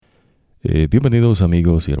Bienvenidos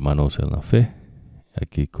amigos y hermanos en la fe,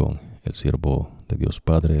 aquí con el siervo de Dios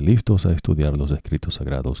Padre, listos a estudiar los escritos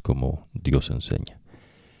sagrados como Dios enseña.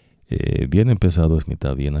 Bien empezado es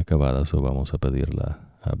mitad bien acabada, so vamos a pedir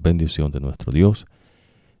la bendición de nuestro Dios.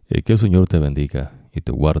 Que el Señor te bendiga y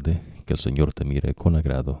te guarde, que el Señor te mire con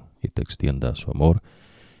agrado y te extienda su amor,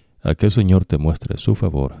 a que el Señor te muestre su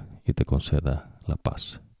favor y te conceda la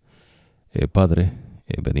paz. Padre,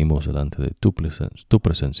 venimos delante de tu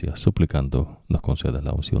presencia, suplicando nos concedas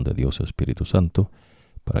la unción de Dios Espíritu Santo,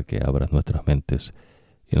 para que abras nuestras mentes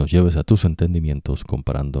y nos lleves a tus entendimientos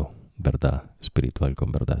comparando verdad espiritual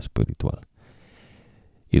con verdad espiritual.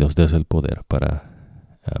 Y nos des el poder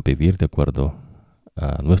para vivir de acuerdo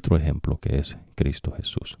a nuestro ejemplo, que es Cristo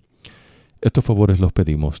Jesús. Estos favores los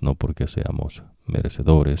pedimos no porque seamos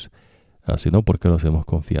merecedores, sino porque los hemos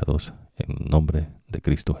confiados en nombre de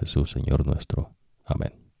Cristo Jesús, Señor nuestro.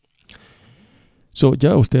 Amén.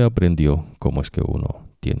 Ya usted aprendió cómo es que uno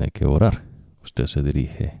tiene que orar. Usted se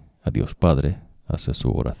dirige a Dios Padre, hace su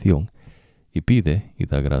oración y pide y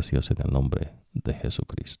da gracias en el nombre de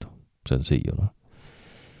Jesucristo. Sencillo, ¿no?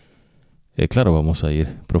 Claro, vamos a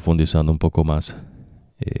ir profundizando un poco más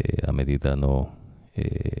a medida no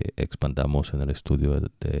expandamos en el estudio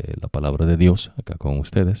de la palabra de Dios acá con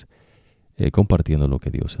ustedes, compartiendo lo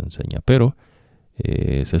que Dios enseña. Pero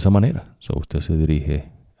es esa manera. Usted se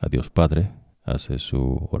dirige a Dios Padre, hace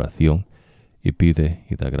su oración y pide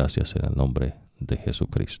y da gracias en el nombre de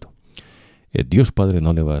Jesucristo. Dios Padre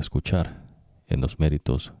no le va a escuchar en los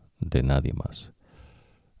méritos de nadie más.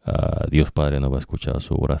 Dios Padre no va a escuchar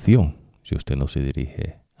su oración si usted no se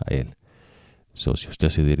dirige a Él. Si usted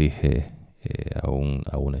se dirige a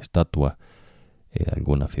una estatua,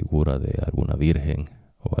 alguna figura de alguna virgen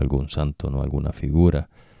o algún santo, no alguna figura,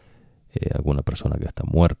 alguna persona que está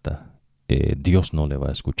muerta, Dios no le va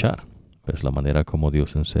a escuchar. Pues la manera como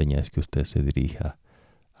Dios enseña es que usted se dirija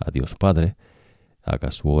a Dios Padre,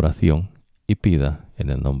 haga su oración y pida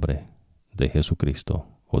en el nombre de Jesucristo,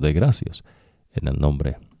 o de gracias en el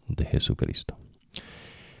nombre de Jesucristo.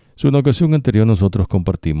 En una ocasión anterior nosotros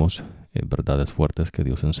compartimos verdades fuertes que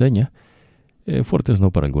Dios enseña, fuertes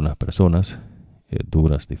no para algunas personas,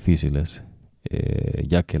 duras, difíciles,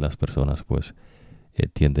 ya que las personas pues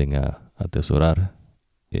tienden a atesorar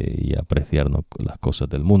y a apreciar las cosas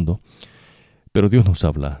del mundo, pero Dios nos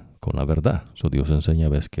habla con la verdad. Dios enseña,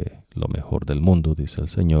 ves que lo mejor del mundo, dice el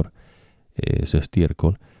Señor, es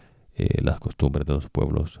estiércol, las costumbres de los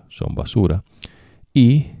pueblos son basura,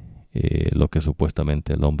 y lo que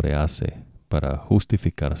supuestamente el hombre hace para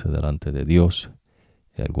justificarse delante de Dios,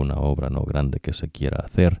 alguna obra no grande que se quiera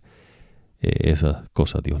hacer, esas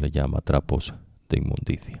cosas Dios le llama trapos de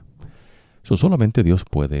inmundicia. Solamente Dios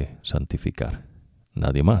puede santificar,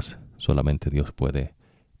 nadie más. Solamente Dios puede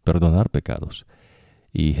perdonar pecados.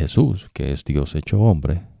 Y Jesús, que es Dios hecho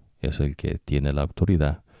hombre, es el que tiene la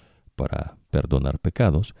autoridad para perdonar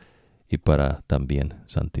pecados y para también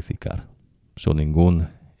santificar. Ningún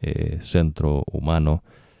centro humano,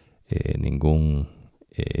 ninguna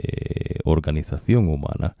organización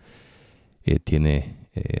humana tiene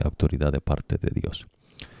autoridad de parte de Dios.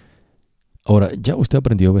 Ahora, ya usted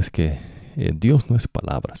aprendió, ves que Dios no es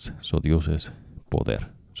palabras, Dios es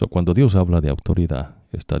poder. Cuando Dios habla de autoridad,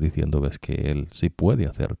 está diciendo, ves que Él sí puede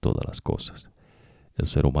hacer todas las cosas. El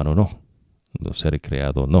ser humano no, el ser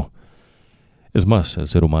creado no. Es más, el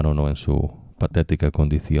ser humano no en su patética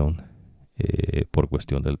condición por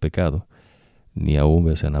cuestión del pecado, ni aún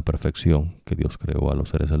ves en la perfección que Dios creó a los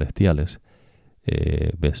seres celestiales.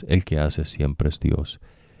 Ves, el que hace siempre es Dios.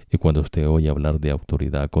 Y cuando usted oye hablar de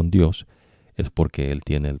autoridad con Dios, es porque Él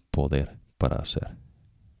tiene el poder para hacer.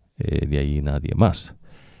 De ahí nadie más.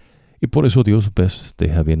 Y por eso Dios, ves,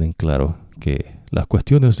 deja bien en claro que las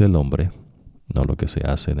cuestiones del hombre, no lo que se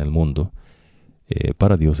hace en el mundo,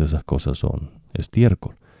 para Dios esas cosas son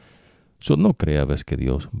estiércol. No crea, ves, que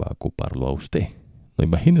Dios va a ocuparlo a usted. No,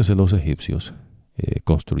 imagínese los egipcios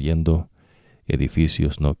construyendo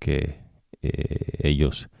edificios, no que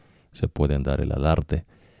ellos se pueden dar el alarde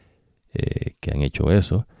que han hecho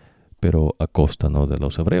eso, pero a costa no de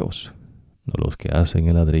los hebreos. No, los que hacen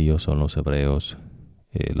el ladrillo son los hebreos,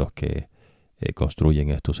 los que construyen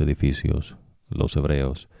estos edificios, los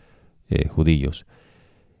hebreos, judíos.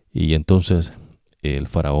 Y entonces el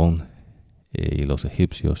faraón y los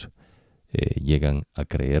egipcios llegan a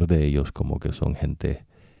creer de ellos como que son gente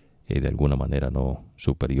de alguna manera no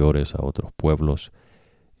superiores a otros pueblos,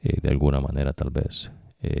 de alguna manera tal vez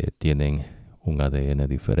tienen un ADN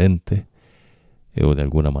diferente, o de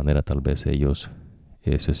alguna manera tal vez ellos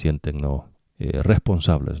se sienten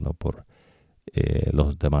responsables por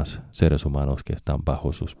los demás seres humanos que están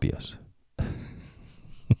bajo sus pies.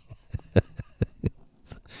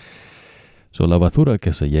 La basura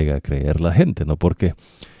que se llega a creer la gente, ¿no? Porque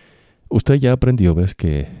usted ya aprendió, ves,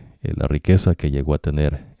 que la riqueza que llegó a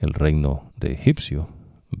tener el reino de Egipcio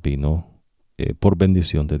vino por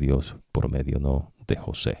bendición de Dios, por medio, ¿no?, de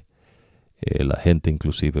José. La gente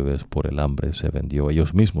inclusive, ves, por el hambre se vendió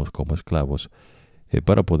ellos mismos como esclavos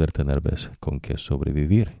para poder tener, ves, con qué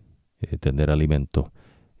sobrevivir, tener alimento.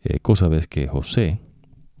 Cosa, ves, que José,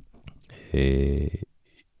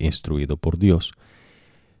 instruido por Dios,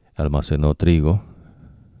 almacenó trigo,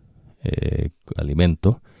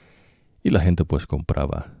 alimento, y la gente pues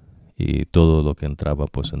compraba, y todo lo que entraba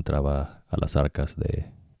pues entraba a las arcas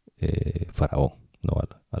de Faraón, no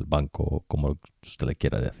al banco, como usted le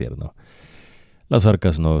quiera decir, ¿no? Las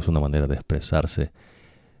arcas no es una manera de expresarse,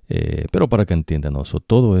 pero para que entiendan, ¿no?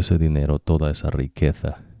 Todo ese dinero, toda esa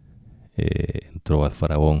riqueza entró al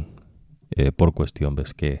Faraón por cuestión,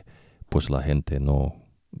 ves, que pues la gente no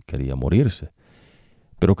quería morirse.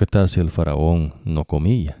 Pero ¿qué tal si el Faraón no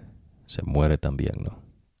comía? Se muere también, ¿no?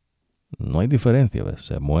 No hay diferencia, ¿ves?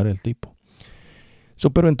 Se muere el tipo.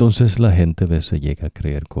 Pero entonces la gente, ¿ves?, se llega a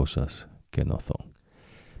creer cosas que no son.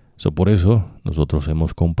 Por eso nosotros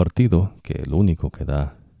hemos compartido que el único que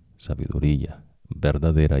da sabiduría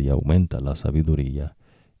verdadera y aumenta la sabiduría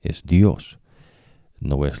es Dios.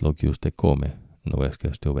 No es lo que usted come, no es que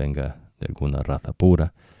usted venga de alguna raza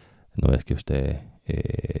pura, no es que usted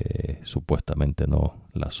supuestamente no,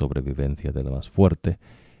 la sobrevivencia de la más fuerte.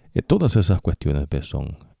 Todas esas cuestiones, ¿ves?,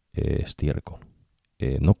 son estiércol.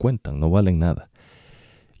 No cuentan, no valen nada.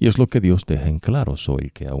 Y es lo que Dios deja en claro: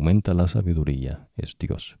 el que aumenta la sabiduría es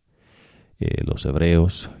Dios. Los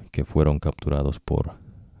hebreos que fueron capturados por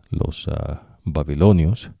los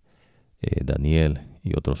babilonios, Daniel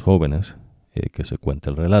y otros jóvenes, que se cuenta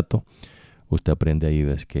el relato, usted aprende ahí,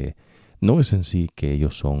 ves, que no es en sí que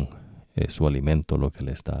ellos son su alimento lo que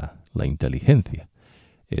les da la inteligencia.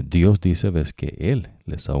 Dios dice, ves, que Él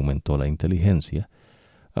les aumentó la inteligencia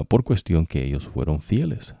por cuestión que ellos fueron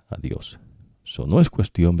fieles a Dios. No es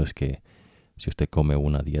cuestión, ves, que si usted come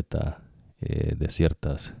una dieta de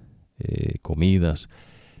ciertas comidas,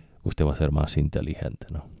 usted va a ser más inteligente,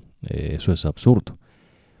 ¿no? Eso es absurdo.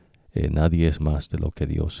 Nadie es más de lo que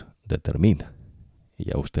Dios determina. Y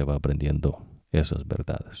ya usted va aprendiendo esas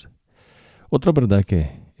verdades. Otra verdad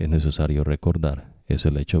que es necesario recordar es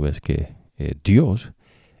el hecho, ves, que Dios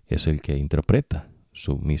es el que interpreta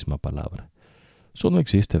su misma palabra. No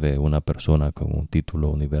existe de una persona con un título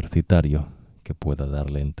universitario que pueda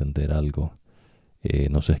darle a entender algo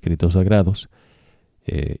en los escritos sagrados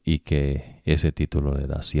y que ese título le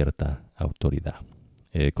da cierta autoridad.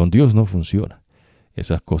 Con Dios no funciona.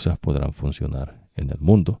 Esas cosas podrán funcionar en el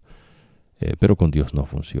mundo, pero con Dios no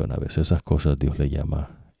funciona. A veces esas cosas Dios le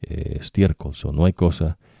llama estiércol. No hay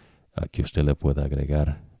cosa a que usted le pueda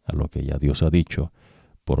agregar a lo que ya Dios ha dicho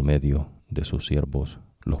por medio de sus siervos,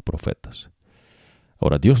 los profetas.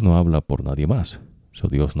 Ahora, Dios no habla por nadie más.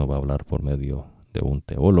 Dios no va a hablar por medio de un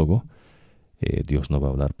teólogo. Dios no va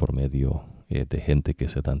a hablar por medio de gente que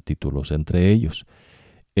se dan títulos entre ellos.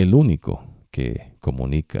 El único que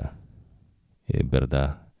comunica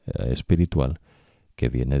verdad espiritual que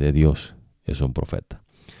viene de Dios es un profeta.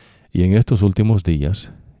 Y en estos últimos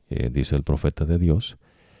días, dice el profeta de Dios,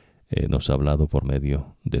 nos ha hablado por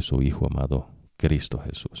medio de su Hijo amado, Cristo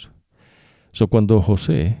Jesús. Cuando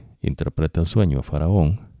José interpreta el sueño a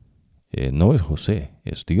Faraón, no es José,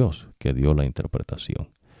 es Dios que dio la interpretación.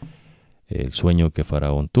 El sueño que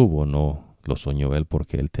Faraón tuvo no lo soñó él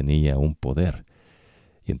porque él tenía un poder.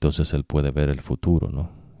 Y entonces él puede ver el futuro,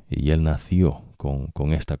 ¿no? Y él nació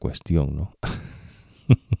con esta cuestión, ¿no?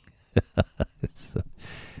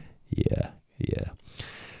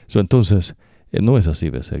 Entonces, no es así,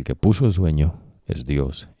 ¿ves? El que puso el sueño es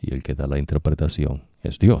Dios y el que da la interpretación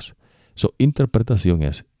es Dios. Interpretación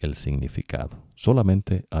es el significado.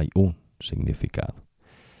 Solamente hay un significado.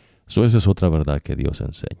 Esa es otra verdad que Dios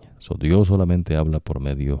enseña. Dios solamente habla por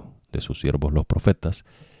medio de sus siervos los profetas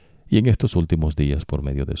y en estos últimos días por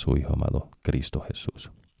medio de su Hijo amado, Cristo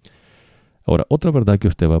Jesús. Ahora, otra verdad que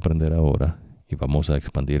usted va a aprender ahora, y vamos a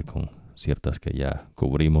expandir con ciertas que ya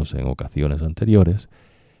cubrimos en ocasiones anteriores,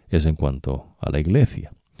 es en cuanto a la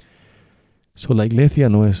iglesia. La iglesia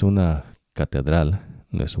no es una catedral,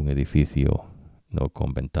 no es un edificio no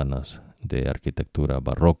con ventanas de arquitectura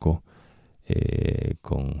barroco,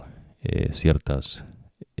 con ciertas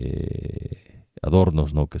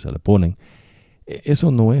adornos, ¿no?, que se le ponen.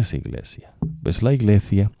 Eso no es iglesia. ¿Ves? La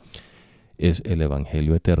iglesia es el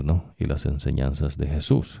evangelio eterno y las enseñanzas de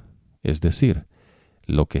Jesús. Es decir,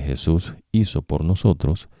 lo que Jesús hizo por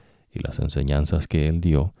nosotros y las enseñanzas que Él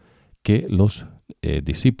dio, que los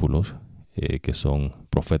discípulos, que son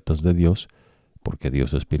profetas de Dios, porque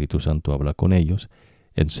Dios Espíritu Santo habla con ellos,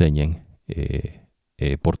 enseñen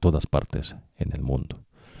por todas partes en el mundo.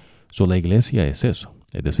 La iglesia es eso.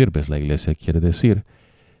 Es decir, ¿ves? La iglesia quiere decir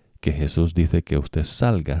que Jesús dice que usted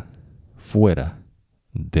salga fuera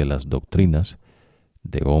de las doctrinas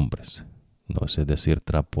de hombres, no es decir,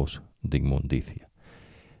 trapos de inmundicia,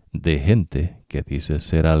 de gente que dice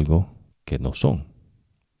ser algo que no son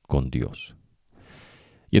con Dios.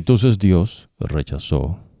 Y entonces Dios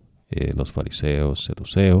rechazó los fariseos,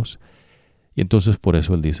 saduceos, y entonces por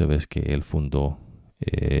eso Él dice, ves, que Él fundó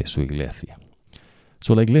su iglesia.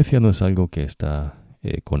 La iglesia no es algo que está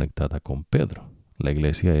conectada con Pedro. La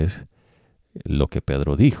iglesia es lo que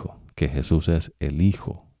Pedro dijo, que Jesús es el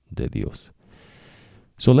Hijo de Dios.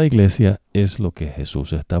 La iglesia es lo que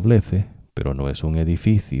Jesús establece, pero no es un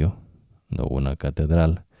edificio, no una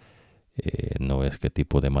catedral, no es qué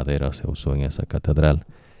tipo de madera se usó en esa catedral,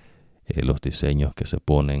 los diseños que se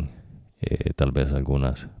ponen, tal vez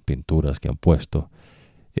algunas pinturas que han puesto.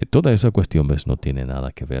 Toda esa cuestión, ¿ves?, no tiene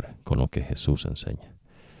nada que ver con lo que Jesús enseña.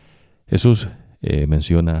 Jesús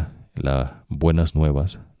menciona las buenas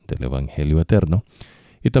nuevas del Evangelio eterno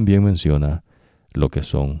y también menciona lo que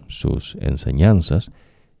son sus enseñanzas,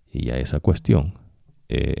 y a esa cuestión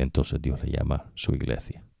entonces Dios le llama su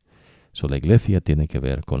iglesia. La iglesia tiene que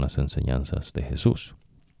ver con las enseñanzas de Jesús,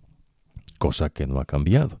 cosa que no ha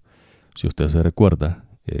cambiado. Si usted se recuerda,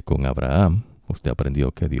 con Abraham, usted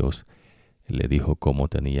aprendió que Dios le dijo cómo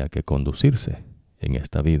tenía que conducirse en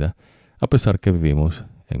esta vida, a pesar que vivimos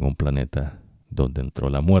en un planeta donde entró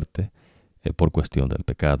la muerte por cuestión del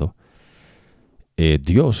pecado.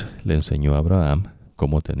 Dios le enseñó a Abraham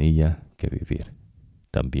cómo tenía que vivir.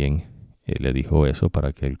 También le dijo eso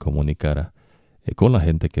para que él comunicara con la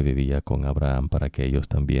gente que vivía con Abraham, para que ellos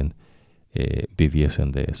también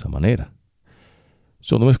viviesen de esa manera.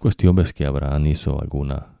 No es cuestión, ves, que Abraham hizo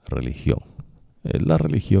alguna religión. La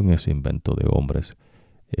religión es invento de hombres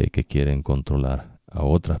que quieren controlar a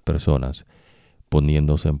otras personas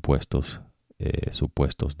poniéndose en puestos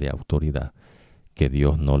supuestos de autoridad que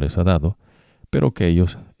Dios no les ha dado, pero que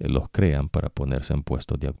ellos los crean para ponerse en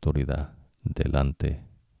puestos de autoridad delante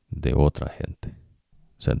de otra gente.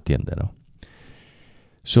 ¿Se entiende, no?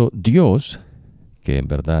 Dios, que en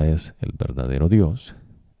verdad es el verdadero Dios,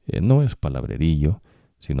 no es palabrerillo,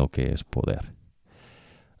 sino que es poder.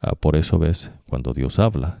 Por eso, ves, cuando Dios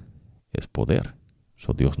habla, es poder.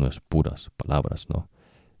 Dios no es puras palabras, ¿no?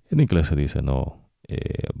 En inglés se dice, no,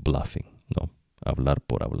 bluffing, ¿no? Hablar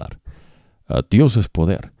por hablar. Dios es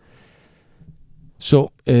poder.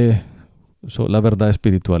 La verdad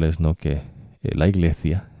espiritual es, ¿no?, que la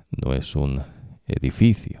iglesia no es un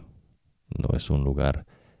edificio, no es un lugar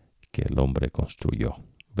que el hombre construyó.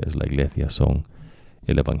 ¿Ves? La iglesia son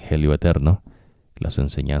el Evangelio eterno, las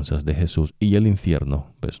enseñanzas de Jesús, y el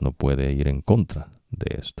infierno, pues, no puede ir en contra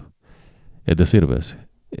de esto. Es decir, ves,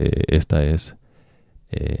 este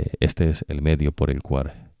es el medio por el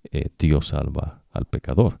cual Dios salva al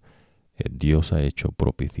pecador. Dios ha hecho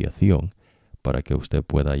propiciación para que usted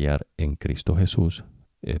pueda hallar en Cristo Jesús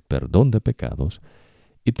perdón de pecados,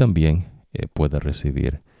 y también pueda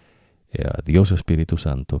recibir a Dios Espíritu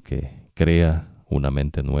Santo, que crea una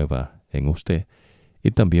mente nueva en usted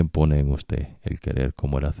y también pone en usted el querer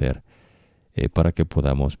como el hacer, para que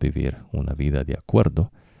podamos vivir una vida de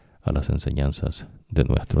acuerdo a las enseñanzas de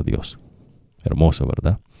nuestro Dios. Hermoso,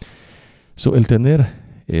 ¿verdad? El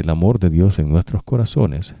tener el amor de Dios en nuestros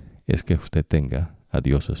corazones es que usted tenga a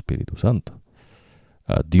Dios Espíritu Santo.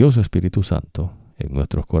 A Dios Espíritu Santo en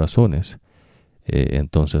nuestros corazones,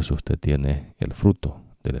 entonces usted tiene el fruto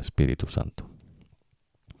del Espíritu Santo.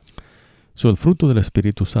 El fruto del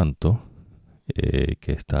Espíritu Santo,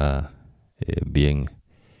 que está bien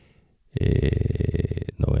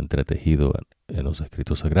no entretejido en los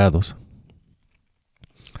escritos sagrados,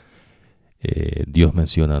 Dios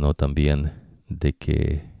menciona, ¿no?, también de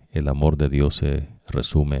que el amor de Dios se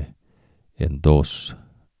resume en dos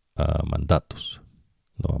mandatos,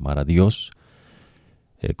 ¿no? Amar a Dios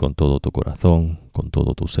con todo tu corazón, con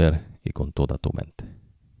todo tu ser y con toda tu mente.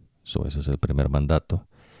 Ese es el primer mandato,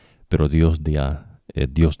 pero Dios da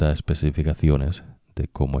especificaciones de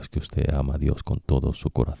cómo es que usted ama a Dios con todo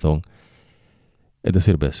su corazón. Es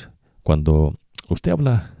decir, ves, cuando usted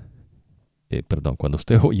cuando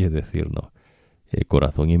usted oye decir, ¿no?,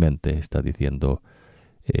 corazón y mente, está diciendo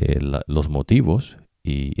los motivos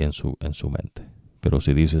y en su mente. Pero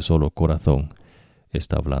si dice solo corazón,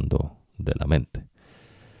 está hablando de la mente.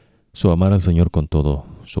 Amar al Señor con todo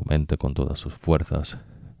su mente, con todas sus fuerzas,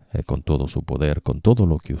 con todo su poder, con todo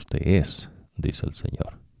lo que usted es, dice el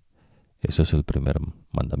Señor. Ese es el primer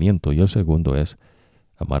mandamiento. Y el segundo es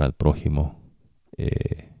amar al prójimo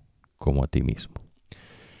como a ti mismo.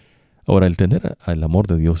 Ahora, el tener el amor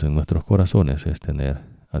de Dios en nuestros corazones es tener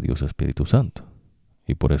a Dios Espíritu Santo.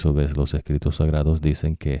 Y por eso ves, los escritos sagrados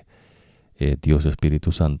dicen que Dios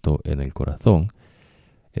Espíritu Santo en el corazón,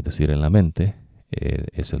 es decir, en la mente,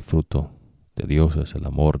 es el fruto de Dios, es el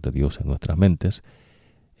amor de Dios en nuestras mentes.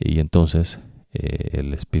 Y entonces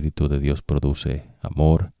el Espíritu de Dios produce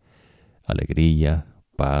amor, alegría,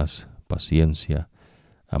 paz, paciencia,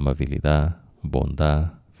 amabilidad,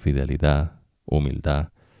 bondad, fidelidad, humildad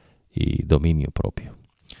y dominio propio.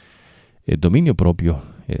 El dominio propio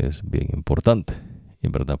es bien importante. Y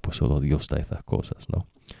en verdad, pues solo Dios da esas cosas, ¿no?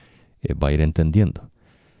 Va a ir entendiendo.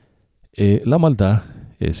 La maldad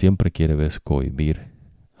siempre quiere cohibir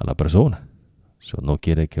a la persona. No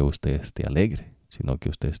quiere que usted esté alegre, sino que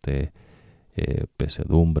usted esté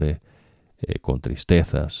pesadumbre, con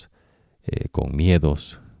tristezas, con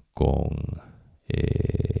miedos, con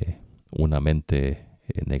una mente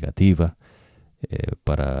negativa,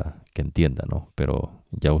 para que entienda, ¿no? Pero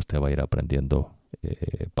ya usted va a ir aprendiendo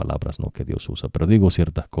palabras, ¿no?, que Dios usa. Pero digo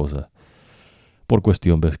ciertas cosas por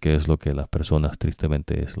cuestión, ves, que es lo que las personas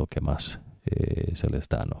tristemente es lo que más se les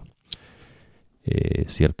da, ¿no?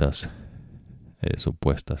 Ciertas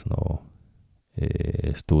supuestas, ¿no?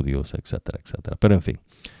 Estudios, etcétera, etcétera. Pero en fin.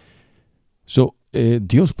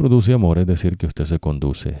 Dios produce amor, es decir, que usted se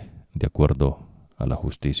conduce de acuerdo a la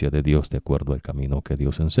justicia de Dios, de acuerdo al camino que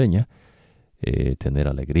Dios enseña. Tener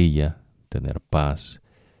alegría, tener paz,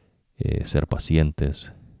 ser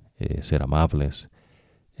pacientes, ser amables,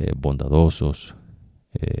 bondadosos,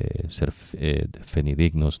 ser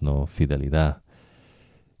finidignos, ¿no? Fidelidad,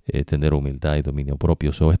 tener humildad y dominio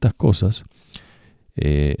propio. Estas cosas,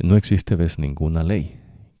 no existe, ves, ninguna ley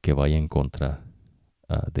que vaya en contra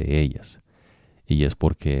de ellas. Y es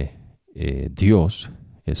porque Dios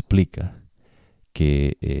explica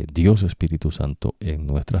que Dios Espíritu Santo en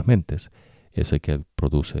nuestras mentes es el que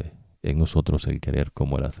produce en nosotros el querer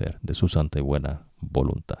como el hacer de su santa y buena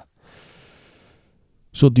voluntad.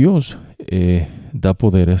 Dios da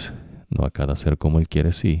poderes, no a cada ser como Él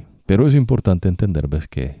quiere, sí, pero es importante entender, ves,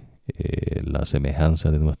 que la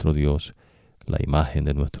semejanza de nuestro Dios, la imagen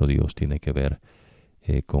de nuestro Dios tiene que ver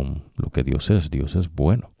con lo que Dios es. Dios es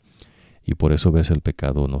bueno. Y por eso, ves, el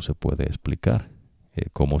pecado no se puede explicar.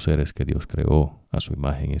 Como seres que Dios creó a su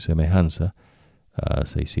imagen y semejanza,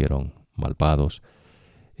 se hicieron malvados.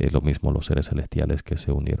 Lo mismo los seres celestiales que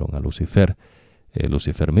se unieron a Lucifer.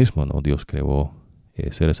 Lucifer mismo, ¿no? Dios creó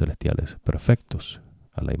seres celestiales perfectos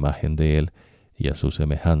a la imagen de Él y a su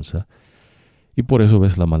semejanza. Y por eso,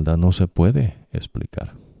 ves, la maldad no se puede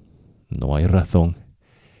explicar. No hay razón,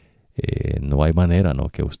 no hay manera, ¿no?,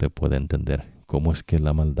 que usted pueda entender cómo es que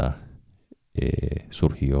la maldad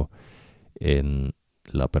surgió en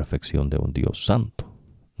la perfección de un Dios santo,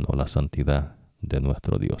 no la santidad de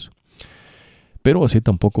nuestro Dios. Pero así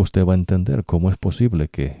tampoco usted va a entender cómo es posible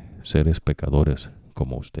que seres pecadores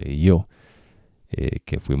como usted y yo,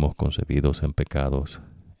 que fuimos concebidos en pecados,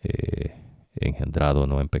 engendrados,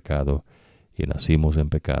 ¿no?, en pecado, y nacimos en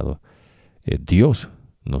pecado, Dios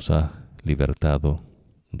nos ha libertado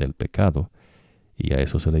del pecado, y a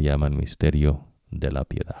eso se le llama el misterio de la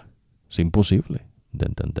piedad. Es imposible de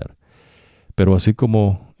entender. Pero así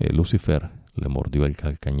como Lucifer le mordió el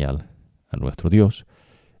calcañal a nuestro Dios,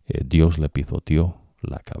 Dios le pisoteó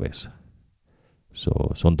la cabeza.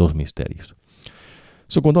 Son dos misterios.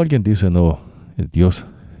 Cuando alguien dice, no, Dios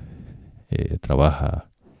trabaja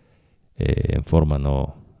en forma,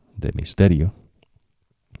 no, de misterio,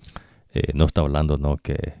 no está hablando, no,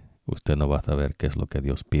 que usted no va a saber qué es lo que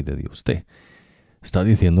Dios pide de usted. Está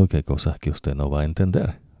diciendo que hay cosas que usted no va a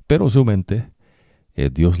entender, pero su mente,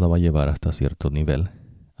 Dios la va a llevar hasta cierto nivel,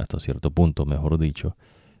 hasta cierto punto, mejor dicho,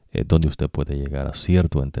 donde usted puede llegar a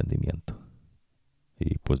cierto entendimiento.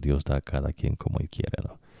 Y pues Dios da a cada quien como Él quiere,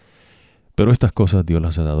 ¿no? Pero estas cosas Dios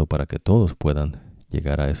las ha dado para que todos puedan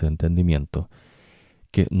llegar a ese entendimiento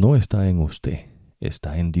que no está en usted,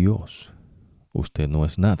 está en Dios. Usted no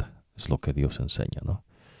es nada, es lo que Dios enseña, ¿no?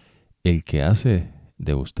 El que hace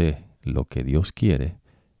de usted lo que Dios quiere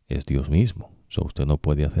es Dios mismo. Usted no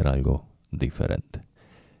puede hacer algo diferente.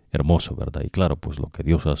 Hermoso, ¿verdad? Y claro, pues lo que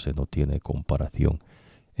Dios hace no tiene comparación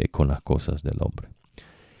con las cosas del hombre.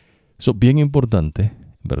 Bien importante,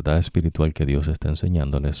 verdad espiritual que Dios está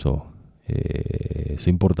enseñándole. Es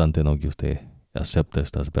importante, ¿no?, que usted acepte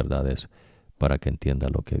estas verdades para que entienda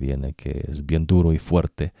lo que viene, que es bien duro y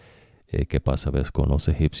fuerte, que pasa, ves, con los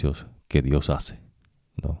egipcios, que Dios hace,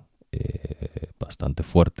 ¿no? Bastante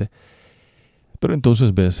fuerte. Pero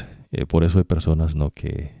entonces, ves, por eso hay personas, ¿no?,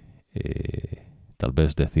 que tal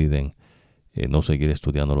vez deciden no seguir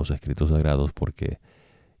estudiando los escritos sagrados porque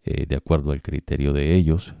de acuerdo al criterio de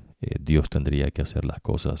ellos, Dios tendría que hacer las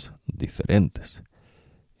cosas diferentes,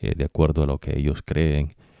 de acuerdo a lo que ellos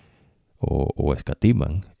creen o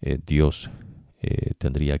escatiman. Dios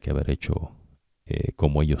tendría que haber hecho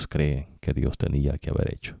como ellos creen que Dios tenía que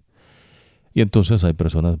haber hecho. Y entonces hay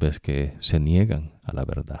personas, ves, que se niegan a la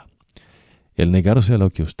verdad. El negarse a lo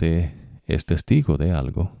que usted es testigo de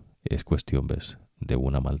algo es cuestión, ves, de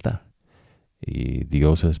una maldad. Y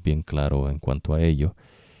Dios es bien claro en cuanto a ello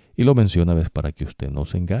y lo menciona, ves, para que usted no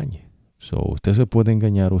se engañe. Usted se puede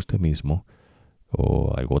engañar a usted mismo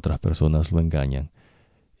o otras personas lo engañan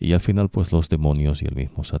y al final pues los demonios y el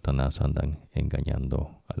mismo Satanás andan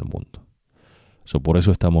engañando al mundo. Por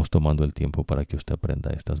eso estamos tomando el tiempo para que usted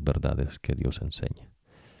aprenda estas verdades que Dios enseña.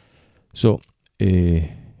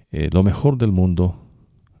 Lo mejor del mundo,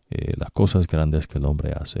 las cosas grandes que el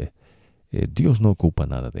hombre hace, Dios no ocupa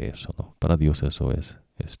nada de eso, ¿no? Para Dios eso es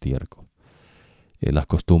estiércol. Las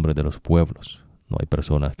costumbres de los pueblos, ¿no? Hay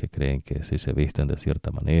personas que creen que si se visten de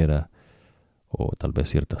cierta manera o tal vez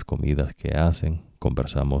ciertas comidas que hacen,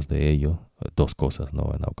 conversamos de ello, dos cosas,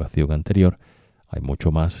 ¿no? En la ocasión anterior, hay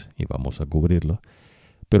mucho más y vamos a cubrirlo,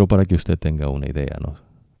 pero para que usted tenga una idea, ¿no?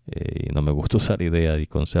 Y no me gusta usar ideas y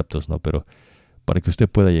conceptos, ¿no? Pero para que usted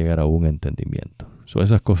pueda llegar a un entendimiento.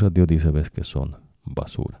 Esas cosas Dios dice, ves, que son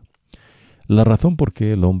basura. La razón por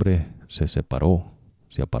qué el hombre se separó,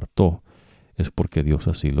 se apartó, es porque Dios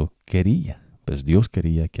así lo quería. Pues Dios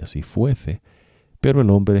quería que así fuese, pero el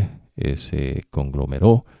hombre se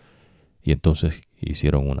conglomeró y entonces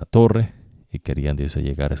hicieron una torre y querían, dice,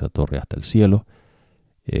 llegar a esa torre hasta el cielo,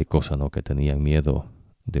 cosa no que tenían miedo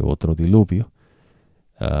de otro diluvio.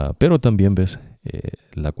 Pero también, ves,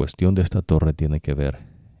 la cuestión de esta torre tiene que ver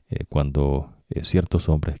cuando ciertos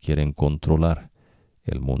hombres quieren controlar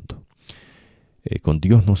el mundo. Con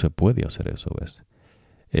Dios no se puede hacer eso, ¿ves?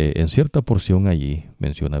 En cierta porción allí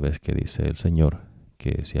menciona, ves, que dice el Señor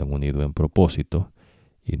que se han unido en propósito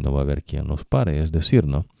y no va a haber quien los pare. Es decir,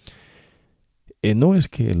 ¿no? No es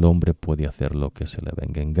que el hombre puede hacer lo que se le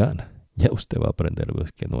venga en gana. Ya usted va a aprender,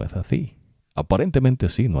 ves, que no es así. Aparentemente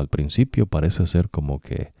sí, ¿no? Al principio parece ser como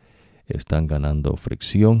que están ganando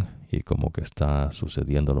fricción y como que está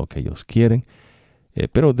sucediendo lo que ellos quieren,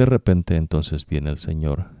 pero de repente entonces viene el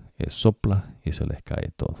Señor, sopla y se les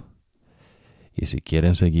cae todo. Y si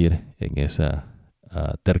quieren seguir en esa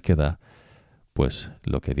terquedad, pues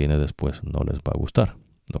lo que viene después no les va a gustar,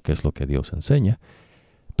 lo que es lo que Dios enseña.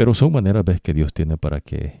 Pero son maneras, ves, que Dios tiene para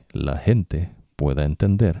que la gente pueda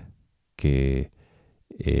entender que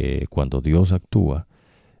cuando Dios actúa,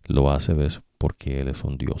 lo hace, ves, porque Él es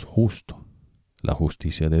un Dios justo. La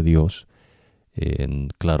justicia de Dios,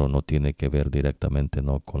 claro, no tiene que ver directamente,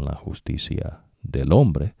 ¿no?, con la justicia del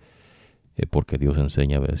hombre, porque Dios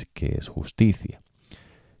enseña, ves, que es justicia.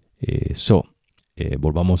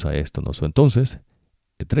 Volvamos a esto, ¿no? Entonces,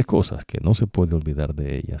 tres cosas que no se puede olvidar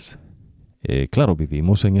de ellas. Claro,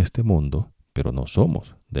 vivimos en este mundo, pero no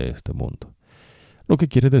somos de este mundo. Lo que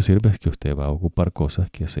quiere decir, ves, que usted va a ocupar cosas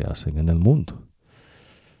que se hacen en el mundo.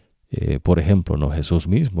 Por ejemplo, ¿no? Jesús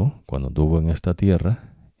mismo, cuando anduvo en esta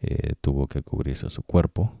tierra, tuvo que cubrirse su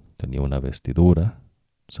cuerpo, tenía una vestidura,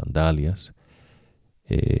 sandalias.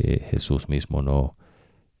 Jesús mismo no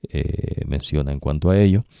menciona en cuanto a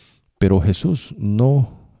ello, pero Jesús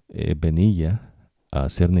no venía a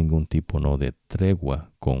hacer ningún tipo, ¿no?, de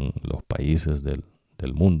tregua con los países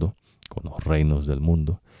del mundo, con los reinos del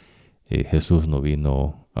mundo. Jesús no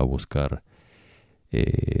vino a buscar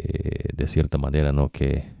de cierta manera, ¿no?,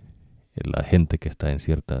 que la gente que está en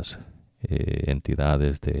ciertas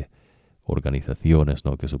entidades de organizaciones,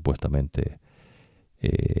 ¿no?, que supuestamente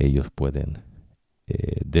ellos pueden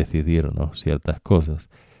decidir, ¿no?, ciertas cosas.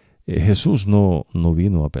 Jesús no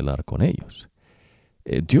vino a pelear con ellos.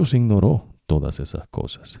 Dios ignoró todas esas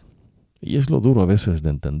cosas. Y es lo duro a veces de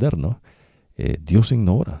entender, ¿no? Dios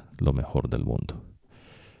ignora lo mejor del mundo.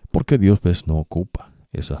 Porque Dios, pues, no ocupa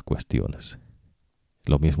esas cuestiones.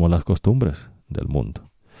 Lo mismo las costumbres del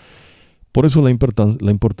mundo. Por eso la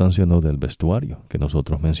importancia, ¿no?, del vestuario que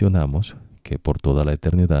nosotros mencionamos, que por toda la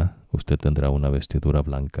eternidad usted tendrá una vestidura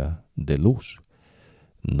blanca de luz.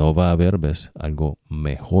 No va a haber, ves, algo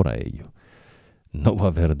mejor a ello. No va a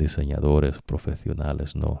haber diseñadores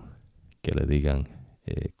profesionales, no, que le digan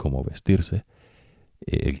cómo vestirse.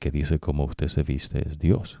 El que dice cómo usted se viste es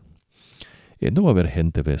Dios. No va a haber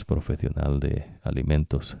gente, ves, profesional de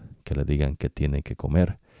alimentos que le digan qué tiene que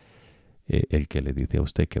comer. El que le dice a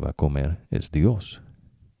usted que va a comer es Dios.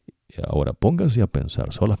 Ahora póngase a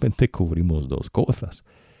pensar, solamente cubrimos dos cosas,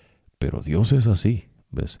 pero Dios es así,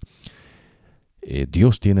 ¿ves?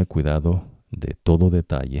 Dios tiene cuidado de todo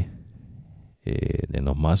detalle, de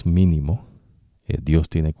lo más mínimo. Dios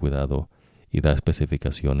tiene cuidado y da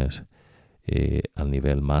especificaciones al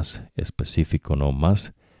nivel más específico, no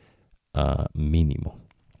más mínimo.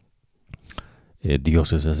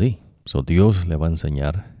 Dios es así. Dios le va a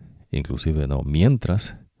enseñar, inclusive no,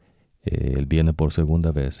 mientras Él viene por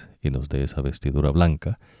segunda vez y nos dé esa vestidura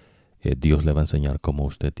blanca, Dios le va a enseñar cómo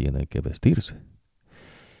usted tiene que vestirse.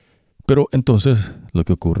 Pero entonces lo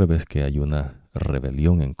que ocurre es que hay una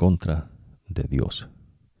rebelión en contra de Dios.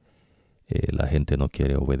 La gente no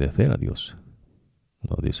quiere obedecer a Dios.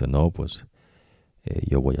 No dice, no, pues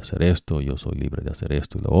yo voy a hacer esto, yo soy libre de hacer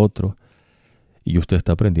esto y lo otro. Y usted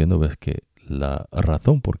está aprendiendo, ves que la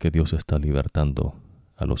razón por qué Dios está libertando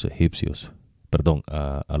a los egipcios,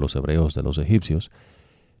 a los hebreos de los egipcios,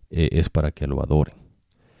 es para que lo adoren.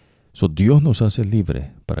 Dios nos hace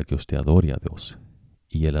libre para que usted adore a Dios.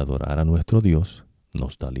 Y el adorar a nuestro Dios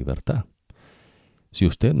nos da libertad. Si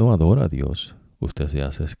usted no adora a Dios, usted se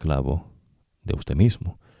hace esclavo de usted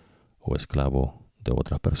mismo, o esclavo de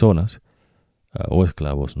otras personas, o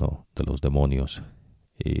esclavos de los demonios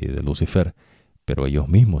y de Lucifer, pero ellos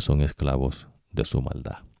mismos son esclavos de su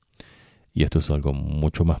maldad. Y esto es algo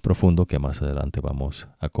mucho más profundo que más adelante vamos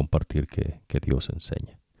a compartir que Dios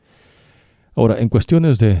enseña. Ahora, en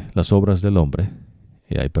cuestiones de las obras del hombre,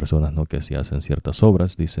 hay personas que si hacen ciertas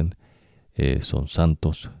obras, dicen, son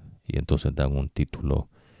santos, y entonces dan un título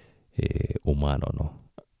humano,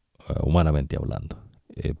 humanamente hablando.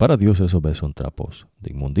 Para Dios eso son trapos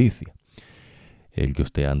de inmundicia. El que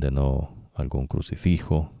usted ande algún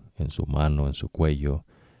crucifijo en su mano, en su cuello,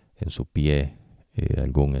 en su pie,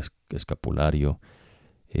 algún escapulario,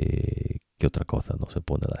 ¿qué otra cosa no se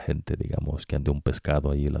pone la gente? Digamos, que ande un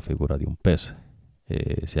pescado ahí, la figura de un pez,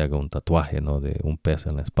 se haga un tatuaje de un pez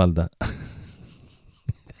en la espalda.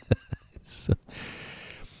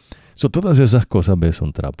 Todas esas cosas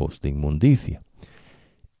son trapos de inmundicia.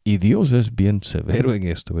 Y Dios es bien severo en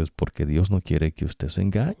esto, es porque Dios no quiere que usted se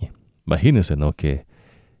engañe. Imagínese, que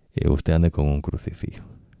usted ande con un crucifijo.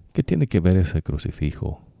 ¿Qué tiene que ver ese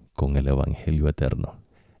crucifijo con el Evangelio eterno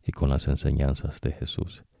y con las enseñanzas de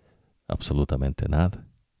Jesús? Absolutamente nada.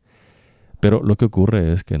 Pero lo que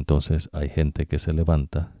ocurre es que entonces hay gente que se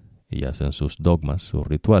levanta y hacen sus dogmas, sus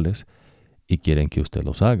rituales, y quieren que usted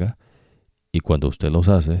los haga. Y cuando usted los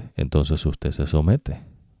hace, entonces usted se somete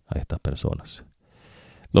a estas personas.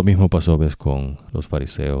 Lo mismo pasó con los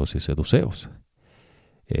fariseos y seduceos.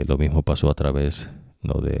 Lo mismo pasó a través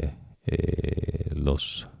de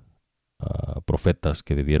los profetas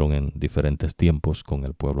que vivieron en diferentes tiempos con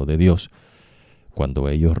el pueblo de Dios. Cuando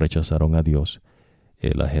ellos rechazaron a Dios,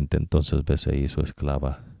 la gente entonces se hizo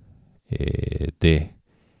esclava de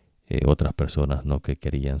otras personas que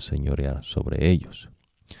querían señorear sobre ellos.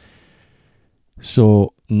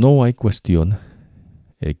 No hay cuestión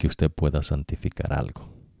que usted pueda santificar algo.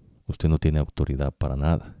 Usted no tiene autoridad para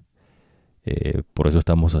nada. Por eso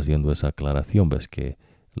estamos haciendo esa aclaración. Ves que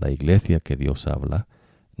la iglesia que Dios habla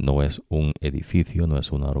no es un edificio, no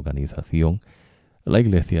es una organización. La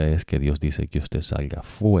iglesia es que Dios dice que usted salga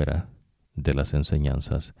fuera de las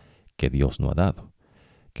enseñanzas que Dios no ha dado,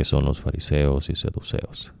 que son los fariseos y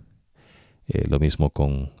seduceos. Lo mismo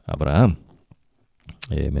con Abraham.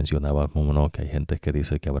 Mencionábamos que hay gente que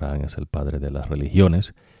dice que Abraham es el padre de las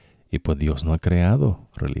religiones, y pues Dios no ha creado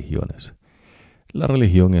religiones. La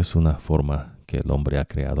religión es una forma que el hombre ha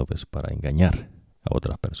creado para engañar a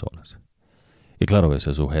otras personas. Y claro,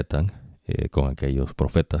 se sujetan con aquellos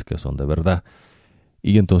profetas que son de verdad,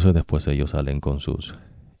 y entonces después ellos salen con sus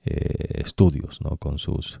estudios, con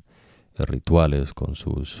sus rituales, con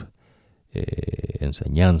sus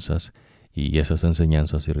enseñanzas, y esas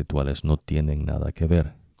enseñanzas y rituales no tienen nada que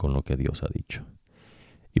ver con lo que Dios ha dicho.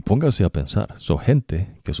 Y póngase a pensar, son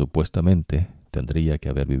gente que supuestamente tendría que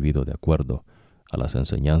haber vivido de acuerdo a las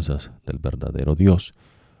enseñanzas del verdadero Dios,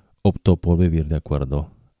 optó por vivir de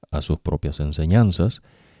acuerdo a sus propias enseñanzas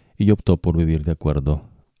y optó por vivir de acuerdo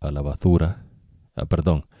a la basura,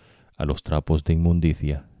 a los trapos de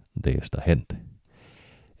inmundicia de esta gente.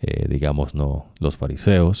 Los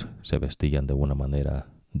fariseos se vestían de una manera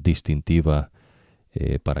distintiva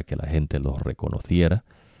para que la gente los reconociera.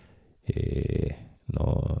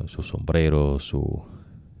 Su sombrero, su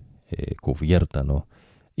cubierta,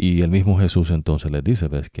 y el mismo Jesús entonces les dice,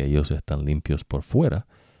 que ellos están limpios por fuera,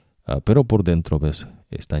 pero por dentro,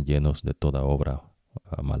 están llenos de toda obra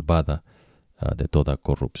malvada, de toda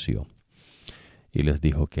corrupción. Y les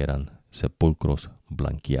dijo que eran sepulcros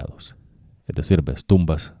blanqueados, es decir,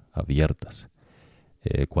 tumbas abiertas,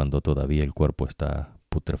 cuando todavía el cuerpo está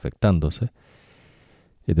putrefactándose,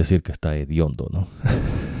 es decir, que está hediondo,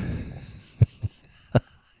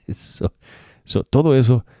 todo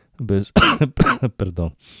eso,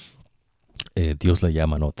 Dios le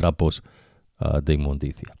llama trapos de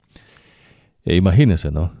inmundicia.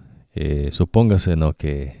 Imagínese, ¿no? Supóngase, ¿no?,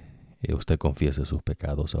 que usted confiese sus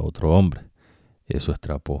pecados a otro hombre. Eso es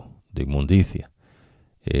trapo de inmundicia.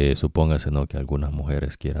 Supóngase, ¿no?, que algunas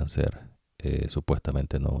mujeres quieran ser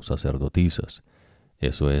supuestamente no sacerdotisas.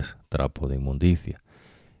 Eso es trapo de inmundicia.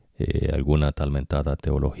 Alguna tal mentada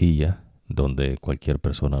teología donde cualquier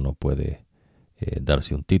persona no puede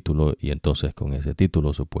darse un título, y entonces con ese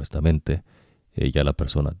título supuestamente ya la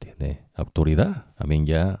persona tiene autoridad.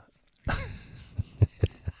 Ya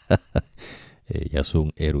ya es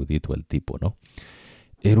un erudito el tipo, ¿no?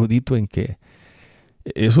 ¿Erudito en qué?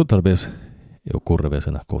 Eso tal vez ocurre a veces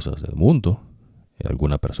en las cosas del mundo.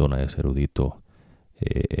 Alguna persona es erudito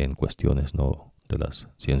en cuestiones no de las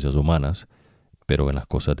ciencias humanas, pero en las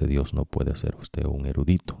cosas de Dios no puede ser usted un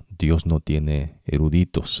erudito. Dios no tiene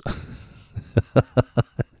eruditos.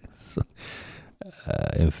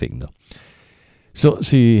 En fin, ¿no?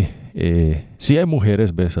 Si hay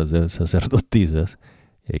mujeres sacerdotisas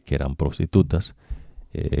que eran prostitutas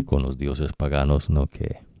con los dioses paganos, ¿no?,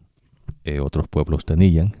 que otros pueblos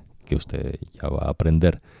tenían, que usted ya va a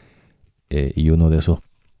aprender, y uno de esos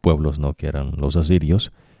pueblos, ¿no?, que eran los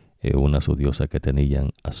asirios, una su diosa que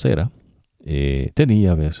tenían, Acera,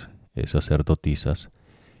 tenía, sacerdotisas,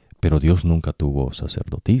 pero Dios nunca tuvo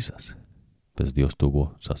sacerdotisas, pues Dios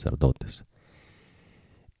tuvo sacerdotes.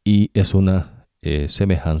 Y es una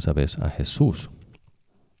semejanza, a Jesús,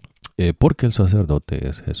 porque el sacerdote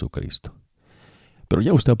es Jesucristo. Pero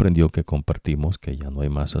ya usted aprendió que compartimos que ya no hay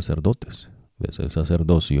más sacerdotes. El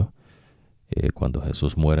sacerdocio, cuando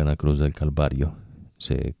Jesús muere en la cruz del Calvario,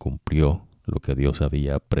 se cumplió lo que Dios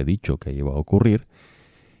había predicho que iba a ocurrir,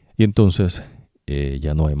 y entonces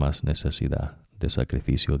ya no hay más necesidad de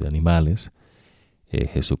sacrificio de animales.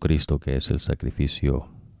 Jesucristo, que es el sacrificio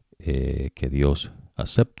que Dios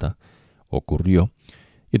acepta, ocurrió,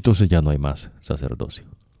 y entonces ya no hay más sacerdocio.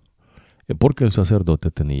 Porque el sacerdote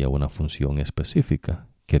tenía una función específica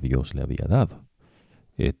que Dios le había dado.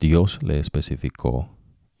 Dios le especificó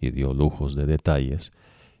y dio lujos de detalles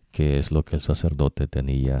qué es lo que el sacerdote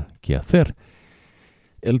tenía que hacer,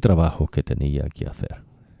 el trabajo que tenía que hacer.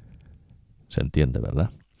 ¿Se entiende,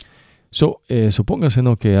 verdad? Supóngase,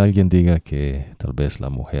 ¿no?, que alguien diga que tal vez la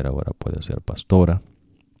mujer ahora puede ser pastora,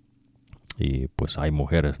 y pues hay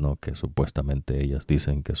mujeres, ¿no?, que supuestamente ellas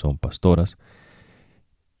dicen que son pastoras,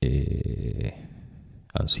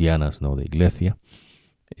 ancianas, ¿no?, de iglesia.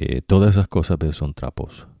 Todas esas cosas son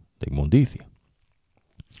trapos de inmundicia.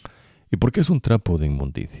 ¿Y por qué es un trapo de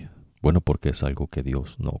inmundicia? Bueno, porque es algo que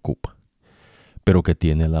Dios no ocupa, pero que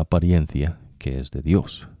tiene la apariencia que es de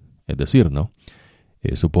Dios. Es decir, ¿no?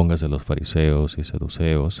 Supóngase los fariseos y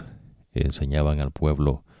saduceos enseñaban al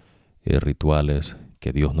pueblo rituales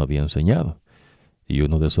que Dios no había enseñado. Y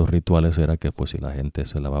uno de esos rituales era que pues si la gente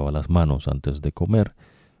se lavaba las manos antes de comer,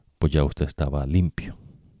 pues ya usted estaba limpio.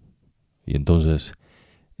 Y entonces,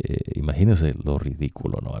 imagínese lo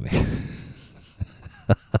ridículo, ¿no?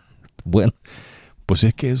 Bueno, pues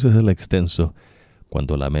es que ese es el extenso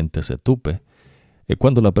cuando la mente se tupe,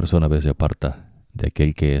 cuando la persona se aparta de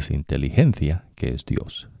aquel que es inteligencia, que es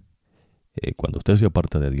Dios. Cuando usted se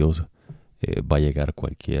aparta de Dios, va a llegar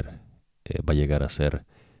a ser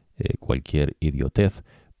cualquier idiotez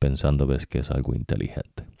pensando que es algo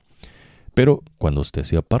inteligente. Pero cuando usted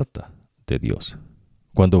se aparta de Dios,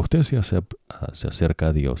 cuando usted se acerca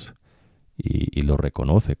a Dios y lo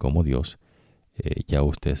reconoce como Dios, ya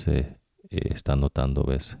usted se está notando,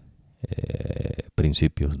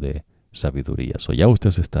 principios de sabiduría. Ya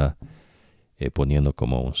usted se está poniendo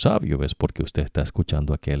como un sabio, porque usted está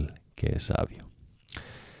escuchando a aquel que es sabio.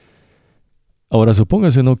 Ahora,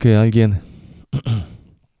 supóngase, ¿no?, que alguien,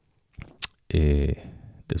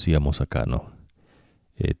 decíamos acá, ¿no?,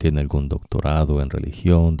 tiene algún doctorado en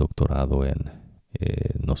religión, doctorado en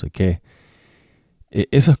no sé qué.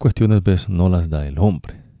 Esas cuestiones, no las da el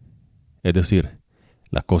hombre. Es decir,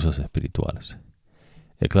 las cosas espirituales.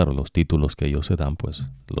 Claro, los títulos que ellos se dan, pues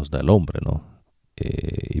los da el hombre, ¿no?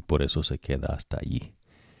 Y por eso se queda hasta allí.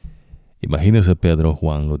 Imagínese Pedro,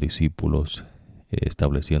 Juan, los discípulos,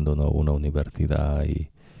 estableciendo, ¿no?, una universidad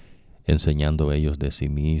y enseñando ellos de sí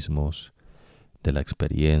mismos, de la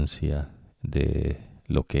experiencia, de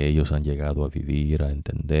lo que ellos han llegado a vivir, a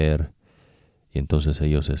entender. Y entonces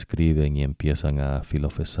ellos escriben y empiezan a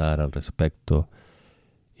filosofar al respecto.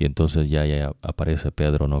 Y entonces ya aparece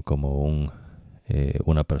Pedro, ¿no?, como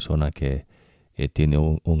una persona que tiene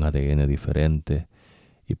un ADN diferente.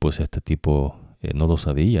 Y pues este tipo no lo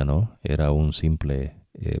sabía, ¿no? Era un simple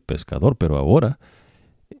pescador, pero ahora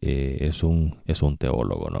es un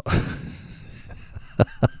teólogo, ¿no?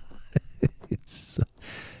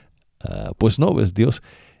 Pues no, Dios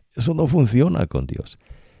Eso no funciona con Dios.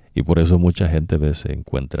 Y por eso mucha gente se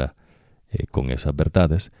encuentra con esas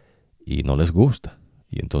verdades y no les gusta.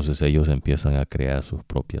 Y entonces ellos empiezan a crear sus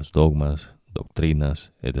propias dogmas,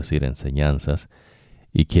 doctrinas, es decir, enseñanzas,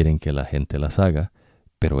 y quieren que la gente las haga,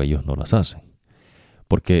 pero ellos no las hacen.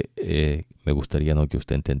 Porque me gustaría que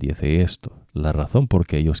usted entendiese esto. La razón por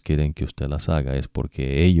qué ellos quieren que usted las haga es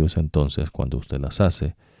porque ellos entonces, cuando usted las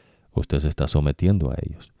hace, usted se está sometiendo a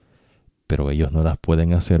ellos. Pero ellos no las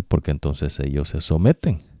pueden hacer porque entonces ellos se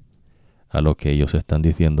someten a lo que ellos están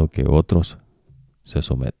diciendo que otros se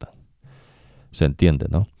sometan. ¿Se entiende,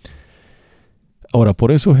 no? Ahora,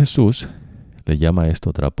 por eso Jesús le llama a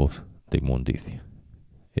esto trapos de inmundicia.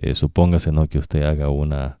 Supóngase, ¿no?, que usted haga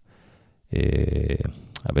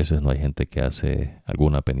a veces no hay gente que hace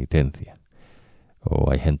alguna penitencia. O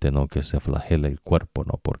hay gente, ¿no?, que se flagela el cuerpo,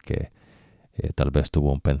 ¿no?, porque tal vez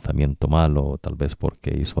tuvo un pensamiento malo, o tal vez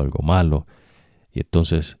porque hizo algo malo. Y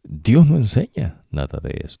entonces Dios no enseña nada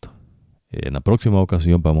de esto. En la próxima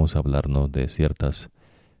ocasión vamos a hablarnos de ciertas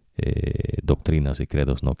doctrinas y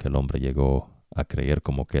credos, ¿no?, que el hombre llegó a creer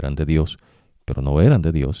como que eran de Dios, pero no eran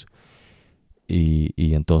de Dios.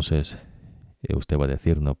 Y entonces usted va a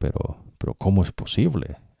decir, no, pero ¿cómo es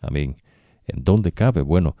posible? Amén. ¿En dónde cabe?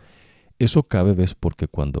 Bueno, eso cabe, ¿ves? Porque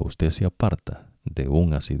cuando usted se aparta de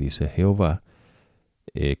un así dice Jehová,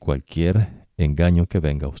 cualquier engaño que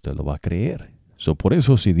venga usted lo va a creer. Por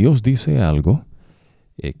eso, si Dios dice algo,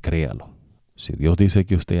 créalo. Si Dios dice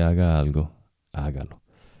que usted haga algo, hágalo.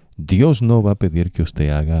 Dios no va a pedir que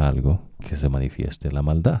usted haga algo que se manifieste la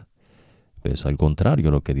maldad. ¿Ves? Al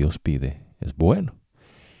contrario, lo que Dios pide es bueno.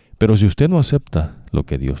 Pero si usted no acepta lo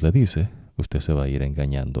que Dios le dice, usted se va a ir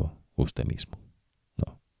engañando usted mismo.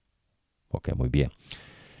 ¿No? Ok, muy bien.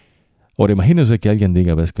 Ahora, imagínese que alguien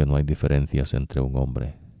diga, ves, que no hay diferencias entre un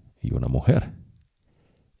hombre y una mujer.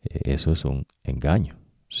 Eso es un engaño.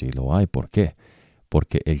 Sí lo hay. ¿Por qué?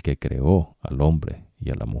 Porque el que creó al hombre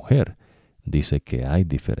y a la mujer dice que hay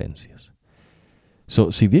diferencias.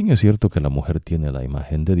 Si bien es cierto que la mujer tiene la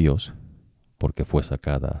imagen de Dios, porque fue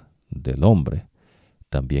sacada del hombre,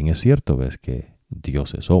 también es cierto, ves, que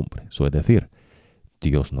Dios es hombre. Es decir,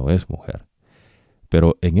 Dios no es mujer.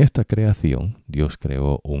 Pero en esta creación, Dios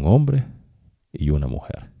creó un hombre y una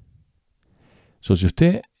mujer. Si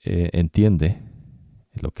usted entiende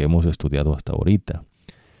lo que hemos estudiado hasta ahorita,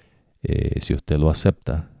 si usted lo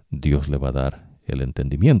acepta, Dios le va a dar el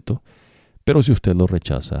entendimiento, pero si usted lo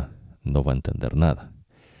rechaza, no va a entender nada.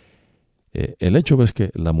 El hecho es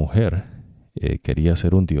que la mujer quería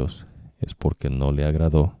ser un Dios, es porque no le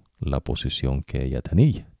agradó la posición que ella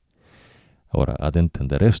tenía. Ahora, ha de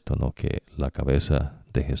entender esto, ¿no?, que la cabeza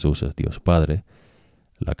de Jesús es Dios Padre,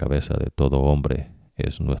 la cabeza de todo hombre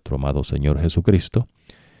es nuestro amado Señor Jesucristo,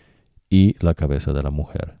 y la cabeza de la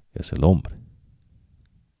mujer es el hombre.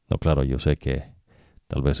 No, claro, yo sé que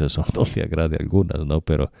tal vez eso no le agrade a algunas, ¿no?,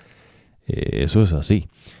 pero eso es así.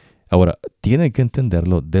 Ahora, tiene que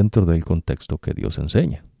entenderlo dentro del contexto que Dios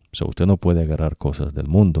enseña. Usted no puede agarrar cosas del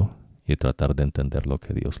mundo y tratar de entender lo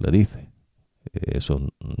que Dios le dice. Eso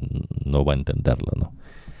no va a entenderlo, ¿no?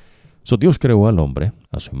 Dios creó al hombre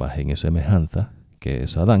a su imagen y semejanza, que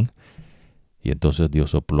es Adán, y entonces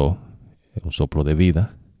Dios sopló un soplo de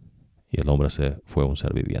vida y el hombre fue un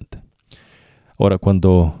ser viviente. Ahora,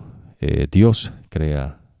 cuando Dios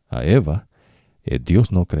crea a Eva,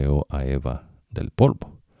 Dios no creó a Eva del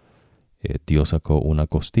polvo. Dios sacó una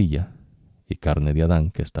costilla y carne de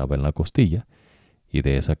Adán que estaba en la costilla, y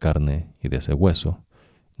de esa carne y de ese hueso,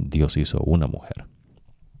 Dios hizo una mujer.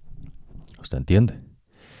 ¿Usted entiende?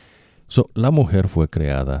 La mujer fue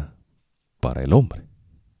creada para el hombre.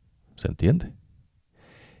 ¿Se entiende?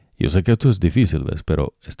 Yo sé que esto es difícil, ¿ves?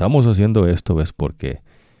 Pero estamos haciendo esto, ¿ves? Porque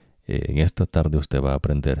en esta tarde usted va a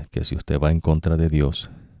aprender que si usted va en contra de Dios,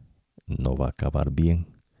 no va a acabar bien.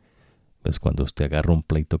 ¿Ves? Cuando usted agarra un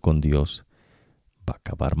pleito con Dios, va a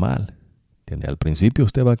acabar mal. ¿Entiende? Al principio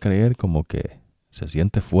usted va a creer como que se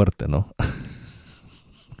siente fuerte, ¿no?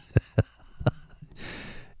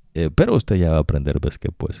 Pero usted ya va a aprender, ¿ves?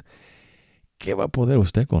 Que pues, ¿qué va a poder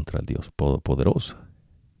usted contra el Dios Todopoderoso?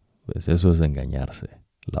 Pues eso es engañarse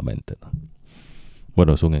la mente, ¿no?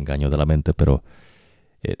 Bueno, es un engaño de la mente, pero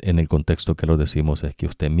en el contexto que lo decimos es que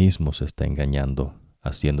usted mismo se está engañando,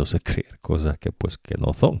 haciéndose creer cosas que pues que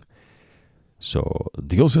no son.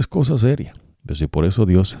 Dios es cosa seria. Pues, y por eso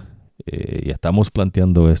Dios, y estamos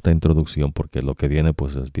planteando esta introducción porque lo que viene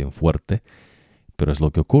pues es bien fuerte, pero es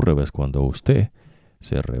lo que ocurre, ¿ves? Cuando usted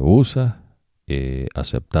se rehúsa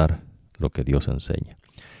aceptar lo que Dios enseña.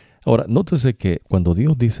 Ahora, nótese que cuando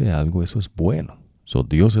Dios dice algo, eso es bueno.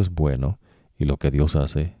 Dios es bueno y lo que Dios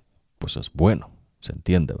hace, pues es bueno. ¿Se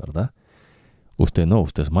entiende, verdad? Usted no,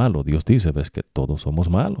 usted es malo. Dios dice, ves que todos somos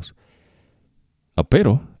malos.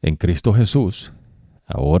 Pero en Cristo Jesús,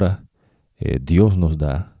 ahora Dios nos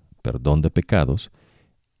da perdón de pecados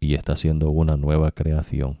y está haciendo una nueva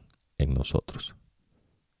creación en nosotros.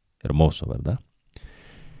 Hermoso, ¿verdad?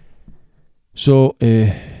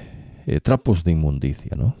 Trapos de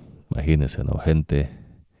inmundicia, ¿no? Imagínense, ¿no? Gente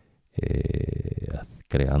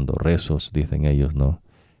creando rezos, dicen ellos, ¿no?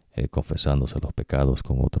 Confesándose los pecados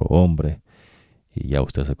con otro hombre. Y ya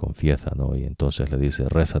usted se confiesa, ¿no? Y entonces le dice,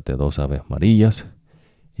 rézate 2 Aves Marías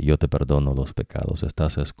y yo te perdono los pecados.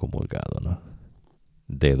 Estás excomulgado, ¿no?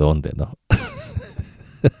 ¿De dónde, no?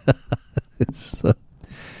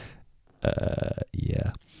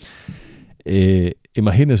 Yeah.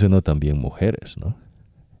 Imagínense, ¿no? También mujeres, ¿no?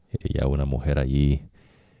 Ya una mujer allí,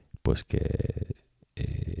 pues que,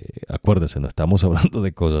 acuérdense, no estamos hablando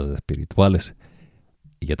de cosas espirituales.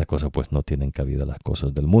 Y esta cosa pues no tienen cabida las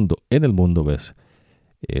cosas del mundo. En el mundo, ves,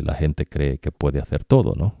 la gente cree que puede hacer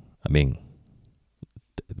todo, ¿no? Amén.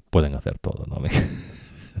 Pueden hacer todo, ¿no? Amén.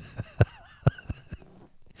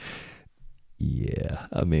 Yeah,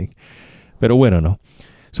 amén. Pero bueno, ¿no?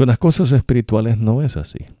 Son las cosas espirituales no es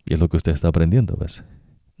así. Y es lo que usted está aprendiendo, ¿ves?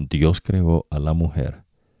 Dios creó a la mujer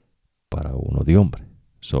para uno de hombre.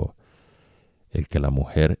 El que la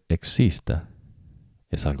mujer exista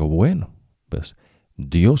es algo bueno, ¿ves?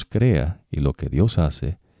 Dios crea y lo que Dios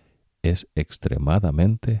hace es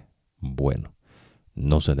extremadamente bueno.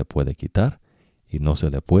 No se le puede quitar y no se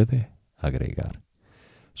le puede agregar.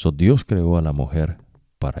 Dios creó a la mujer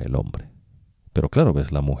para el hombre. Pero claro,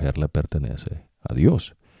 ves, la mujer le pertenece a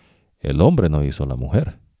Dios. El hombre no hizo la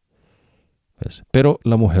mujer. ¿Ves? Pero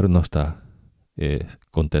la mujer no está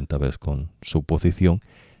contenta, ves, con su posición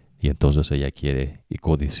y entonces ella quiere y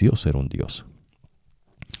codició ser un Dios.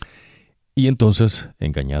 Y entonces,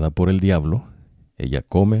 engañada por el diablo, ella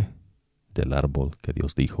come del árbol que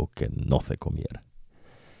Dios dijo que no se comiera.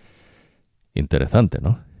 Interesante,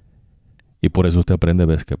 ¿no? Y por eso usted aprende,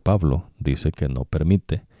 ves, que Pablo dice que no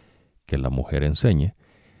permite que la mujer enseñe.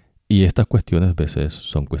 Y estas cuestiones, veces,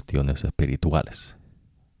 son cuestiones espirituales.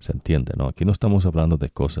 ¿Se entiende, no? Aquí no estamos hablando de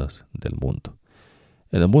cosas del mundo.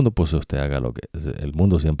 En el mundo, pues usted haga lo que... El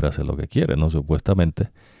mundo siempre hace lo que quiere, ¿no?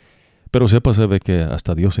 Supuestamente. Pero sepa, se ve que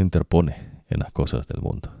hasta Dios se interpone en las cosas del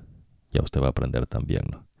mundo. Ya usted va a aprender también,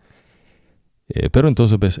 ¿no? Pero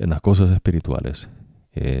entonces, ves, en las cosas espirituales,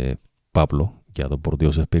 Pablo, guiado por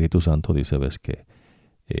Dios Espíritu Santo, dice, ves, que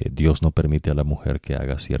Dios no permite a la mujer que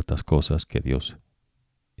haga ciertas cosas que Dios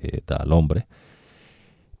da al hombre.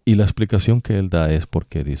 Y la explicación que él da es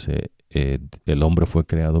porque dice, el hombre fue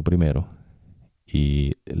creado primero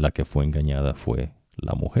y la que fue engañada fue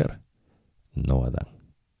la mujer, no Adán.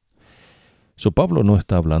 Pablo no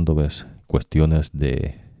está hablando, ves, cuestiones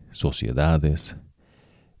de sociedades,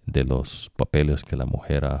 de los papeles que la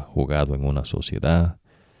mujer ha jugado en una sociedad,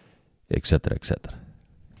 etcétera, etcétera.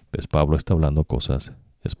 Pues Pablo está hablando cosas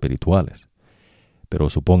espirituales.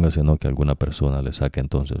 Pero supóngase, ¿no?, que alguna persona le saque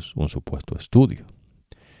entonces un supuesto estudio.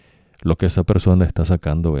 Lo que esa persona está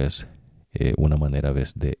sacando es una manera,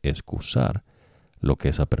 ves, de excusar lo que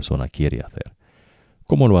esa persona quiere hacer.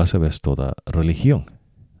 Como lo hace, ves, toda religión.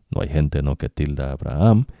 No hay gente, ¿no?, que tilda a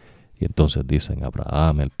Abraham y entonces dicen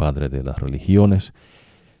Abraham, el padre de las religiones,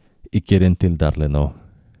 y quieren tildarle, ¿no?,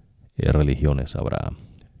 religiones a Abraham.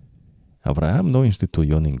 Abraham no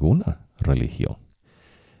instituyó ninguna religión.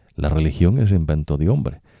 La religión es invento de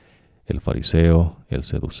hombre. El fariseo, el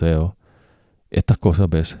seduceo, estas cosas,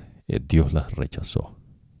 ves, Dios las rechazó.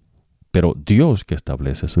 Pero Dios, que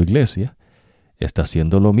establece su iglesia, está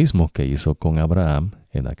haciendo lo mismo que hizo con Abraham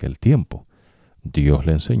en aquel tiempo. Dios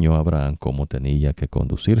le enseñó a Abraham cómo tenía que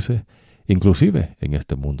conducirse, inclusive en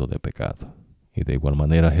este mundo de pecado. Y de igual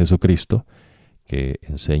manera Jesucristo, que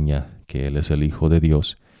enseña que Él es el Hijo de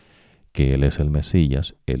Dios, que Él es el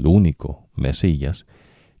Mesías, el único Mesías,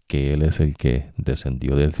 que Él es el que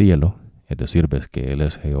descendió del cielo, es decir, ves que Él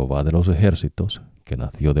es Jehová de los ejércitos, que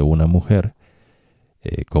nació de una mujer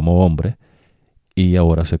como hombre, y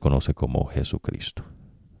ahora se conoce como Jesucristo,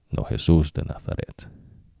 no Jesús de Nazaret.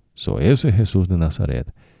 Ese Jesús de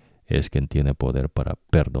Nazaret es quien tiene poder para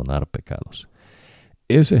perdonar pecados.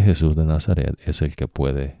 Ese Jesús de Nazaret es el que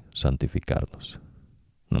puede santificarnos,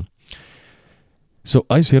 ¿no?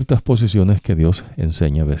 Hay ciertas posiciones que Dios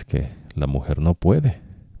enseña, ves, que la mujer no puede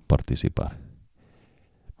participar.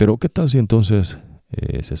 Pero ¿qué tal si entonces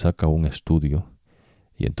se saca un estudio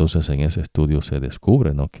y entonces en ese estudio se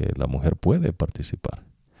descubre, ¿no?, que la mujer puede participar?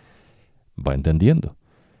 Va entendiendo.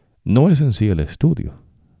 No es en sí el estudio.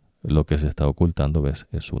 Lo que se está ocultando, ves,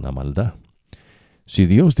 es una maldad. Si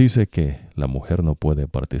Dios dice que la mujer no puede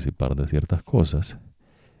participar de ciertas cosas,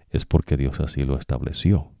 es porque Dios así lo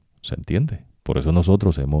estableció. ¿Se entiende? Por eso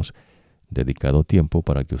nosotros hemos dedicado tiempo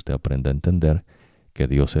para que usted aprenda a entender que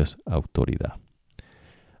Dios es autoridad.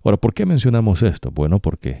 Ahora, ¿por qué mencionamos esto? Bueno,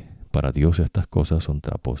 porque para Dios estas cosas son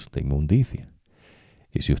trapos de inmundicia.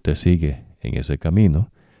 Y si usted sigue en ese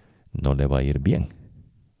camino, no le va a ir bien.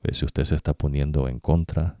 Si usted se está poniendo en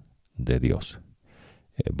contra de Dios.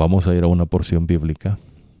 Vamos a ir a una porción bíblica.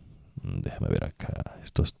 Déjame ver acá.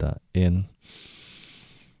 Esto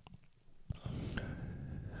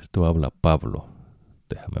habla Pablo.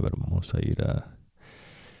 Déjame ver, vamos a ir a...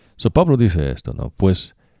 Pablo dice esto, ¿no?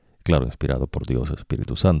 Pues, claro, inspirado por Dios,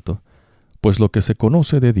 Espíritu Santo, pues lo que se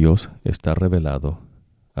conoce de Dios está revelado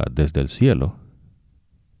desde el cielo,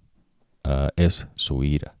 es su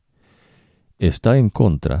ira. Está en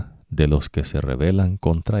contra de los que se rebelan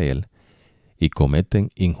contra Él y cometen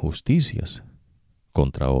injusticias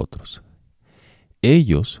contra otros.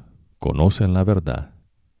 Ellos conocen la verdad,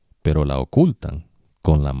 pero la ocultan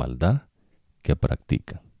con la maldad que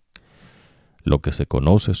practican. Lo que se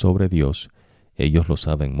conoce sobre Dios, ellos lo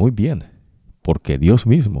saben muy bien, porque Dios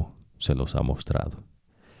mismo se los ha mostrado.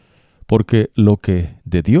 Porque lo que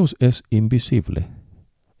de Dios es invisible,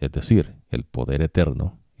 es decir, el poder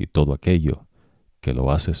eterno y todo aquello que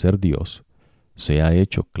lo hace ser Dios, se ha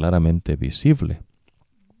hecho claramente visible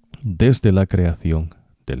desde la creación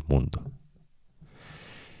del mundo.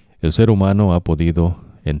 El ser humano ha podido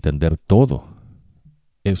entender todo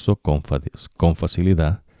eso con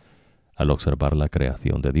facilidad al observar la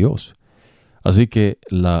creación de Dios. Así que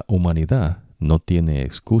la humanidad no tiene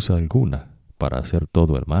excusa alguna para hacer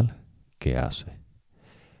todo el mal que hace.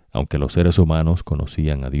 Aunque los seres humanos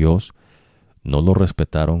conocían a Dios, no lo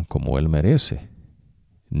respetaron como Él merece,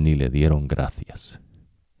 ni le dieron gracias.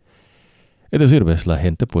 Es decir, ves, la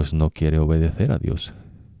gente pues no quiere obedecer a Dios.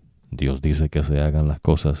 Dios dice que se hagan las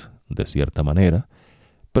cosas de cierta manera,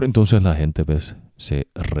 pero entonces la gente, ves, se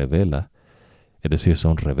rebela, es decir,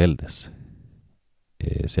 son rebeldes.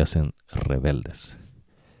 Se hacen rebeldes.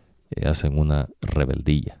 Hacen una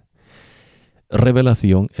rebeldía.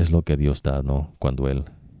 Revelación es lo que Dios da, ¿no? Cuando Él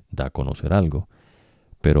da a conocer algo,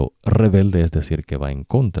 pero rebelde es decir que va en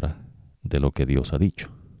contra de lo que Dios ha dicho.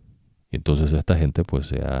 Y entonces esta gente pues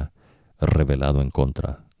se ha rebelado en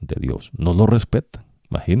contra de Dios. No lo respetan,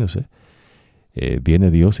 imagínense.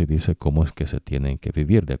 Viene Dios y dice cómo es que se tienen que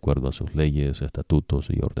vivir de acuerdo a sus leyes, estatutos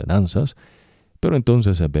y ordenanzas, pero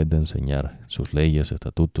entonces en vez de enseñar sus leyes,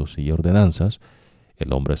 estatutos y ordenanzas,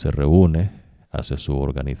 el hombre se reúne, hace su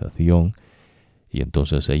organización, y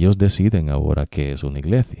entonces ellos deciden ahora qué es una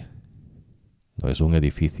iglesia. No es un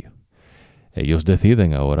edificio. Ellos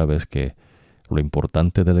deciden ahora, ves, que lo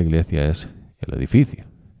importante de la iglesia es el edificio,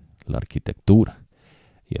 la arquitectura.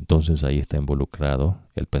 Y entonces ahí está involucrado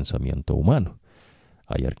el pensamiento humano.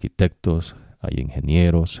 Hay arquitectos, hay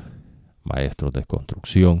ingenieros, maestros de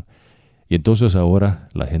construcción. Y entonces ahora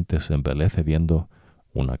la gente se embelece viendo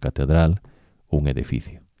una catedral, un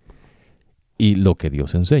edificio. Y lo que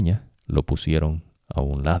Dios enseña lo pusieron a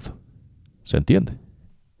un lado. ¿Se entiende?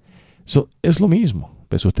 Es lo mismo.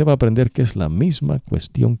 Pues usted va a aprender que es la misma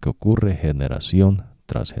cuestión que ocurre generación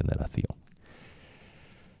tras generación.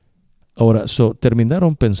 Ahora,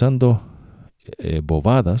 terminaron pensando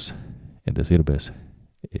bobadas, es decir, ves,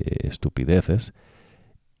 estupideces,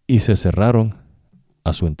 y se cerraron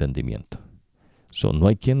a su entendimiento. No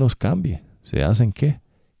hay quien los cambie. ¿Se hacen qué?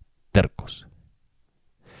 Tercos.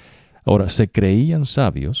 Ahora, se creían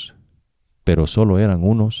sabios, pero solo eran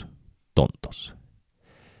unos tontos.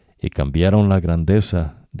 Y cambiaron la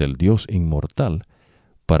grandeza del Dios inmortal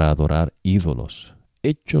para adorar ídolos,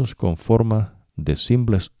 hechos con forma de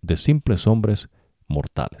simples hombres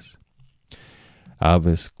mortales,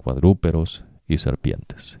 aves, cuadrúpedos y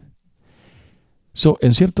serpientes.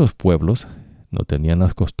 En ciertos pueblos no tenían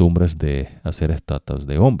las costumbres de hacer estatuas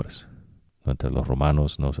de hombres. Entre los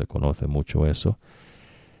romanos no se conoce mucho eso,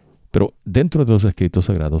 pero dentro de los escritos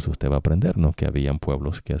sagrados usted va a aprender, ¿no?, que habían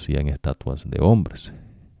pueblos que hacían estatuas de hombres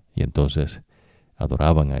y entonces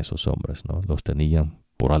adoraban a esos hombres, ¿no? Los tenían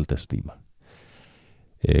por alta estima.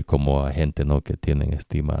 Como a gente, ¿no?, que tienen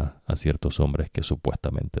estima a ciertos hombres que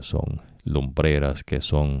supuestamente son lumbreras, que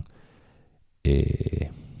son,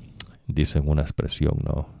 dicen una expresión,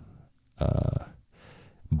 ¿no?,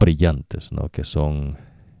 brillantes, ¿no?, que son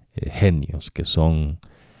genios, que son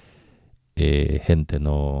gente,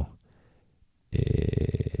 ¿no?,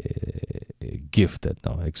 gifted,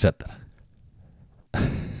 ¿no?, etcétera.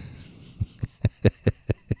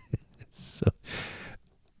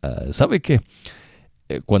 ¿Sabe qué?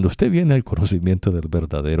 Cuando usted viene al conocimiento del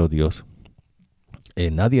verdadero Dios,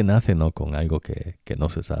 nadie nace, ¿no?, con algo que no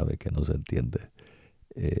se sabe, que no se entiende.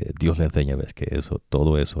 Dios le enseña, ves, que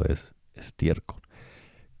todo eso es estiércol.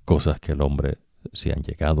 Cosas que el hombre se han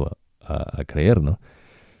llegado a creer, ¿no?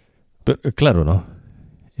 Pero claro, ¿no?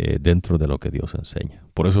 Dentro de lo que Dios enseña.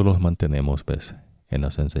 Por eso los mantenemos, ves, en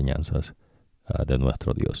las enseñanzas de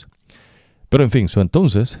nuestro Dios. Pero en fin,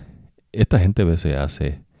 entonces, esta gente, ves, se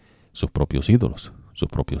hace sus propios ídolos, sus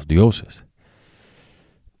propios dioses.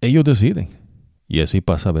 Ellos deciden. Y así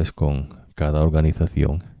pasa, ves, con cada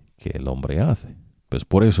organización que el hombre hace. Pues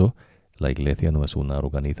por eso la iglesia no es una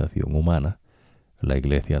organización humana. La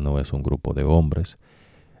iglesia no es un grupo de hombres.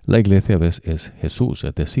 La iglesia, ves, es Jesús,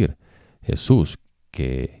 es decir, Jesús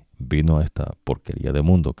que vino a esta porquería de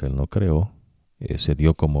mundo que Él no creó, se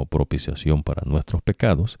dio como propiciación para nuestros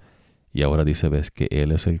pecados, y ahora dice, ves, que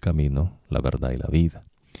Él es el camino, la verdad y la vida.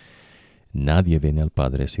 Nadie viene al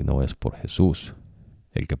Padre si no es por Jesús.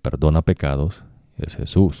 El que perdona pecados es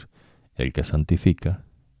Jesús. El que santifica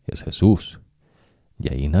es Jesús.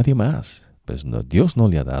 Y ahí nadie más. Pues no, Dios no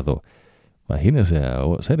le ha dado, imagínense, a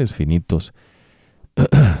seres finitos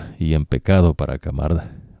y en pecado para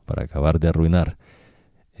acabar de arruinar.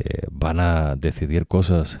 ¿Van a decidir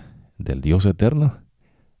cosas del Dios eterno?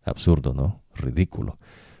 Absurdo, ¿no? Ridículo.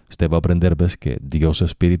 Usted va a aprender, ves, que Dios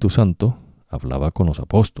Espíritu Santo hablaba con los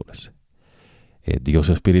apóstoles. Dios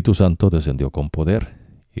Espíritu Santo descendió con poder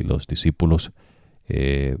y los discípulos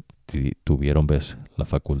tuvieron, ves, la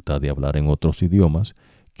facultad de hablar en otros idiomas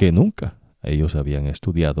que nunca ellos habían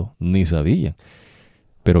estudiado ni sabían.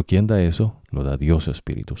 Pero ¿quién da eso? Lo da Dios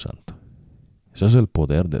Espíritu Santo. Ese es el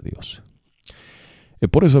poder de Dios.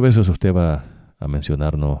 Por eso a veces usted va a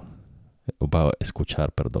mencionar,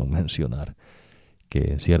 mencionar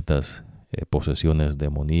que en ciertas posesiones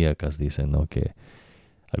demoníacas dicen, ¿no?, que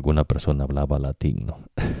alguna persona hablaba latín, ¿no?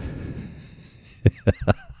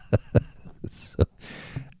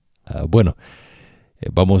 Bueno,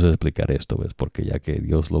 vamos a explicar esto, ¿ves? Porque ya que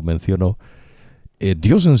Dios lo mencionó,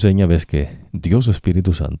 Dios enseña, ves, que Dios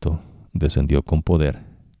Espíritu Santo descendió con poder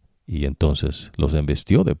y entonces los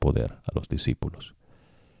investió de poder a los discípulos.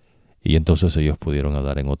 Y entonces ellos pudieron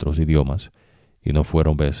hablar en otros idiomas y no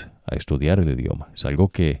fueron, ves, a estudiar el idioma. Es algo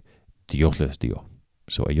que Dios les dio.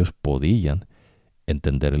 Ellos podían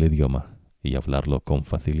entender el idioma y hablarlo con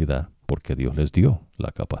facilidad porque Dios les dio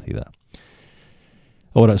la capacidad.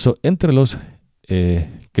 Ahora, entre los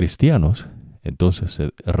cristianos, entonces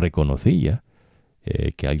se reconocía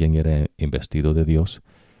que alguien era investido de Dios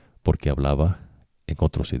porque hablaba en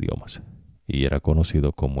otros idiomas y era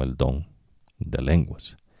conocido como el don de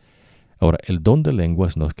lenguas. Ahora, el don de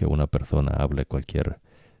lenguas no es que una persona hable cualquier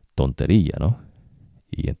tontería, ¿no?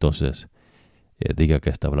 Y entonces diga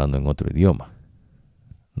que está hablando en otro idioma.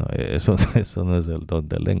 No, eso no es el don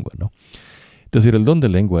de lengua, ¿no? Es decir, el don de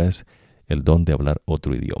lengua es el don de hablar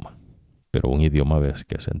otro idioma. Pero un idioma, ves,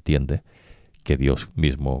 que se entiende que Dios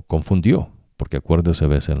mismo confundió. Porque acuérdese,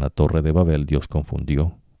 ves, en la Torre de Babel Dios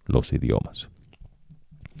confundió los idiomas.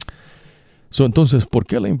 Entonces, ¿por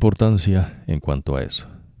qué la importancia en cuanto a eso?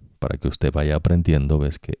 Para que usted vaya aprendiendo,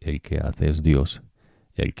 ves, que el que hace es Dios,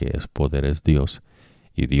 el que es poder es Dios,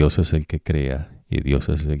 y Dios es el que crea, y Dios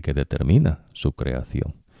es el que determina su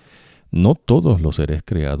creación. No todos los seres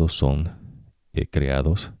creados son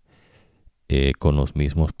creados con los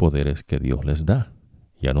mismos poderes que Dios les da.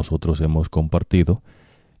 Ya nosotros hemos compartido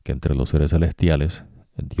que entre los seres celestiales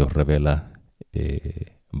Dios revela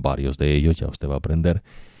varios de ellos, ya usted va a aprender,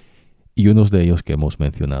 y unos de ellos que hemos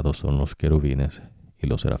mencionado son los querubines y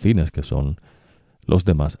los serafines, que son los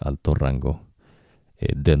de más alto rango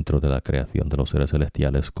dentro de la creación de los seres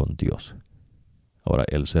celestiales con Dios. Ahora,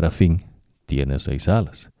 el serafín tiene 6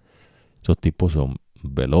 alas. Esos tipos son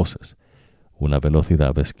veloces. Una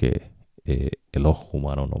velocidad, ves, que el ojo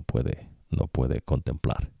humano no puede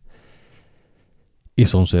contemplar. Y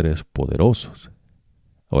son seres poderosos.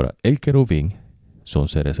 Ahora, el querubín son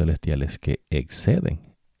seres celestiales que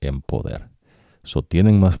exceden en poder.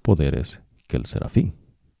 Tienen más poderes que el serafín.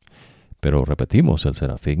 Pero repetimos, el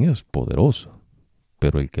serafín es poderoso,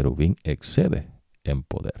 pero el querubín excede en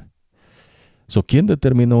poder. ¿Quién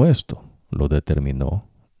determinó esto? Lo determinó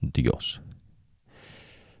Dios.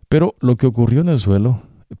 Pero lo que ocurrió en el cielo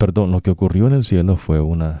fue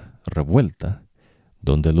una revuelta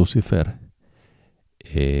donde Lucifer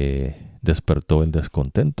despertó el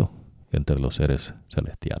descontento entre los seres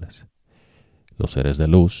celestiales. Los seres de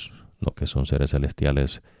luz, no, que son seres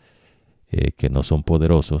celestiales que no son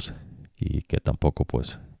poderosos y que tampoco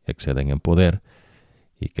pues exceden en poder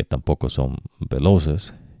y que tampoco son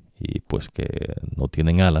veloces y pues que no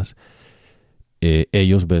tienen alas,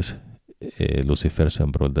 ellos, ves, Lucifer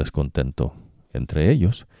sembró el descontento entre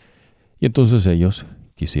ellos y entonces ellos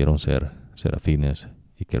quisieron ser serafines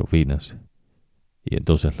y querubines Y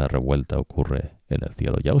entonces la revuelta ocurre en el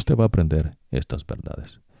cielo. Ya usted va a aprender estas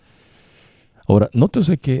verdades. Ahora,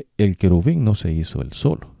 nótese que el querubín no se hizo él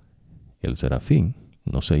solo. El serafín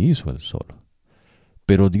no se hizo él solo.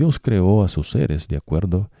 Pero Dios creó a sus seres de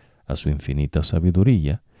acuerdo a su infinita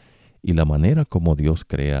sabiduría, y la manera como Dios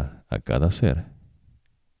crea a cada ser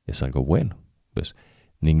es algo bueno. Pues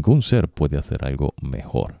ningún ser puede hacer algo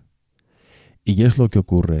mejor. Y es lo que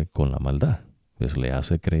ocurre con la maldad. Pues le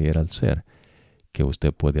hace creer al ser que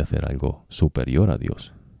usted puede hacer algo superior a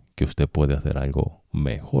Dios, que usted puede hacer algo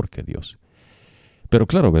mejor que Dios. Pero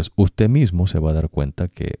claro, ves, usted mismo se va a dar cuenta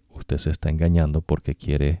que usted se está engañando porque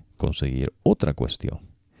quiere conseguir otra cuestión.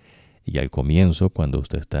 Y al comienzo, cuando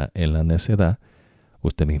usted está en la necedad,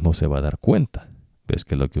 usted mismo se va a dar cuenta. Ves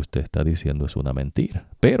que lo que usted está diciendo es una mentira.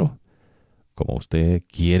 Pero, como usted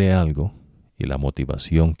quiere algo y la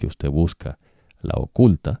motivación que usted busca la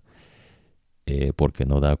oculta, porque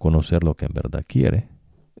no da a conocer lo que en verdad quiere,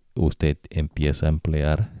 usted empieza a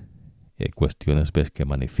emplear cuestiones, ves, que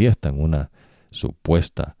manifiestan una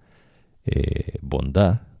supuesta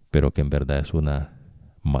bondad, pero que en verdad es una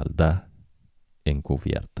maldad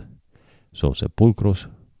encubierta. Son sepulcros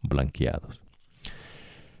blanqueados.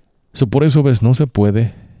 Por eso, ves, no se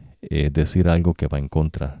puede decir algo que va en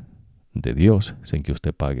contra de Dios sin que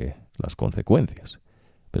usted pague las consecuencias.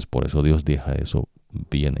 Pues por eso Dios deja eso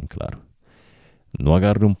bien en claro. No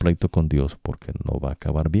agarre un pleito con Dios porque no va a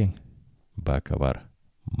acabar bien, va a acabar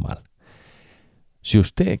mal. Si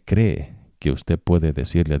usted cree que usted puede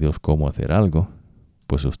decirle a Dios cómo hacer algo,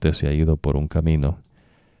 pues usted se ha ido por un camino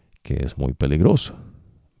que es muy peligroso.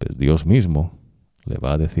 Pues Dios mismo le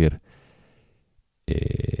va a decir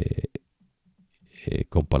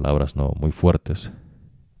con palabras no muy fuertes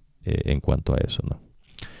en cuanto a eso, ¿no?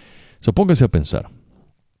 Póngase a pensar.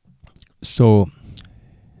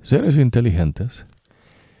 Seres inteligentes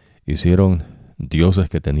hicieron dioses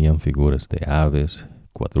que tenían figuras de aves,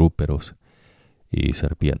 cuadrúpedos y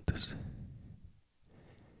serpientes.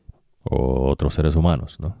 O otros seres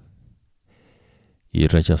humanos, ¿no? Y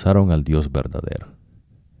rechazaron al Dios verdadero.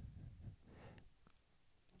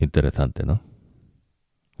 Interesante, ¿no?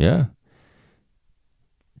 ¿Ya?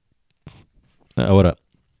 Ahora,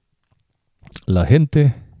 la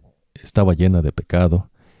gente estaba llena de pecado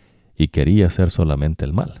y quería hacer solamente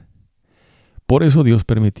el mal. Por eso Dios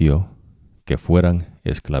permitió que fueran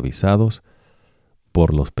esclavizados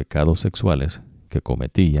por los pecados sexuales que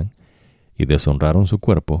cometían y deshonraron su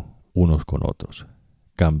cuerpo unos con otros.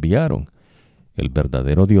 Cambiaron el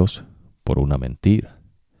verdadero Dios por una mentira.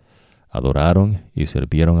 Adoraron y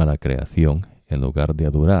sirvieron a la creación en lugar de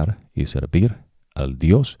adorar y servir al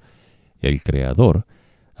Dios, el Creador,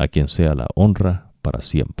 a quien sea la honra para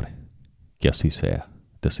siempre. Que así sea.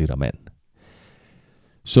 Decir amén.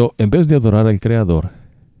 En vez de adorar al Creador,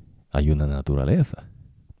 hay una naturaleza.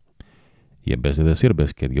 Y en vez de decir,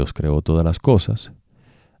 ves que Dios creó todas las cosas,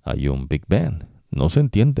 hay un Big Bang. No se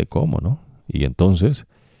entiende cómo, ¿no? Y entonces,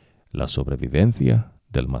 la sobrevivencia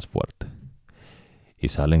del más fuerte. Y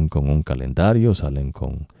salen con un calendario, salen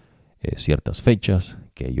con ciertas fechas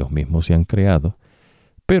que ellos mismos se han creado,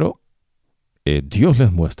 pero Dios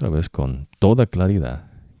les muestra, ves, con toda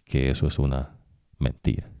claridad que eso es una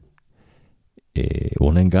mentira,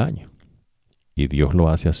 un engaño. Y Dios lo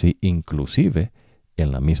hace así inclusive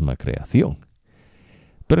en la misma creación.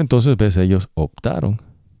 Pero entonces, ves, ellos optaron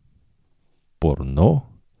por no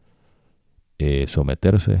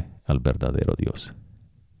someterse al verdadero Dios.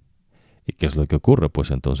 ¿Y qué es lo que ocurre? Pues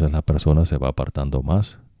entonces la persona se va apartando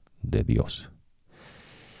más de Dios.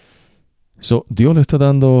 Dios le está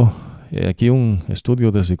dando aquí un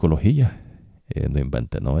estudio de psicología. No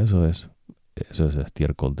invente, no, eso es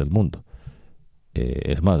estiércol del mundo.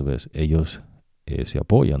 Es más, ves, ellos se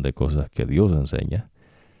apoyan de cosas que Dios enseña.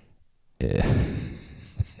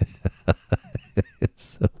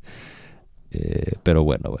 Pero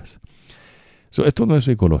bueno, ves. Esto no es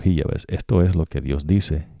psicología, ves. Esto es lo que Dios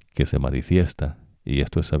dice que se manifiesta, y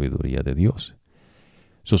esto es sabiduría de Dios.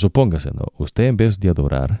 Supóngase, ¿no? Usted, en vez de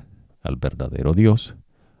adorar al verdadero Dios,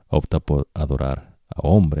 opta por adorar a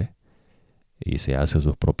hombre y se hace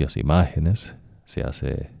sus propias imágenes, se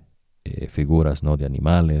hace figuras, ¿no?, de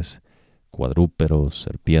animales, cuadrúpedos,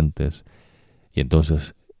 serpientes, y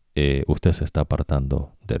entonces usted se está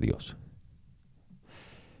apartando de Dios.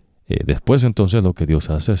 Después, entonces, lo que Dios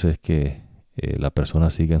hace es que la persona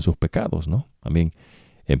sigue en sus pecados, ¿no?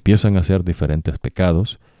 Empiezan a hacer diferentes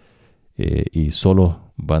pecados y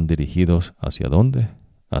solo van dirigidos ¿hacia dónde?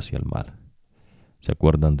 Hacia el mal. ¿Se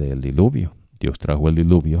acuerdan del diluvio? Dios trajo el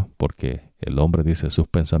diluvio porque el hombre, dice, sus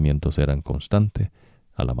pensamientos eran constantes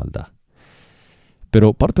a la maldad.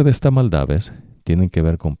 Pero parte de esta maldad, ¿ves?, tienen que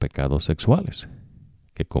ver con pecados sexuales.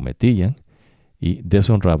 que cometían y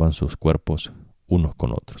deshonraban sus cuerpos unos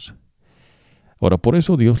con otros. Ahora, por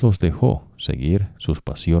eso Dios los dejó seguir sus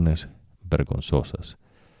pasiones vergonzosas.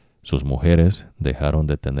 Sus mujeres dejaron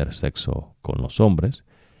de tener sexo con los hombres,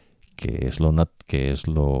 que es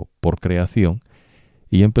lo por creación,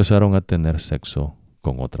 y empezaron a tener sexo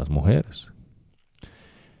con otras mujeres.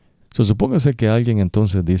 Supóngase que alguien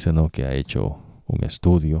entonces dice, ¿no?, que ha hecho un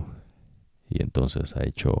estudio y entonces ha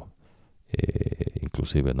hecho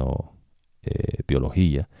inclusive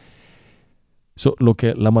biología. Lo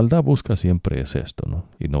que la maldad busca siempre es esto, ¿no?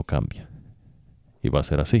 Y no cambia. Y va a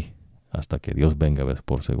ser así hasta que Dios venga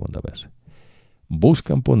por segunda vez.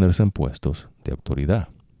 Buscan ponerse en puestos de autoridad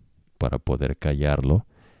para poder callarlo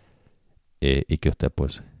y que usted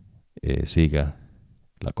pues siga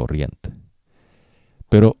la corriente.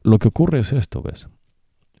 Pero lo que ocurre es esto, ¿ves?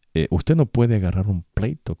 Usted no puede agarrar un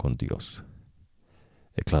pleito con Dios.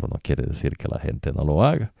 Claro, no quiere decir que la gente no lo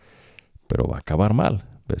haga, pero va a acabar mal,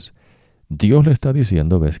 ¿ves? Dios le está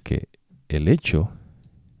diciendo, ¿ves?, que el hecho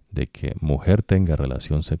de que mujer tenga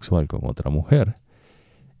relación sexual con otra mujer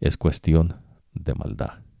es cuestión de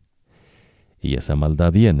maldad. Y esa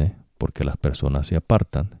maldad viene porque las personas se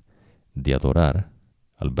apartan de adorar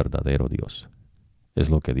al verdadero Dios. Es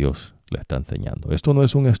lo que Dios le está enseñando. Esto no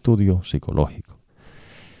es un estudio psicológico.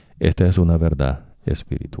 Esta es una verdad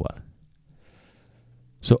espiritual.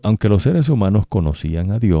 Aunque los seres humanos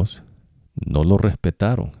conocían a Dios, no lo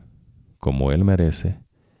respetaron como Él merece,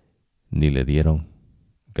 ni le dieron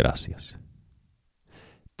gracias.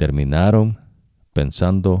 Terminaron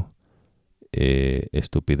pensando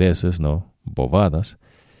estupideces, ¿no?, bobadas,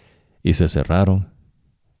 y se cerraron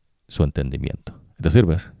su entendimiento. Es decir,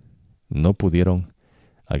 ¿ves?, no pudieron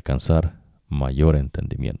alcanzar mayor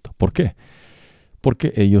entendimiento. ¿Por qué?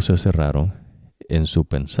 Porque ellos se cerraron en su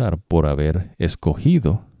pensar por haber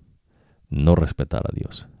escogido no respetar a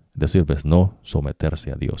Dios. Es decir, ¿ves?, no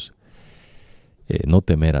someterse a Dios, no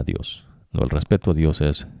temer a Dios. No, el respeto a Dios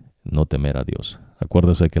es no temer a Dios.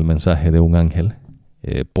 Acuérdese que el mensaje de un ángel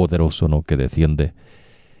poderoso, ¿no?, que defiende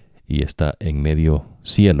y está en medio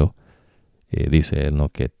cielo, dice él, ¿no?,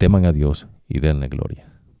 que teman a Dios y denle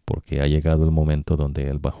gloria, porque ha llegado el momento donde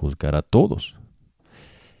Él va a juzgar a todos.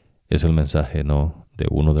 Es el mensaje, ¿no?, de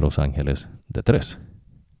uno de los ángeles de 3.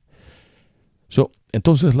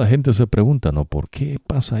 Entonces la gente se pregunta, ¿no?, ¿por qué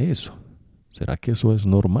pasa eso? ¿Será que eso es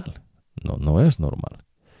normal? No, no es normal.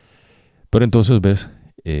 Pero entonces, ¿ves?,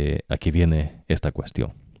 aquí viene esta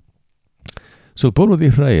cuestión. El pueblo de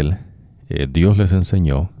Israel, Dios les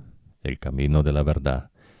enseñó el camino de la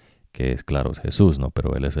verdad, que es, claro, es Jesús, ¿no?,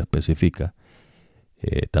 pero Él les especifica.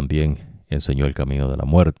 También enseñó el camino de la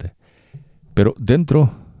muerte. Pero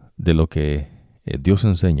dentro de lo que Dios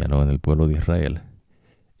enseña, ¿no?, en el pueblo de Israel,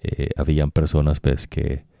 habían personas, ¿ves?,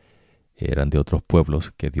 que eran de otros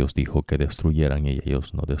pueblos que Dios dijo que destruyeran y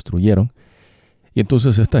ellos no destruyeron. Y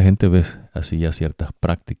entonces esta gente, ¿ves?, hacía ciertas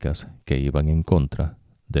prácticas que iban en contra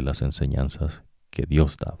de las enseñanzas que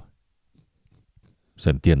Dios daba. ¿Se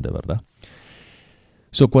entiende, verdad?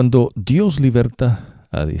 Cuando Dios liberta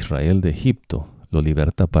a Israel de Egipto, lo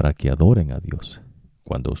liberta para que adoren a Dios.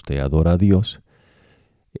 Cuando usted adora a Dios,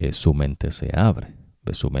 su mente se abre,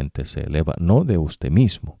 su mente se eleva, no de usted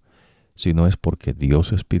mismo, sino es porque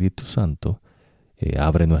Dios Espíritu Santo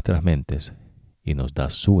abre nuestras mentes y nos da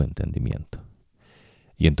su entendimiento.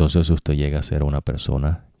 Y entonces usted llega a ser una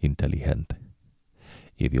persona inteligente.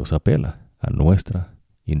 Y Dios apela a nuestra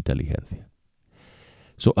inteligencia.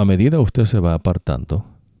 A medida usted se va apartando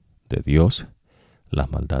de Dios,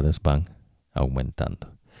 las maldades van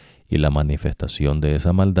aumentando. Y la manifestación de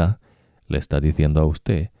esa maldad le está diciendo a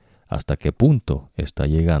usted hasta qué punto está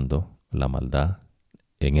llegando la maldad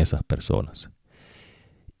en esas personas.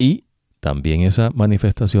 Y también esa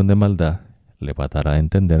manifestación de maldad le va a dar a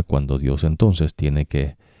entender cuando Dios entonces tiene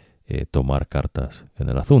que tomar cartas en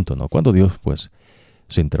el asunto, ¿no? Cuando Dios pues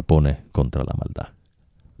se interpone contra la maldad.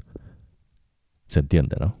 ¿Se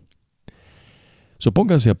entiende, no?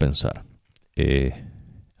 Póngase a pensar.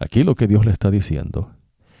 Aquí lo que Dios le está diciendo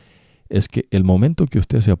es que el momento que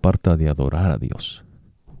usted se aparta de adorar a Dios.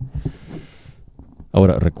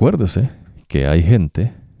 Ahora, recuérdese que hay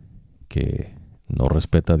gente que no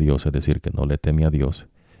respeta a Dios, es decir, que no le teme a Dios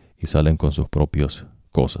y salen con sus propias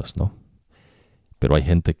cosas, ¿no? Pero hay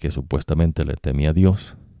gente que supuestamente le teme a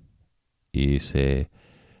Dios y se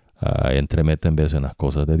entremeten veces en las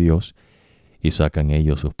cosas de Dios y sacan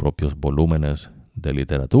ellos sus propios volúmenes de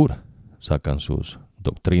literatura, sacan sus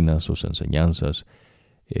doctrinas, sus enseñanzas,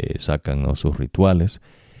 sacan, ¿no?, sus rituales,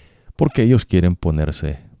 porque ellos quieren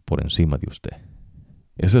ponerse por encima de usted.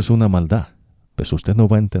 Esa es una maldad. Pues usted no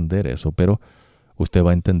va a entender eso, pero usted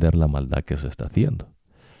va a entender la maldad que se está haciendo.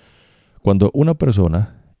 Cuando una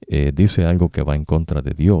persona dice algo que va en contra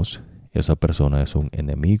de Dios, esa persona es un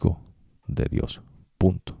enemigo de Dios.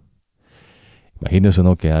 Punto. Imagínense,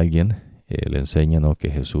 ¿no?, que alguien le enseña, ¿no?, que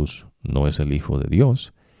Jesús no es el Hijo de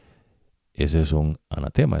Dios. Ese es un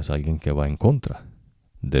anatema, es alguien que va en contra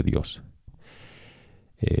de Dios.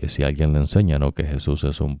 Si alguien le enseña, ¿no?, que Jesús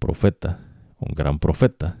es un profeta, un gran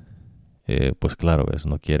profeta, pues claro,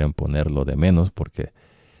 no quieren ponerlo de menos porque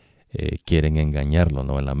quieren engañarlo,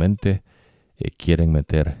 ¿no? En la mente quieren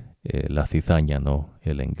meter la cizaña, ¿no?,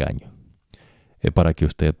 el engaño, para que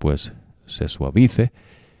usted pues se suavice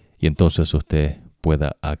y entonces usted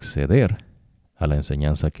pueda acceder a la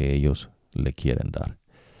enseñanza que ellos le quieren dar.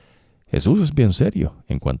 Jesús es bien serio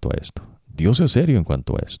en cuanto a esto. Dios es serio en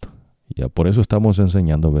cuanto a esto. Ya por eso estamos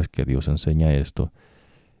enseñando, ves, que Dios enseña esto,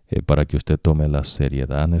 para que usted tome la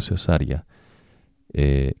seriedad necesaria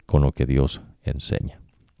con lo que Dios enseña.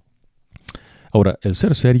 Ahora, el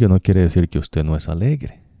ser serio no quiere decir que usted no es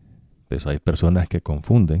alegre. Pues hay personas que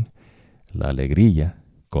confunden la alegría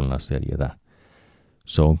con la seriedad.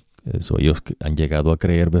 Ellos han llegado a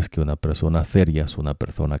creer, ves, que una persona seria es una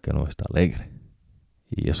persona que no está alegre.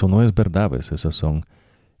 Y eso no es verdad, ves, esos son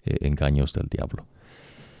engaños del diablo.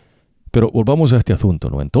 Pero volvamos a este asunto,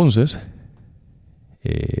 ¿no? Entonces,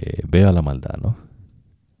 vea la maldad, ¿no?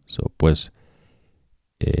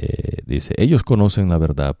 Dice, ellos conocen la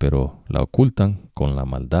verdad, pero la ocultan con la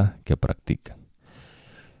maldad que practican.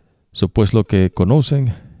 Pues lo que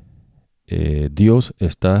conocen, Dios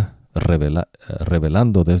está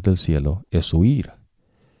revelando desde el cielo, es su ira.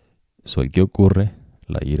 ¿El que ocurre?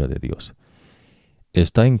 La ira de Dios.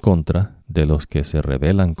 Está en contra de los que se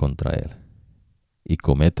rebelan contra Él y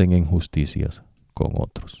cometen injusticias con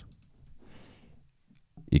otros.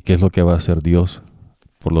 ¿Y qué es lo que va a hacer Dios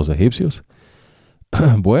por los egipcios?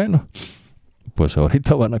 Bueno, pues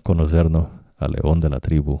ahorita van a conocernos al león de la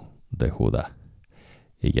tribu de Judá.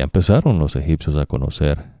 Y ya empezaron los egipcios a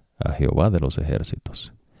conocer a Jehová de los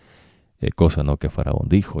ejércitos. Cosa, ¿no?, que Faraón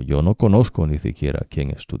dijo, yo no conozco ni siquiera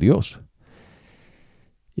quién es tu Dios.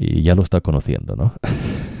 Y ya lo está conociendo, ¿no?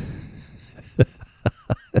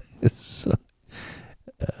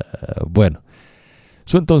 Bueno,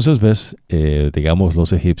 entonces ves, digamos,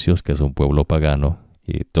 los egipcios, que es un pueblo pagano,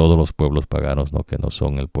 y todos los pueblos paganos, ¿no?, que no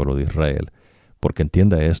son el pueblo de Israel, porque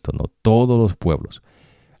entienda esto, ¿no?, todos los pueblos,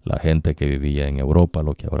 la gente que vivía en Europa,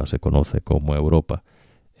 lo que ahora se conoce como Europa,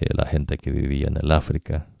 la gente que vivía en el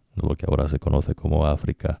África, lo que ahora se conoce como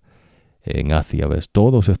África, en Asia, ves,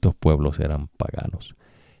 todos estos pueblos eran paganos,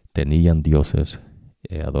 tenían dioses,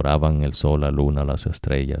 adoraban el sol, la luna, las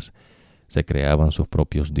estrellas, se creaban sus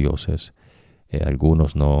propios dioses,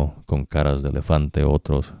 algunos no con caras de elefante,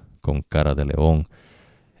 otros con cara de león,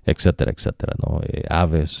 etcétera, etcétera, ¿no?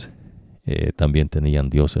 Aves, también tenían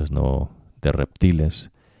dioses, ¿no?, de reptiles,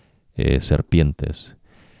 serpientes.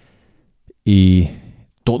 Y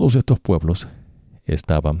todos estos pueblos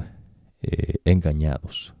estaban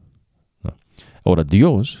engañados, ¿no? Ahora,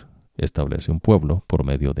 Dios establece un pueblo por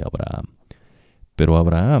medio de Abraham. Pero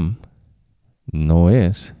Abraham no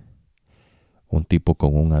es un tipo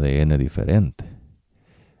con un ADN diferente.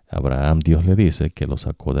 Abraham, Dios le dice que lo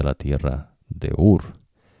sacó de la tierra de Ur.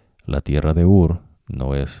 La tierra de Ur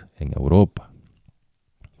no es en Europa,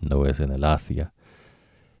 no es en el Asia,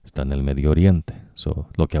 está en el Medio Oriente,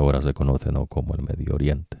 lo que ahora se conoce, ¿no?, como el Medio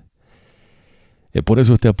Oriente. Por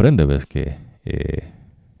eso usted aprende, ves, que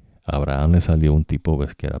a Abraham le salió un tipo,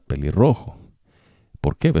 ves, que era pelirrojo.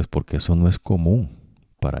 ¿Por qué? ¿Ves? Porque eso no es común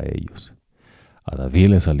para ellos. A David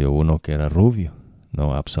le salió uno que era rubio,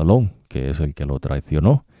 no, Absalón, que es el que lo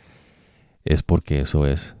traicionó. Es porque eso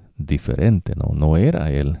es diferente, ¿no? No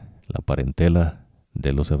era él, la parentela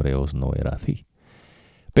de los hebreos no era así.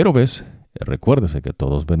 Pero ves, recuérdese que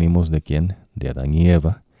todos venimos ¿de quién? De Adán y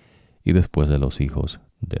Eva, y después de los hijos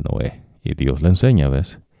de Noé. Y Dios le enseña,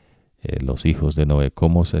 ves, los hijos de Noé,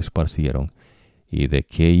 cómo se esparcieron y de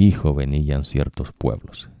qué hijo venían ciertos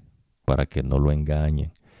pueblos, para que no lo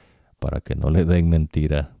engañen, para que no le den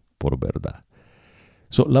mentira por verdad.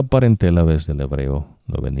 La parentela, ves, del hebreo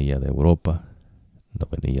no venía de Europa, no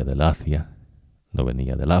venía del Asia, no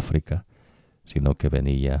venía del África, sino que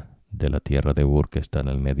venía de la tierra de Ur, que está en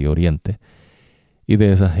el Medio Oriente, y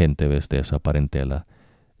de esa gente, ves, de esa parentela,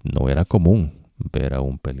 no era común ver a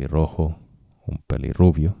un pelirrojo, un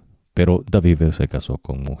pelirrubio, pero David se casó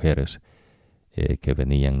con mujeres que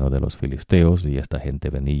venían, ¿no?, de los filisteos, y esta gente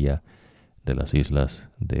venía de las islas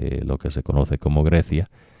de lo que se conoce como Grecia,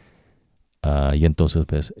 y entonces,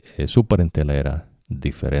 ves, su parentela era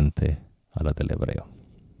diferente a la del hebreo.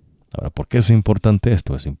 Ahora, ¿por qué es importante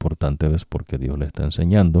esto? Es importante, ves, porque Dios le está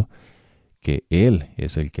enseñando que Él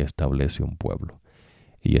es el que establece un pueblo.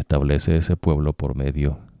 y establece ese pueblo por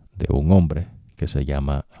medio de un hombre que se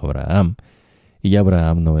llama Abraham. Y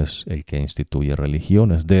Abraham no es el que instituye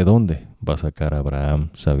religiones. ¿De dónde va a sacar Abraham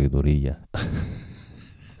sabiduría?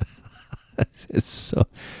 Eso.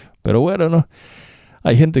 Pero bueno, no.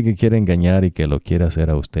 Hay gente que quiere engañar y que lo quiere hacer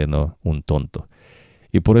a usted, ¿no? Un tonto.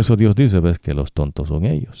 Y por eso Dios dice, ves, que los tontos son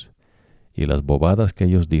ellos. Y las bobadas que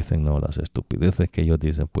ellos dicen, no, las estupideces que ellos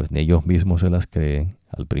dicen, pues ni ellos mismos se las creen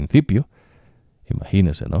al principio.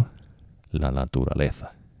 Imagínense, ¿no? La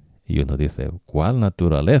naturaleza. Y uno dice, ¿cuál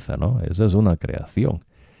naturaleza, no? Esa es una creación.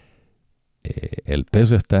 El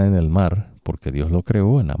pez está en el mar porque Dios lo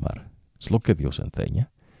creó en la mar. Es lo que Dios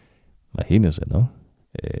enseña. Imagínense, ¿no?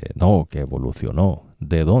 No, que evolucionó.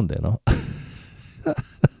 ¿De dónde, no?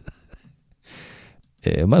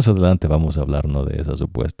 Más adelante vamos a hablar, ¿no?, de esa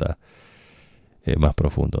supuesta, más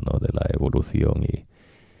profundo, ¿no?, de la evolución y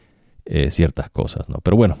ciertas cosas, ¿no?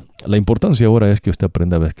 Pero bueno, la importancia ahora es que usted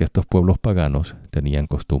aprenda a ver que estos pueblos paganos tenían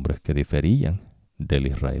costumbres que diferían del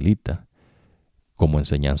israelita como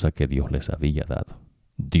enseñanza que Dios les había dado.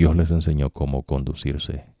 Dios les enseñó cómo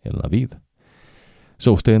conducirse en la vida.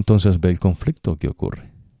 Usted entonces ve el conflicto que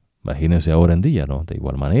ocurre. Imagínese ahora en día, ¿no? De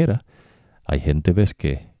igual manera, hay gente, ves,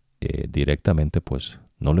 que directamente pues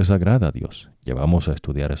no les agrada a Dios. Llevamos a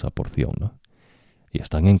estudiar esa porción, ¿no? Y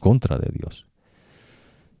están en contra de Dios.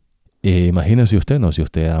 Imagínese usted, ¿no? Si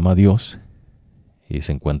usted ama a Dios y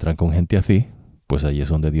se encuentran con gente así, pues ahí es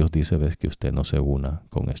donde Dios dice, ves, que usted no se una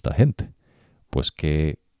con esta gente. Pues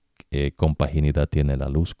qué compaginidad tiene la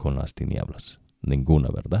luz con las tinieblas. Ninguna,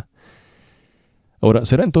 ¿verdad? Ahora,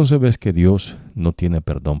 ¿será entonces, ves, que Dios no tiene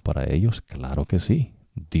perdón para ellos? Claro que sí.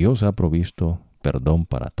 Dios ha provisto perdón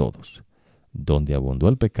para todos. Donde abundó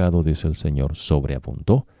el pecado, dice el Señor,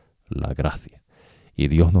 sobreabundó la gracia. Y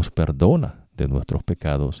Dios nos perdona de nuestros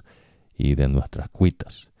pecados y de nuestras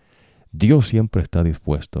cuitas. Dios siempre está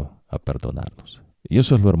dispuesto a perdonarnos. Y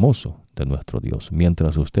eso es lo hermoso de nuestro Dios.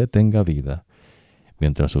 Mientras usted tenga vida,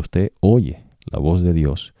 mientras usted oye la voz de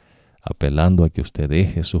Dios, apelando a que usted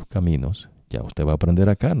deje sus caminos, ya usted va a aprender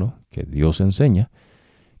acá, ¿no?, que Dios enseña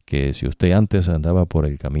que si usted antes andaba por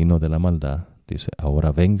el camino de la maldad, dice,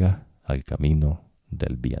 ahora venga al camino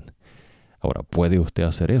del bien. Ahora, ¿puede usted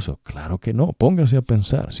hacer eso? Claro que no. Póngase a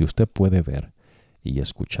pensar si usted puede ver y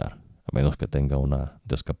escuchar, a menos que tenga una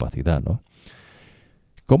discapacidad, ¿no?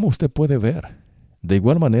 ¿Cómo usted puede ver? De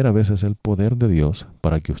igual manera, a veces el poder de Dios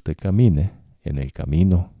para que usted camine en el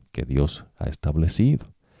camino que Dios ha establecido.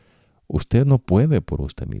 Usted no puede por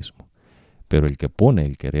usted mismo, pero el que pone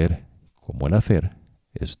el querer como el hacer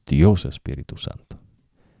es Dios Espíritu Santo.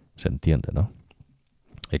 ¿Se entiende, no?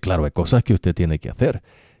 Y claro, hay cosas que usted tiene que hacer,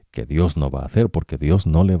 que Dios no va a hacer, porque Dios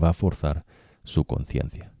no le va a forzar su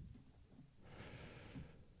conciencia.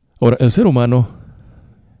 Ahora, el ser humano,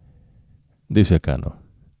 dice acá, ¿no?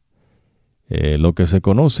 Lo que se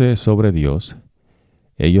conoce sobre Dios,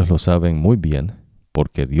 ellos lo saben muy bien,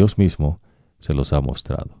 porque Dios mismo se los ha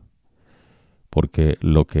mostrado. Porque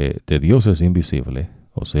lo que de Dios es invisible,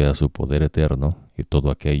 o sea, su poder eterno y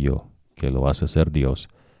todo aquello que lo hace ser Dios,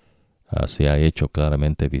 se ha hecho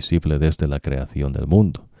claramente visible desde la creación del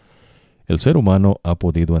mundo. El ser humano ha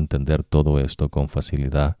podido entender todo esto con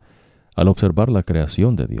facilidad al observar la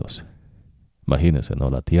creación de Dios. Imagínense, ¿no?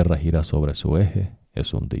 La tierra gira sobre su eje,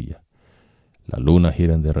 es un día. La luna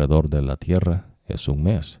gira en derredor de la tierra, es un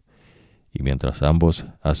mes. Y mientras ambos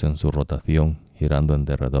hacen su rotación girando en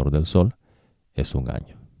derredor del sol, es un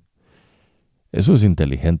año. Eso es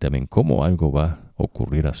inteligente, amén. ¿Cómo algo va a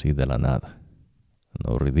ocurrir así de la nada?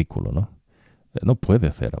 No, ridículo, ¿no? No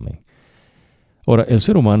puede ser, amén. Ahora, el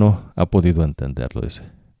ser humano ha podido entenderlo, dice.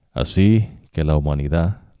 Así que la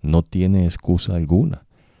humanidad no tiene excusa alguna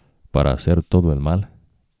para hacer todo el mal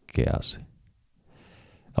que hace.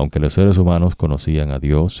 Aunque los seres humanos conocían a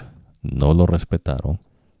Dios, no lo respetaron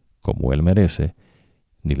como Él merece,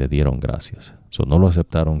 ni le dieron gracias. No lo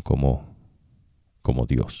aceptaron como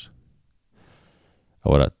Dios.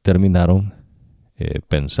 Ahora, terminaron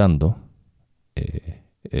pensando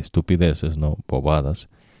estupideces, ¿no? Bobadas,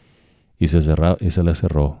 y se les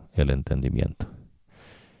cerró el entendimiento.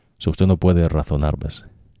 Usted no puede razonar, ¿ves?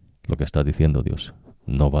 Lo que está diciendo Dios.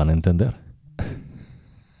 No van a entender.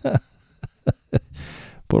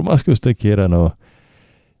 Por más que usted quiera no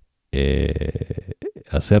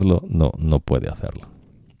hacerlo, no puede hacerlo.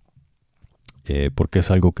 Porque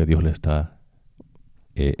es algo que Dios le está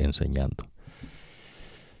enseñando.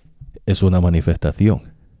 Es una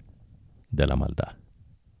manifestación de la maldad.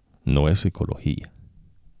 No es psicología.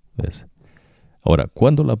 ¿Ves? Ahora,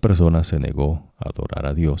 cuando la persona se negó a adorar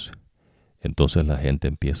a Dios, entonces la gente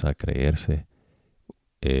empieza a creerse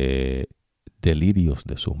delirios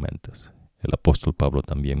de sus mentes. El apóstol Pablo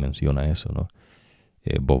también menciona eso, ¿no?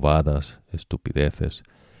 Bobadas, estupideces,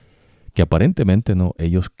 que aparentemente no,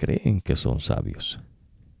 ellos creen que son sabios.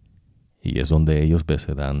 Y es donde ellos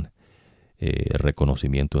se dan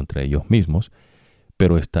reconocimiento entre ellos mismos,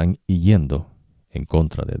 pero están yendo en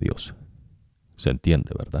contra de Dios. Se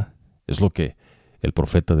entiende, ¿verdad? Es lo que el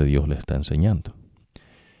profeta de Dios le está enseñando.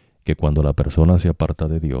 Que cuando la persona se aparta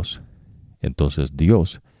de Dios, entonces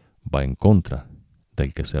Dios va en contra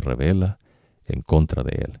del que se rebela en contra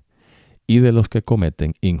de él y de los que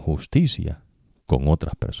cometen injusticia con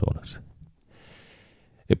otras personas.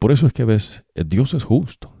 Por eso es que Dios es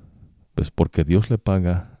justo, porque Dios le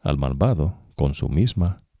paga al malvado con su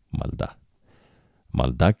misma maldad.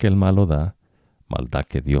 Maldad que el malo da, maldad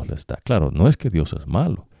que Dios les da. Claro, no es que Dios es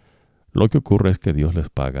malo. Lo que ocurre es que Dios les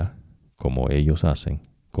paga como ellos hacen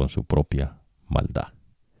con su propia maldad.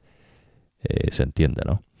 Se entiende,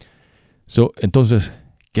 ¿no? Entonces,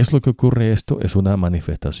 ¿qué es lo que ocurre esto? Es una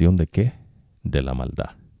manifestación ¿de qué? De la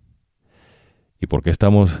maldad. ¿Y por qué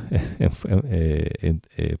estamos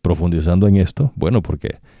profundizando en esto? Bueno,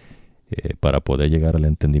 porque para poder llegar al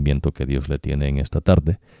entendimiento que Dios le tiene en esta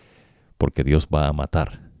tarde, porque Dios va a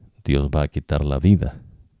matar, Dios va a quitar la vida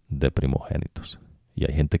de primogénitos. Y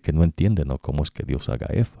hay gente que no entiende, ¿no?, cómo es que Dios haga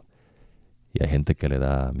eso. Y hay gente que le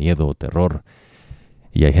da miedo o terror.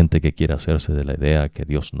 Y hay gente que quiere hacerse de la idea que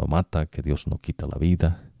Dios no mata, que Dios no quita la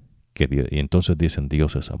vida. Y entonces dicen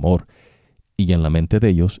Dios es amor. Y en la mente de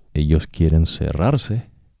ellos quieren cerrarse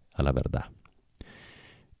a la verdad.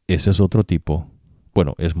 Ese es otro tipo,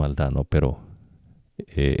 bueno, es maldad, ¿no? Pero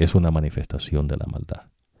es una manifestación de la maldad.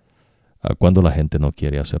 Cuando la gente no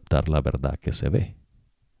quiere aceptar la verdad que se ve.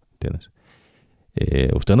 ¿Entiendes?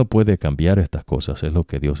 Usted no puede cambiar estas cosas, es lo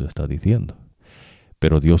que Dios está diciendo.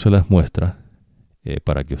 Pero Dios se las muestra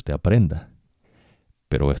para que usted aprenda.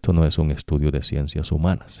 Pero esto no es un estudio de ciencias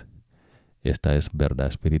humanas. Esta es verdad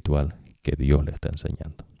espiritual que Dios le está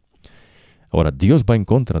enseñando. Ahora, Dios va en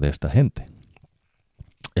contra de esta gente.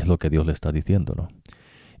 Es lo que Dios le está diciendo, ¿no?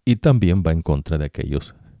 Y también va en contra de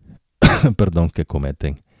aquellos, que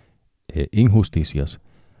cometen injusticias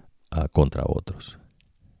contra otros.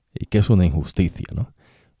 ¿Y qué es una injusticia, no?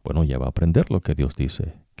 Bueno, ya va a aprender lo que Dios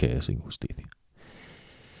dice que es injusticia.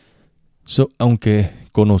 Aunque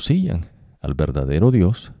conocían al verdadero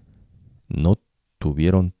Dios, no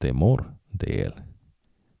tuvieron temor de Él.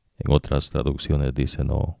 En otras traducciones dice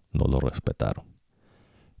no lo respetaron.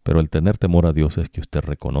 Pero el tener temor a Dios es que usted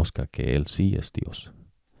reconozca que Él sí es Dios.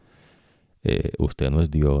 Usted no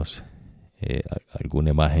es Dios. Alguna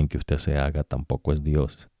imagen que usted se haga tampoco es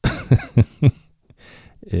Dios.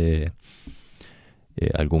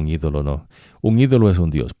 Algún ídolo no. Un ídolo es un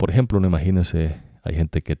Dios. Por ejemplo, no, imagínense, hay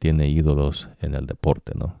gente que tiene ídolos en el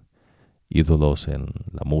deporte, ¿no? Ídolos en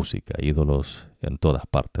la música, ídolos en todas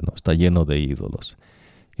partes, ¿no? Está lleno de ídolos.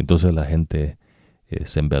 Entonces la gente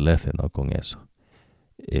se embelece, ¿no?, con eso.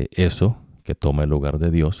 Eso que toma el lugar de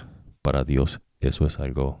Dios, para Dios eso es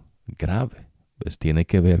algo grave. Pues tiene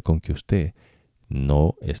que ver con que usted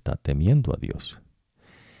no está temiendo a Dios.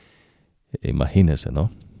 Imagínese,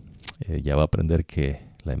 ¿no? Ya va a aprender que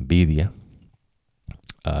la envidia,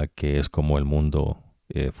 que es como el mundo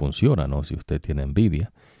funciona, ¿no? Si usted tiene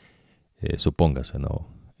envidia, supóngase, ¿no?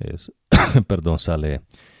 Sale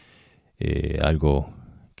algo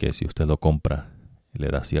que si usted lo compra le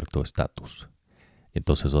da cierto estatus.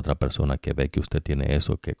 Entonces otra persona que ve que usted tiene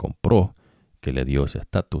eso que compró, que le dio ese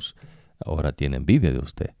estatus, ahora tiene envidia de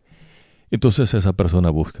usted. Entonces esa persona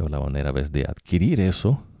busca la manera de adquirir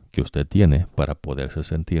eso que usted tiene para poderse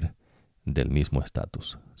sentir del mismo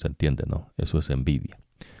estatus. ¿Se entiende, no? Eso es envidia.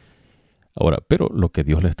 Ahora, pero lo que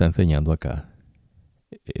Dios le está enseñando acá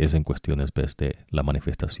es en cuestiones de la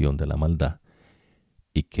manifestación de la maldad,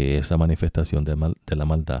 y que esa manifestación de la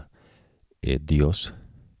maldad, Dios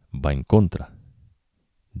va en contra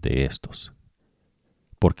de estos.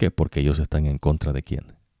 ¿Por qué? Porque ellos están en contra ¿de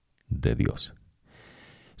quién? De Dios.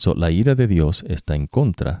 La ira de Dios está en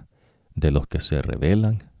contra de los que se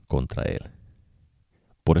rebelan contra Él.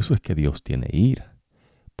 Por eso es que Dios tiene ira.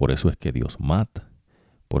 Por eso es que Dios mata.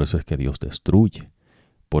 Por eso es que Dios destruye.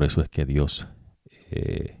 Por eso es que Dios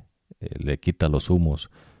le quita los humos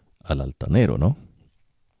al altanero, ¿no?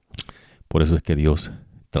 Por eso es que Dios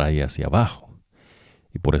trae hacia abajo.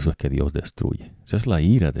 Y por eso es que Dios destruye. Esa es la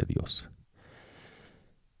ira de Dios.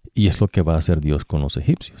 Y es lo que va a hacer Dios con los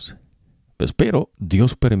egipcios. Pues, pero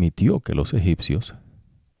Dios permitió que los egipcios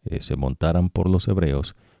se montaran por los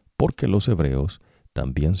hebreos, porque los hebreos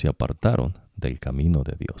también se apartaron del camino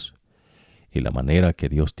de Dios. Y la manera que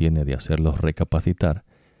Dios tiene de hacerlos recapacitar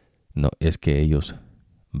no es que ellos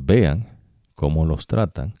vean cómo los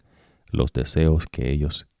tratan, los deseos que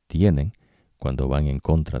ellos tienen cuando van en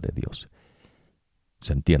contra de Dios.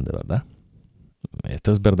 ¿Se entiende, verdad?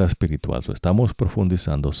 Esta es verdad espiritual. Estamos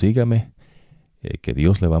profundizando. Sígame, que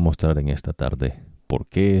Dios le va a mostrar en esta tarde por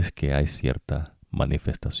qué es que hay cierta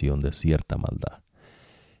manifestación de cierta maldad.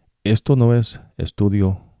 Esto no es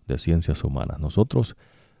estudio de ciencias humanas. Nosotros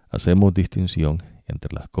hacemos distinción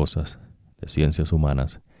entre las cosas de ciencias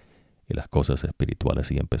humanas y las cosas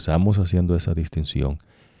espirituales. Y empezamos haciendo esa distinción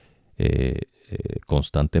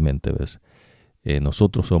constantemente, ¿ves?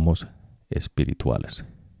 Nosotros somos espirituales.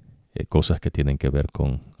 Cosas que tienen que ver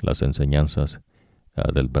con las enseñanzas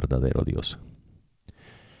del verdadero Dios.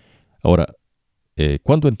 Ahora,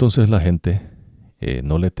 cuando entonces la gente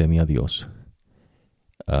no le teme a Dios,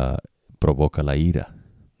 provoca la ira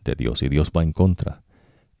de Dios, y Dios va en contra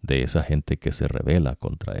de esa gente que se rebela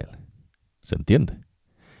contra Él. ¿Se entiende?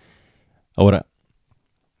 Ahora,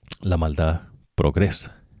 la maldad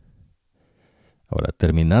progresa. Ahora,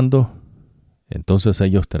 terminando, entonces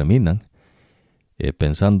ellos terminan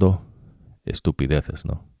pensando estupideces,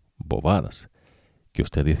 ¿no? Bobadas. Que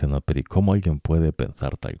usted dice, no, pero ¿y cómo alguien puede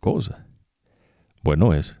pensar tal cosa?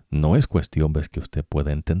 Bueno, no es cuestión, ves, que usted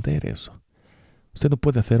pueda entender eso. Usted no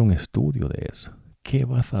puede hacer un estudio de eso. ¿Qué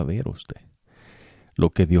va a saber usted?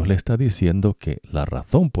 Lo que Dios le está diciendo, que la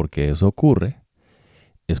razón por qué eso ocurre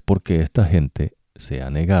es porque esta gente se ha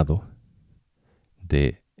negado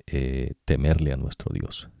de temerle a nuestro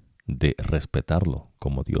Dios, de respetarlo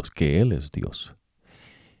como Dios, que Él es Dios.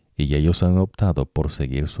 Y ellos han optado por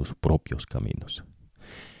seguir sus propios caminos.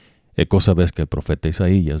 Cosa ves que el profeta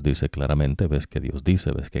Isaías dice claramente, ves que Dios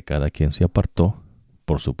dice, ves que cada quien se apartó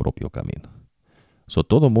por su propio camino.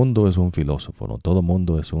 Todo mundo es un filósofo, ¿no? Todo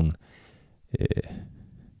mundo es un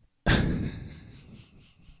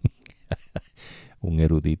un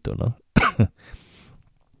erudito, ¿no?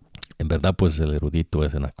 En verdad, pues el erudito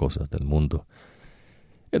es en las cosas del mundo.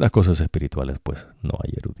 En las cosas espirituales, pues no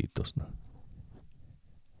hay eruditos, ¿no?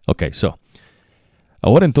 Ok,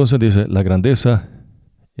 ahora entonces dice, la grandeza,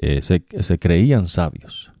 se creían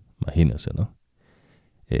sabios, imagínense, ¿no?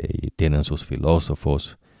 Y tienen sus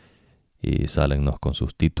filósofos y salen, ¿no?, con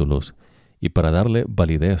sus títulos, y para darle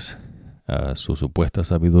validez a su supuesta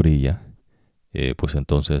sabiduría, pues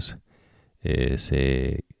entonces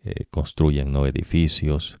se construyen, ¿no?,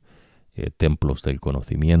 edificios, templos del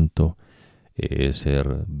conocimiento, se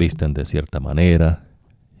visten de cierta manera,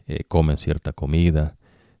 comen cierta comida,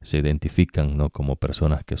 se identifican, ¿no?, como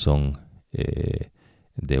personas que son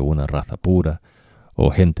de una raza pura, o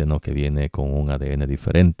gente, ¿no?, que viene con un ADN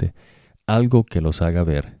diferente, algo que los haga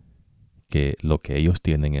ver que lo que ellos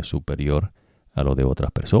tienen es superior a lo de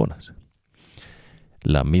otras personas.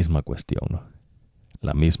 La misma cuestión, ¿no?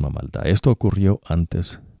 La misma maldad. Esto ocurrió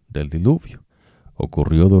antes del diluvio.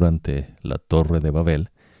 Ocurrió durante la Torre de Babel,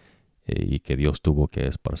 y que Dios tuvo que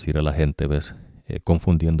esparcir a la gente, ¿ves?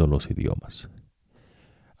 Confundiendo los idiomas.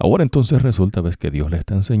 Ahora entonces resulta, ¿ves?, que Dios le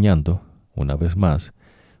está enseñando, una vez más,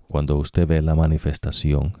 cuando usted ve la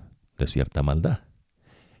manifestación de cierta maldad.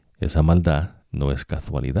 Esa maldad no es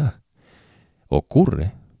casualidad.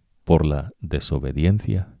 Ocurre por la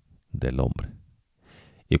desobediencia del hombre.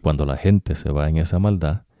 Y cuando la gente se va en esa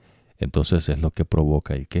maldad, entonces es lo que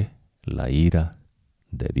provoca el ¿qué? La ira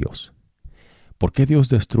de Dios. ¿Por qué Dios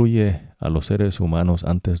destruye a los seres humanos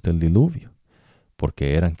antes del diluvio?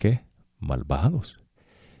 Porque eran ¿qué? Malvados.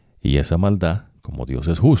 Y esa maldad, como Dios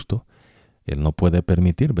es justo, Él no puede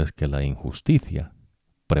permitir, ves, que la injusticia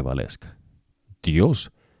prevalezca.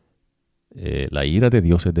 Dios, la ira de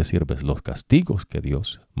Dios, es decir, ves, los castigos que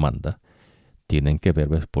Dios manda, tienen que ver,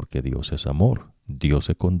 ves, porque Dios es amor. Dios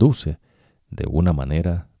se conduce de una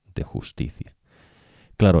manera de justicia.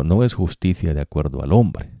 Claro, no es justicia de acuerdo al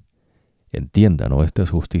hombre. Entienda, ¿no? Esta es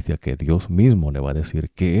justicia que Dios mismo le va a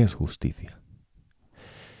decir qué es justicia.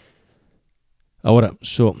 Ahora,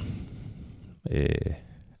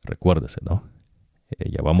 recuérdese, ¿no?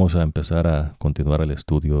 Ya vamos a empezar a continuar el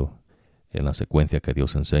estudio en la secuencia que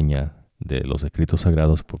Dios enseña de los escritos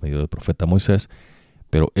sagrados por medio del profeta Moisés,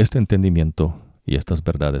 pero este entendimiento y estas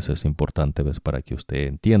verdades es importante, ¿ves?, para que usted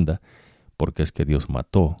entienda por qué es que Dios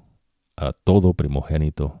mató a todo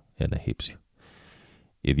primogénito en Egipcio.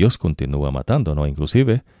 Y Dios continúa matando, ¿no?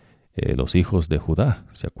 Inclusive los hijos de Judá,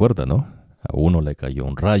 ¿se acuerdan, no? A uno le cayó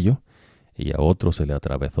un rayo y a otro se le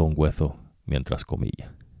atravesó un hueso mientras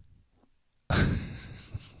comía.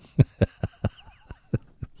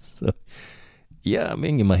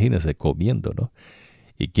 Imagínese comiendo, ¿no?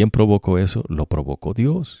 ¿Y quién provocó eso? Lo provocó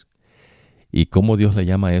Dios. ¿Y cómo Dios le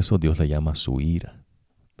llama a eso? Dios le llama su ira.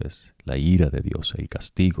 ¿Ves? La ira de Dios, el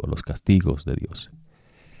castigo, los castigos de Dios.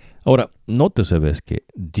 Ahora, nótese, ves, que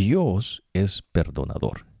Dios es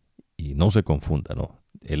perdonador. Y no se confunda, ¿no?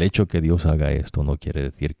 El hecho que Dios haga esto no quiere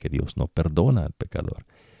decir que Dios no perdona al pecador.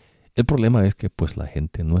 El problema es que pues la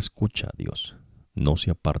gente no escucha a Dios, no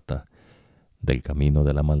se aparta del camino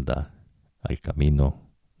de la maldad al camino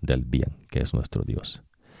del bien, que es nuestro Dios.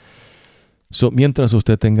 Mientras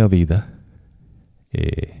usted tenga vida,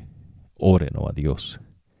 ore, ¿no?, a Dios.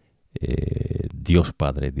 Dios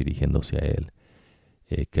Padre dirigiéndose a Él,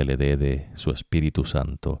 que le dé de su Espíritu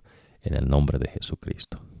Santo en el nombre de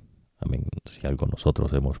Jesucristo. Amén. Si algo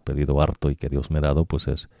nosotros hemos pedido harto y que Dios me ha dado, pues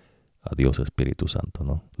es a Dios Espíritu Santo,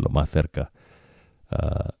 ¿no? Lo más cerca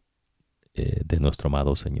de nuestro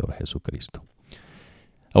amado Señor Jesucristo.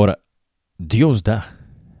 Ahora, Dios da,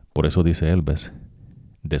 por eso dice Él, ¿ves?,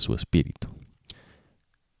 de su Espíritu,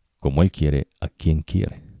 como Él quiere, a quien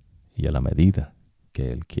quiere, y a la medida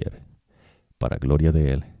que Él quiere, para gloria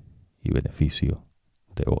de Él y beneficio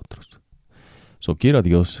de otros. Quiera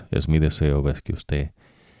Dios, es mi deseo, ¿ves?, que usted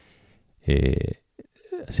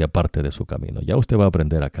sea parte de su camino. Ya usted va a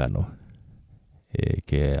aprender acá, ¿no?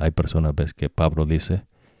 Que hay personas, ¿ves?, que Pablo dice,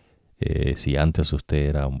 si antes usted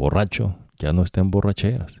era un borracho, ya no esté en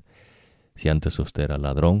borracheras. Si antes usted era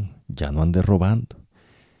ladrón, ya no ande robando.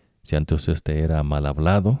 Si antes usted era mal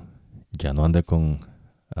hablado, ya no ande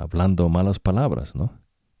hablando malas palabras, ¿no?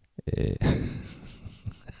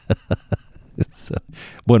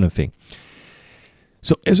 Bueno, en fin.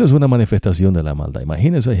 Esa es una manifestación de la maldad.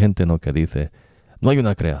 Imagínense, hay gente, ¿no?, que dice, no hay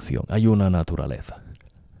una creación, hay una naturaleza.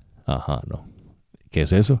 Ajá, no. ¿Qué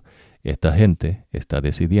es eso? Esta gente está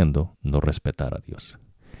decidiendo no respetar a Dios.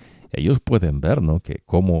 Ellos pueden ver, ¿no?, que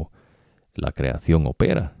cómo la creación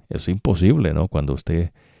opera. Es imposible, ¿no? Cuando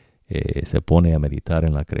usted se pone a meditar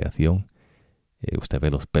en la creación, usted ve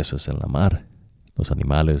los peces en la mar, los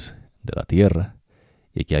animales de la tierra,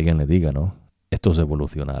 y que alguien le diga, ¿no?, estos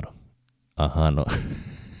evolucionaron. Ajá, ¿no?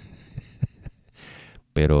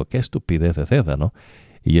 Pero qué estupidez es esa, ¿no?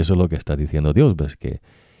 Y eso es lo que está diciendo Dios, ¿ves? Que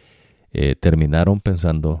terminaron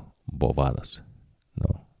pensando bobadas,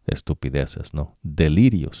 ¿no? Estupideces, ¿no?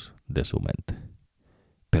 Delirios de su mente.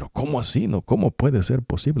 Pero ¿cómo así, no? ¿Cómo puede ser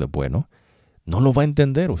posible? Bueno, no lo va a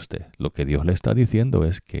entender usted. Lo que Dios le está diciendo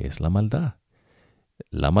es que es la maldad.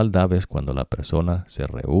 La maldad es cuando la persona se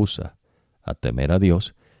rehúsa a temer a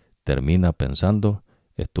Dios, termina pensando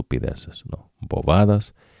estupideces, ¿no?,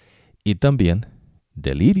 bobadas, y también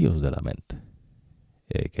delirios de la mente,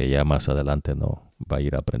 que ya más adelante no va a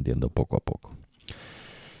ir aprendiendo poco a poco.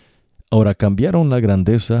 Ahora, cambiaron la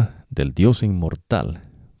grandeza del Dios inmortal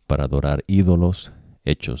para adorar ídolos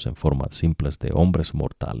hechos en formas simples de hombres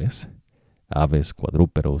mortales, aves,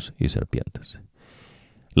 cuadrúpedos y serpientes.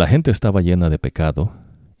 La gente estaba llena de pecado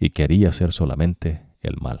y quería hacer solamente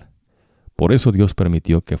el mal. Por eso Dios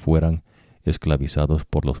permitió que fueran esclavizados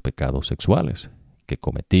por los pecados sexuales que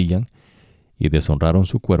cometían y deshonraron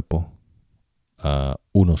su cuerpo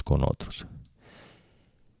unos con otros.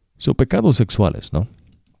 Pecados sexuales, ¿no?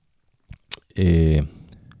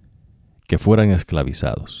 Que fueran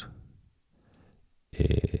esclavizados,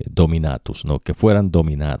 dominatus, ¿no? Que fueran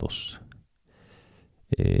dominados,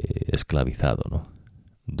 esclavizados, ¿no?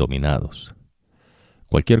 Dominados.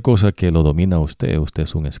 Cualquier cosa que lo domina a usted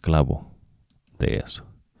es un esclavo de eso.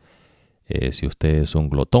 Si usted es un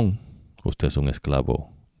glotón, usted es un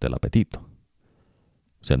esclavo del apetito.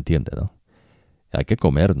 ¿Se entiende, no? Hay que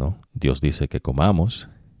comer, ¿no? Dios dice que comamos,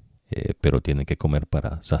 pero tiene que comer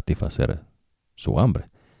para satisfacer su hambre.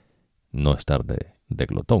 No estar de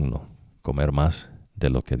glotón, ¿no? Comer más de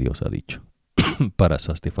lo que Dios ha dicho para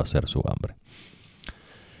satisfacer su hambre.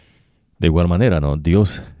 De igual manera, ¿no?,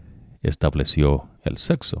 Dios estableció el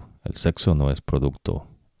sexo. El sexo no es producto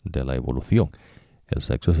de la evolución. El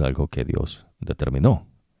sexo es algo que Dios determinó.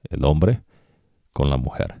 El hombre con la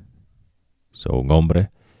mujer. Un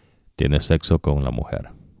hombre tiene sexo con la mujer.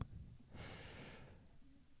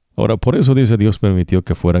 Ahora, por eso dice Dios permitió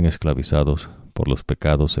que fueran esclavizados por los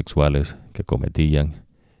pecados sexuales que cometían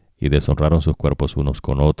y deshonraron sus cuerpos unos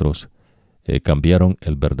con otros, cambiaron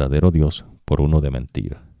el verdadero Dios por uno de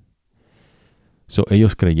mentira.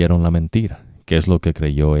 Ellos creyeron la mentira. ¿Qué es lo que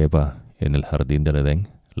creyó Eva en el jardín del Edén?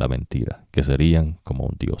 La mentira, que serían como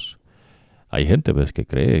un Dios. Hay gente, ¿ves?, que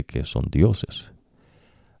cree que son dioses.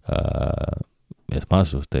 Es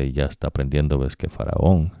más, usted ya está aprendiendo, ¿ves?, que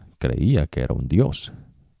Faraón creía que era un Dios,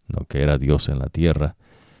 no que era Dios en la tierra.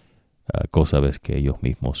 Cosa, ¿ves?, que ellos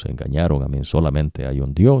mismos se engañaron. Solamente hay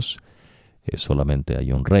un Dios, solamente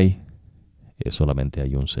hay un rey, solamente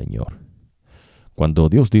hay un Señor. Cuando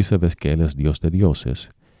Dios dice, ¿ves?, que Él es Dios de dioses,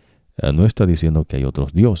 no está diciendo que hay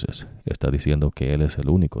otros dioses, está diciendo que Él es el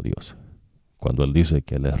único Dios. Cuando Él dice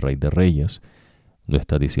que Él es Rey de Reyes, no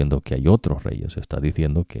está diciendo que hay otros reyes, está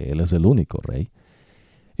diciendo que Él es el único Rey.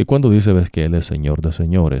 Y cuando dice, ves, que Él es Señor de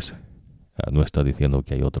señores, no está diciendo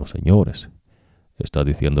que hay otros señores. Está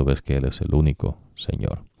diciendo, ves, que Él es el único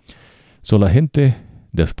Señor. La gente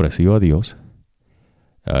despreció a Dios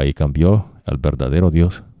y cambió al verdadero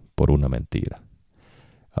Dios por una mentira.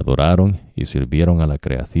 Adoraron y sirvieron a la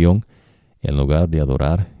creación en lugar de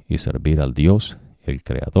adorar y servir al Dios, el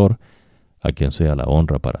Creador, a quien sea la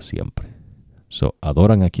honra para siempre.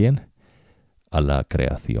 ¿Adoran a quién? A la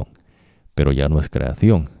creación. Pero ya no es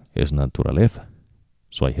creación, es naturaleza.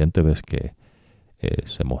 Hay gente, ves, que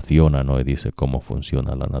se emociona, ¿no? Y dice cómo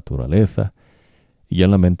funciona la naturaleza. Y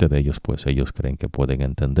en la mente de ellos, pues ellos creen que pueden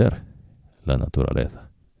entender la naturaleza.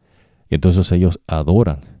 Y entonces ellos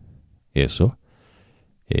adoran eso.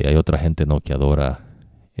 Hay otra gente, ¿no?, que adora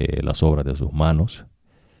las obras de sus manos.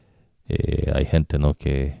 Hay gente, ¿no?,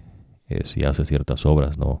 que si hace ciertas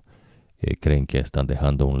obras, ¿no?, creen que están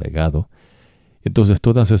dejando un legado. Entonces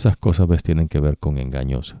todas esas cosas, ves, tienen que ver con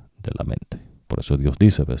engaños de la mente. Por eso Dios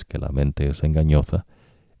dice, ves, que la mente es engañosa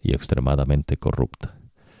y extremadamente corrupta.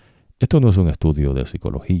 Esto no es un estudio de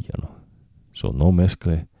psicología, ¿no? No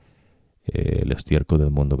mezcle el estiércol del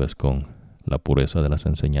mundo, ves, con la pureza de las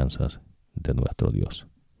enseñanzas de nuestro Dios.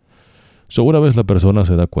 Una vez la persona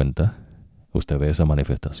se da cuenta, usted ve esa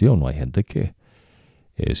manifestación, ¿no? Hay gente que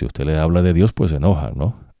si usted le habla de Dios, pues se enoja,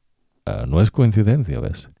 ¿no? No es coincidencia,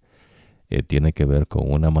 ¿ves? Tiene que ver con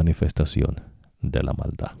una manifestación de la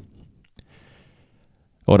maldad.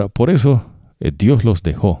 Ahora, por eso Dios los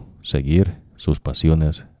dejó seguir sus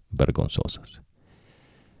pasiones vergonzosas.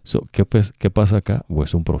 ¿Qué pasa acá?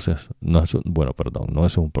 Pues un proceso. No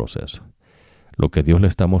es un proceso. Lo que Dios le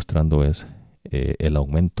está mostrando es el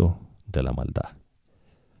aumento de la maldad.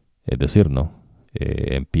 Es decir, ¿no?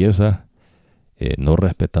 Empieza no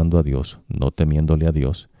respetando a Dios, no temiéndole a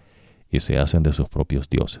Dios, y se hacen de sus propios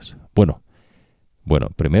dioses.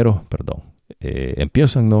 Primero,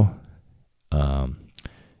 empiezan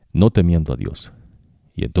no temiendo a Dios.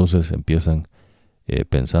 Y entonces empiezan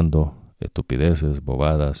pensando estupideces,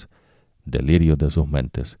 bobadas, delirios de sus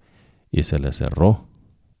mentes, y se les cerró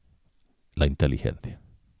la inteligencia.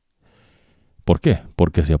 ¿Por qué?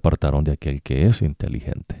 Porque se apartaron de aquel que es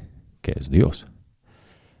inteligente, que es Dios.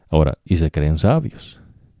 Ahora, y se creen sabios.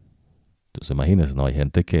 Entonces imagínense, ¿no? Hay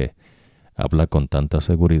gente que habla con tanta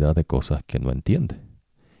seguridad de cosas que no entiende.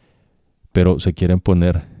 Pero se quieren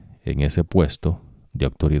poner en ese puesto de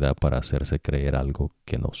autoridad para hacerse creer algo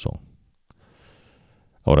que no son.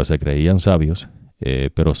 Ahora se creían sabios,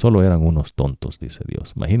 pero solo eran unos tontos, dice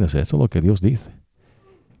Dios. Imagínense, eso es lo que Dios dice.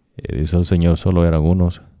 Dice el Señor, solo eran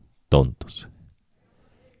unos tontos.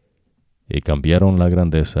 Y cambiaron la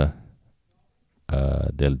grandeza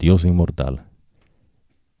del Dios inmortal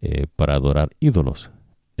para adorar ídolos,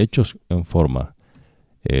 hechos en forma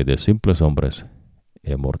de simples hombres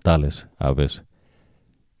mortales, aves,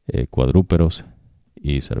 cuadrúpedos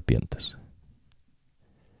y serpientes.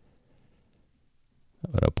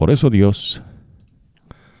 Ahora, por eso Dios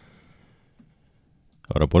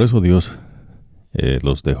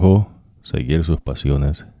los dejó seguir sus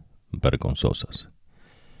pasiones vergonzosas.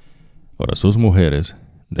 Ahora, sus mujeres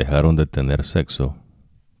dejaron de tener sexo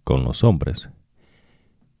con los hombres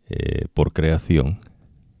por creación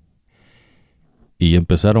y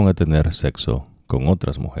empezaron a tener sexo con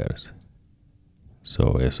otras mujeres.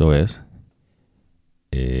 Eso es,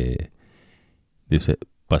 dice,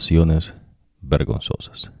 pasiones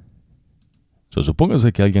vergonzosas.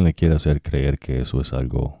 Supóngase que alguien le quiere hacer creer que eso es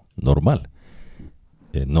algo normal.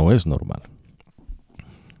 No es normal.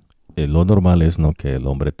 Lo normal es no que el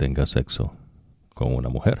hombre tenga sexo con una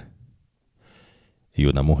mujer y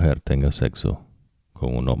una mujer tenga sexo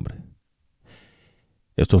con un hombre.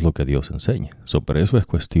 Esto es lo que Dios enseña. Pero eso es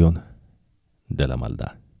cuestión de la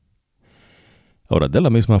maldad. Ahora, de la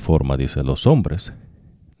misma forma, dice, los hombres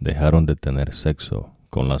dejaron de tener sexo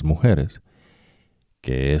con las mujeres,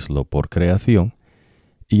 que es lo por creación,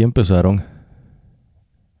 y empezaron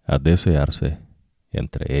a desearse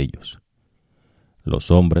entre ellos.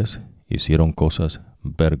 Los hombres hicieron cosas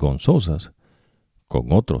vergonzosas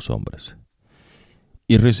con otros hombres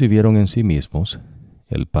y recibieron en sí mismos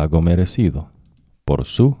el pago merecido por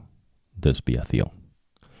su desviación.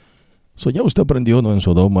 Ya usted aprendió, ¿no?, en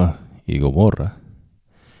Sodoma y Gomorra,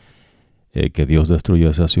 que Dios destruyó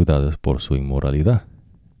esas ciudades por su inmoralidad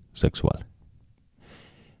sexual.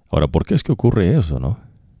 Ahora, ¿por qué es que ocurre eso, no?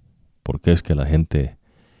 ¿Por qué es que la gente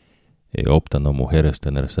opta, ¿no?, mujeres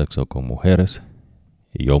tener sexo con mujeres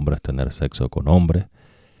y hombres tener sexo con hombres?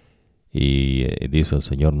 Y dice el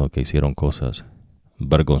Señor, ¿no?, que hicieron cosas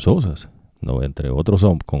vergonzosas, ¿no?,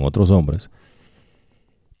 con otros hombres,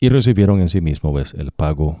 y recibieron en sí mismos, ¿ves?, el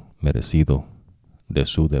pago merecido de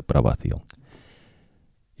su depravación.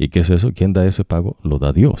 ¿Y qué es eso? ¿Quién da ese pago? Lo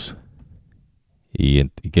da Dios. ¿Y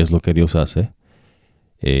qué es lo que Dios hace?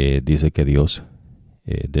 Dice que Dios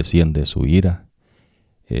desciende su ira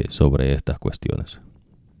sobre estas cuestiones.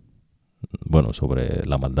 Bueno, sobre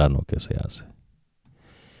la maldad, ¿no?, que se hace.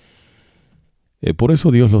 Por eso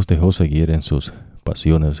Dios los dejó seguir en sus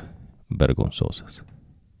pasiones vergonzosas.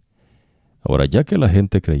 Ahora, ya que la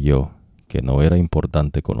gente creyó que no era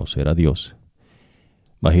importante conocer a Dios,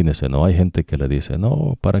 imagínense, ¿no? Hay gente que le dice,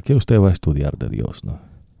 no, ¿para qué usted va a estudiar de Dios, no?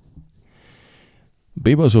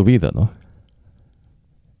 Viva su vida, ¿no?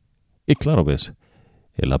 Y claro, ves,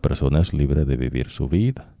 la persona es libre de vivir su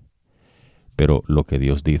vida. Pero lo que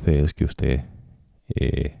Dios dice es que usted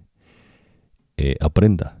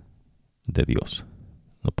aprenda de Dios,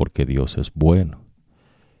 ¿no? Porque Dios es bueno.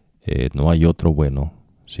 No hay otro bueno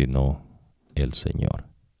sino el Señor.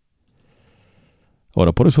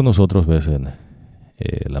 Ahora, por eso nosotros, ves,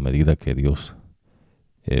 en la medida que Dios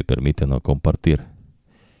permite no compartir,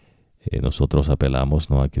 nosotros apelamos,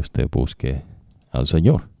 ¿no?, a que usted busque al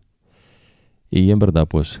Señor. Y en verdad,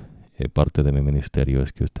 pues, parte de mi ministerio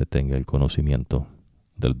es que usted tenga el conocimiento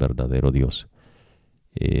del verdadero Dios,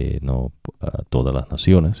 no a todas las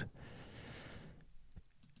naciones.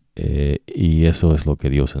 Y eso es lo que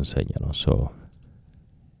Dios enseña, ¿no?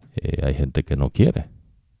 Hay gente que no quiere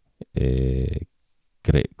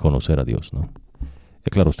conocer a Dios, ¿no?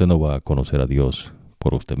 Claro, usted no va a conocer a Dios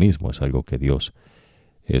por usted mismo, es algo que Dios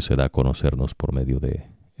se da a conocernos por medio de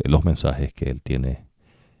los mensajes que Él tiene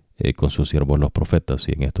con sus siervos los profetas,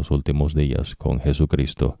 y en estos últimos días con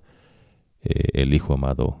Jesucristo, el Hijo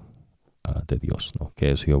amado de Dios, ¿no?,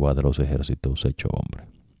 que es Jehová de los ejércitos hecho hombre.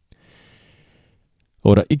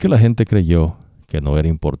 Ahora, y que la gente creyó que no era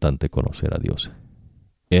importante conocer a Dios.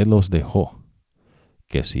 Él los dejó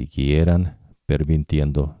que siguieran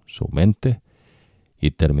pervirtiendo su mente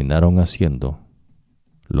y terminaron haciendo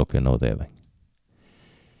lo que no deben.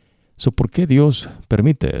 ¿Por qué Dios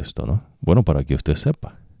permite esto, no? Bueno, para que usted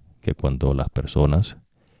sepa que cuando las personas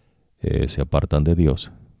se apartan de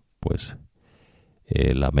Dios, pues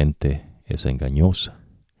la mente es engañosa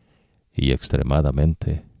y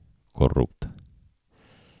extremadamente corrupta.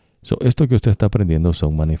 Esto que usted está aprendiendo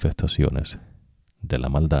son manifestaciones de la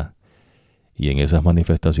maldad, y en esas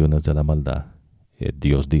manifestaciones de la maldad,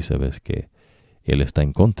 Dios dice, ves, que Él está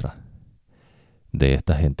en contra de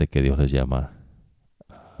esta gente que Dios les llama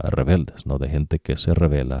rebeldes, ¿no?, de gente que se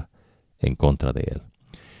rebela en contra de Él.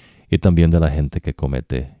 Y también de la gente que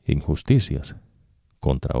comete injusticias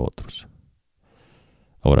contra otros.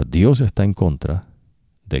 Ahora, Dios está en contra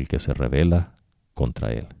del que se rebela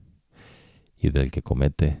contra Él y del que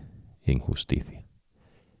comete injusticia.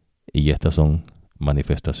 Y estas son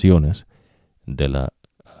manifestaciones de las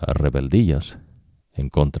rebeldías en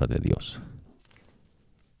contra de Dios.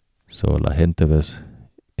 La gente, ves,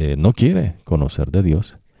 no quiere conocer de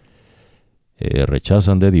Dios,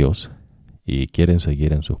 rechazan de Dios y quieren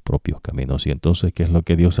seguir en sus propios caminos. Y entonces, ¿qué es lo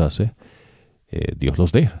que Dios hace? Dios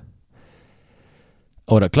los deja.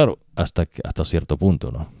 Ahora, claro, hasta cierto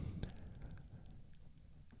punto, ¿no?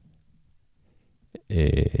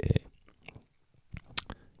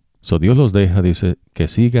 Dios los deja, dice, que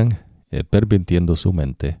sigan pervirtiendo su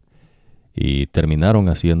mente, y terminaron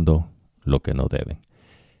haciendo lo que no deben.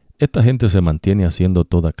 Esta gente se mantiene haciendo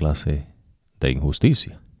toda clase de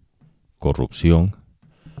injusticia, corrupción,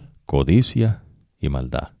 codicia y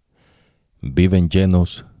maldad. Viven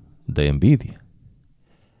llenos de envidia,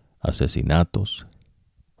 asesinatos,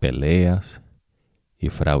 peleas y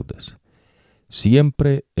fraudes.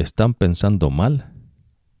 Siempre están pensando mal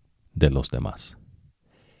de los demás.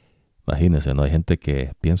 Imagínense, no hay gente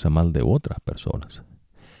que piensa mal de otras personas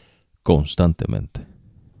constantemente.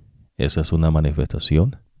 Esa es una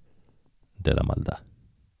manifestación de la maldad.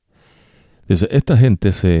 Dice, esta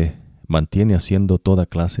gente se mantiene haciendo toda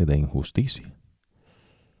clase de injusticia,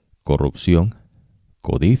 corrupción,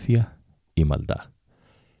 codicia y maldad.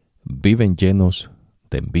 Viven llenos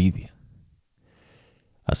de envidia,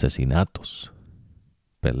 asesinatos,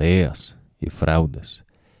 peleas y fraudes.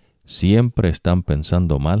 Siempre están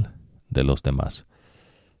pensando mal de los demás.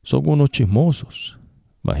 Son unos chismosos.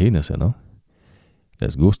 Imagínense, ¿no?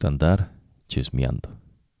 Les gusta andar chismeando.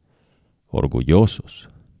 Orgullosos,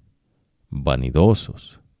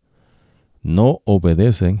 vanidosos. No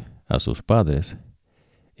obedecen a sus padres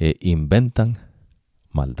e inventan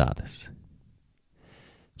maldades.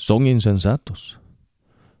 Son insensatos.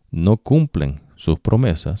 No cumplen sus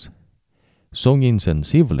promesas. Son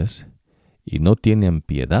insensibles y no tienen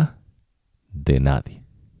piedad de nadie.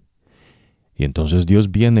 Y entonces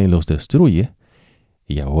Dios viene y los destruye,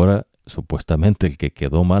 y ahora supuestamente el que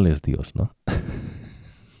quedó mal es Dios, ¿no?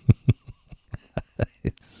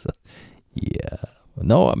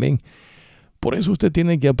 No, amén. Por eso usted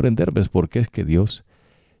tiene que aprender, ¿ves? ¿Por qué es que Dios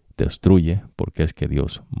destruye? ¿Por qué es que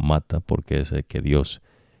Dios mata? ¿Por qué es que Dios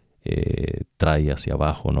trae hacia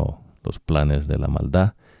abajo, ¿no?, los planes de la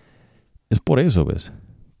maldad? Es por eso, ¿ves?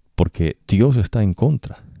 Porque Dios está en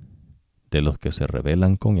contra de los que se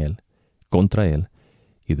rebelan contra Él,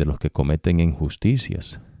 y de los que cometen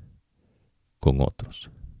injusticias con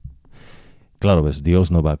otros. Claro, ¿ves?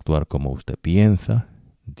 Dios no va a actuar como usted piensa.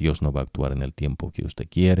 Dios no va a actuar en el tiempo que usted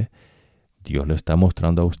quiere. Dios le está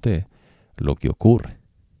mostrando a usted lo que ocurre.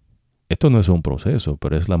 Esto no es un proceso,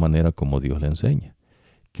 pero es la manera como Dios le enseña,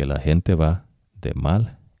 que la gente va de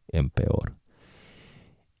mal en peor.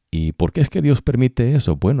 ¿Y por qué es que Dios permite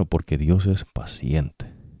eso? Bueno, porque Dios es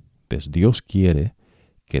paciente. Pues Dios quiere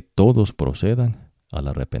que todos procedan al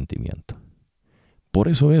arrepentimiento. Por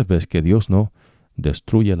eso ves que Dios no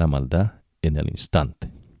destruye la maldad en el instante.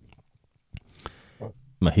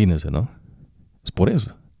 Imagínese, ¿no? Es por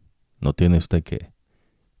eso. No tiene usted que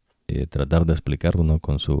tratar de explicarlo, ¿no?,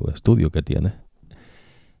 con su estudio que tiene.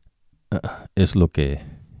 Es lo que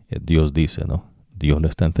Dios dice, ¿no? Dios le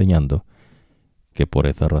está enseñando que por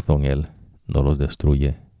esa razón Él no los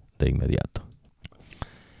destruye de inmediato.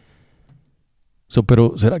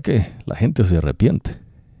 Pero ¿será que la gente se arrepiente?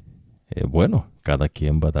 Bueno, cada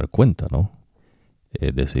quien va a dar cuenta, ¿no?,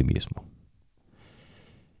 de sí mismo.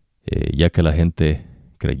 Ya que la gente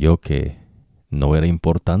creyó que no era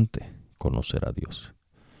importante conocer a Dios.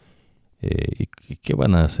 ¿Y qué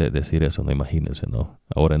van a decir eso? No, imagínense, ¿no?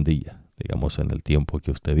 Ahora en día, digamos en el tiempo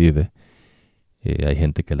que usted vive, hay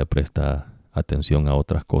gente que le presta atención a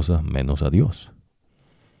otras cosas menos a Dios.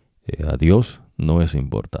 A Dios no es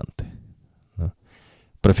importante, ¿no?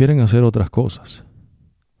 Prefieren hacer otras cosas.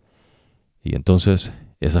 Y entonces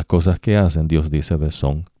esas cosas que hacen, Dios dice, ¿ves?,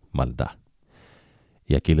 son maldad.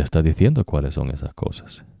 Y aquí le está diciendo cuáles son esas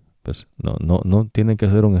cosas. Pues no tienen que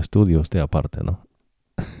hacer un estudio usted aparte, ¿no?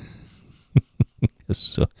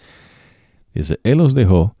 Eso. Dice, Él los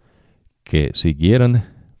dejó que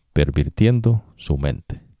siguieran pervirtiendo su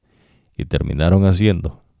mente y terminaron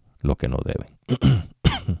haciendo lo que no deben.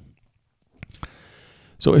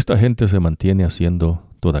 Esta gente se mantiene haciendo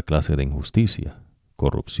toda clase de injusticia,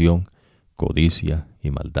 corrupción, codicia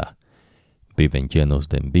y maldad. Viven llenos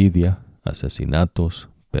de envidia, asesinatos,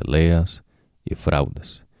 peleas y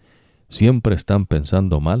fraudes. Siempre están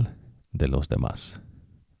pensando mal de los demás,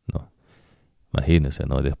 ¿no? Imagínense,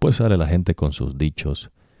 ¿no? Después sale la gente con sus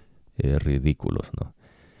dichos ridículos, ¿no?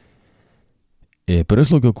 Pero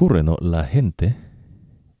es lo que ocurre, ¿no? La gente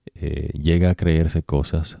llega a creerse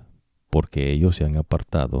cosas porque ellos se han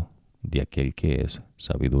apartado de aquel que es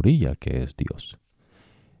sabiduría, que es Dios.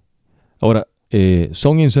 Ahora,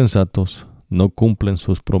 son insensatos, no cumplen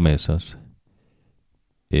sus promesas,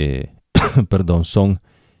 son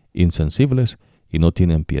insensibles y no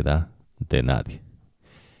tienen piedad de nadie.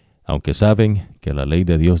 Aunque saben que la ley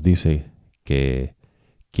de Dios dice que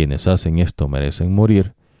quienes hacen esto merecen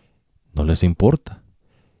morir, no les importa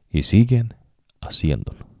y siguen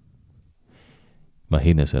haciéndolo.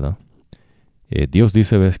 Imagínense, ¿no? Dios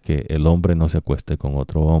dice, ves, que el hombre no se acueste con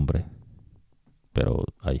otro hombre, pero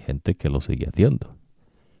hay gente que lo sigue haciendo.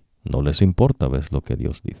 No les importa, ves, lo que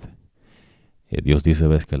Dios dice. Dios dice,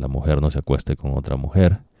 ves, que la mujer no se acueste con otra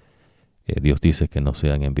mujer. Dios dice que no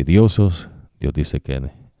sean envidiosos. Dios dice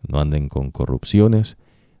que no anden con corrupciones.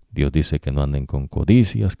 Dios dice que no anden con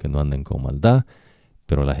codicias, que no anden con maldad,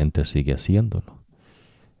 pero la gente sigue haciéndolo.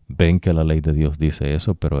 Ven que la ley de Dios dice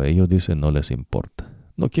eso, pero ellos dicen no les importa.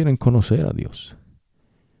 No quieren conocer a Dios.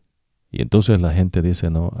 Y entonces la gente dice,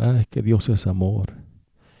 no, es que Dios es amor.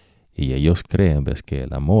 Y ellos creen, ves, que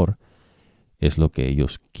el amor es lo que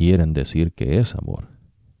ellos quieren decir que es amor.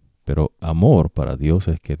 Pero amor para Dios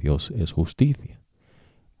es que Dios es justicia.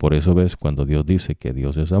 Por eso, ves, cuando Dios dice que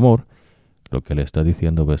Dios es amor, lo que le está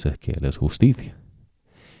diciendo, ves, es que Él es justicia.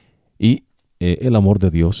 Y el amor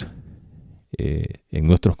de Dios en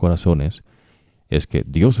nuestros corazones es que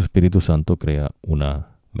Dios Espíritu Santo crea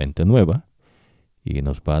una mente nueva y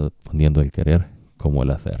nos va poniendo el querer como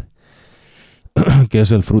el hacer, que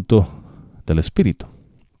es el fruto del Espíritu,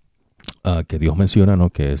 que Dios menciona, ¿no?,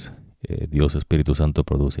 que es Dios Espíritu Santo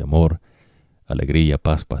produce amor, alegría,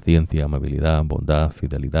 paz, paciencia, amabilidad, bondad,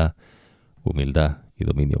 fidelidad, humildad y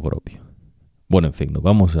dominio propio. Bueno, en fin, nos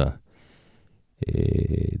vamos a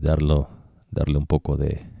darle un poco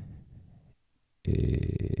de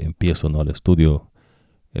empiezo, ¿no?, al estudio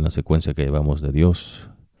en la secuencia que llevamos de Dios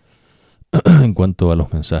en cuanto a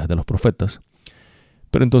los mensajes de los profetas.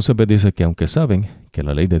 Pero entonces me dice que aunque saben que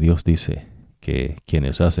la ley de Dios dice que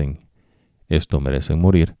quienes hacen esto merecen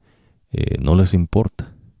morir, no les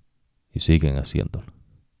importa y siguen haciéndolo.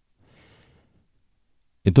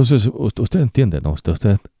 Entonces, usted entiende, ¿no?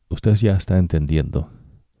 Usted ya está entendiendo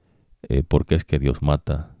por qué es que Dios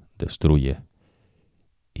mata, destruye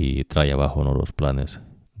y trae abajo, ¿no?, los planes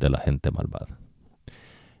de la gente malvada.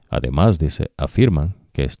 Además, dice, afirman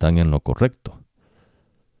que están en lo correcto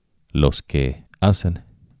los que hacen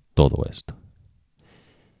todo esto.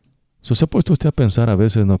 ¿Se ha puesto usted a pensar a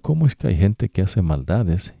veces, no, cómo es que hay gente que hace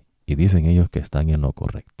maldades y dicen ellos que están en lo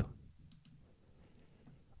correcto?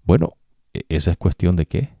 Bueno, esa es cuestión de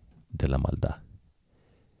 ¿qué? De la maldad.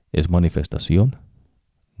 Es manifestación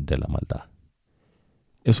de la maldad.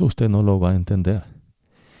 Eso usted no lo va a entender.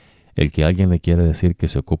 El que alguien le quiere decir que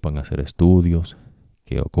se ocupan hacer estudios,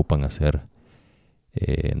 que ocupan hacer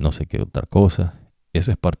no sé qué otra cosa,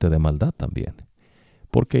 esa es parte de maldad también.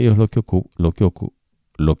 Porque ellos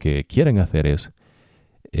lo que quieren hacer es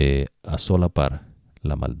asolapar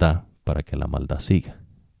la maldad para que la maldad siga,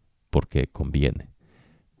 porque conviene,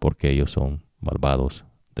 porque ellos son malvados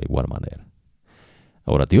de igual manera.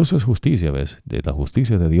 Ahora, Dios es justicia, ¿ves? De la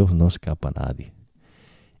justicia de Dios no escapa a nadie.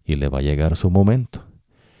 Y le va a llegar su momento.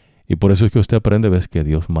 Y por eso es que usted aprende, ¿ves?, que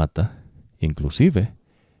Dios mata. Inclusive,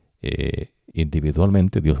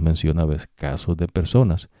 individualmente, Dios menciona, ¿ves?, casos de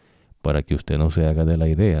personas para que usted no se haga de la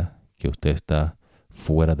idea que usted está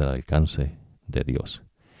fuera del alcance de Dios.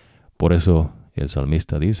 Por eso el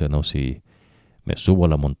salmista dice, ¿no?, si me subo a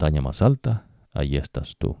la montaña más alta, allí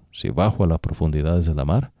estás tú. Si bajo a las profundidades de la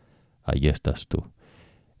mar, allí estás tú.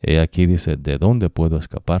 Aquí dice, ¿de dónde puedo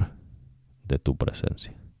escapar? De tu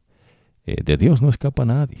presencia. De Dios no escapa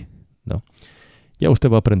nadie, ¿no? Ya usted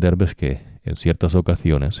va a aprender, ves, que en ciertas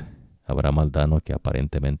ocasiones habrá maldad, ¿no?, que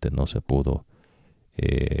aparentemente no se pudo,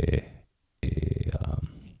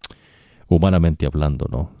 humanamente hablando,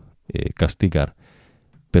 ¿no?, castigar.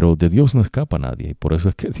 Pero de Dios no escapa nadie. Y por eso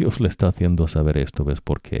es que Dios le está haciendo saber esto, ¿ves?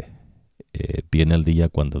 Porque viene el día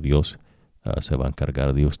cuando Dios se va a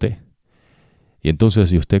encargar de usted. Y entonces,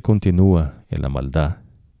 si usted continúa en la maldad,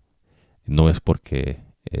 no es porque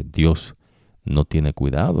Dios no tiene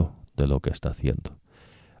cuidado de lo que está haciendo.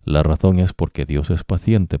 La razón es porque Dios es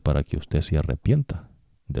paciente para que usted se arrepienta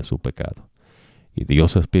de su pecado. Y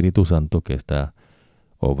Dios Espíritu Santo, que está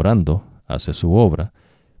obrando, hace su obra,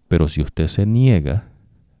 pero si usted se niega,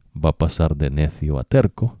 va a pasar de necio a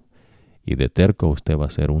terco, y de terco usted va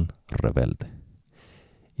a ser un rebelde.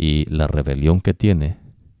 Y la rebelión que tiene,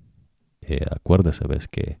 acuérdese, ves,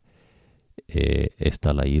 que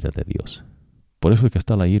está la ira de Dios. Por eso es que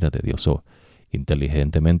está la ira de Dios.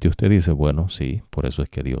 Inteligentemente usted dice, bueno, sí, por eso es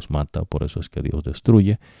que Dios mata, por eso es que Dios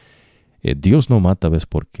destruye. Dios no mata, ves,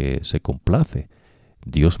 porque se complace.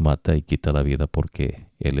 Dios mata y quita la vida porque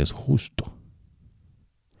Él es justo.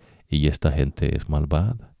 Y esta gente es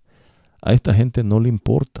malvada. A esta gente no le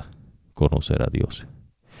importa conocer a Dios.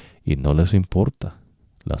 Y no les importa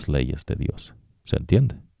las leyes de Dios. ¿Se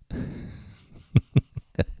entiende?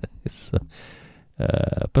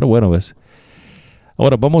 Pero bueno, ves.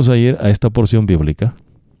 Ahora vamos a ir a esta porción bíblica.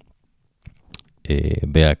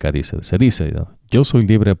 Ve acá, se dice, ¿no?, yo soy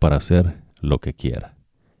libre para hacer lo que quiera.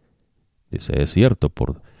 Dice, es cierto,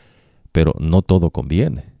 pero no todo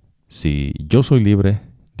conviene. Si yo soy libre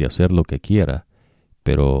de hacer lo que quiera,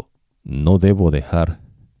 pero no debo dejar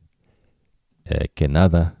que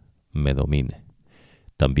nada me domine.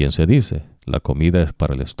 También se dice, la comida es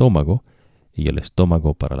para el estómago y el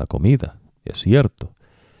estómago para la comida. Es cierto,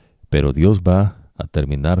 pero Dios va a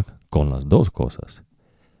terminar con las dos cosas.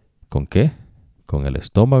 ¿Con qué? Con el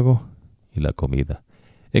estómago y la comida.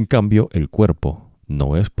 En cambio, el cuerpo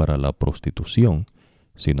no es para la prostitución,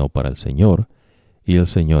 sino para el Señor, y el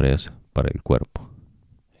Señor es para el cuerpo.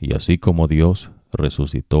 Y así como Dios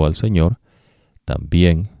resucitó al Señor,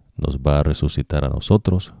 también nos va a resucitar a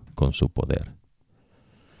nosotros con su poder.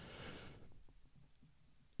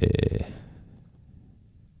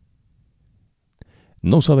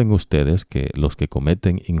 ¿No saben ustedes que los que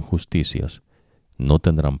cometen injusticias no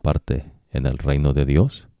tendrán parte en el reino de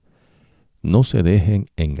Dios? No se dejen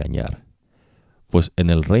engañar, pues en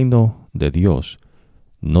el reino de Dios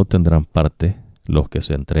no tendrán parte los que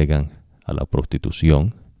se entregan a la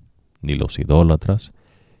prostitución, ni los idólatras,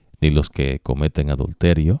 ni los que cometen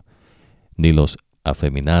adulterio, ni los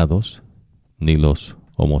afeminados, ni los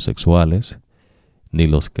homosexuales, ni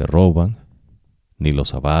los que roban, ni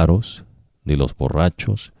los avaros, ni los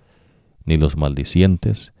borrachos, ni los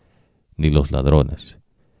maldicientes, ni los ladrones.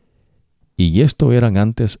 Y esto eran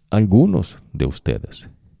antes algunos de ustedes,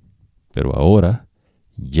 pero ahora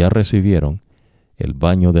ya recibieron el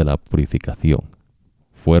baño de la purificación,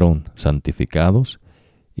 fueron santificados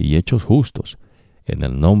y hechos justos en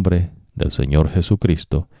el nombre del Señor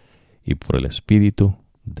Jesucristo y por el Espíritu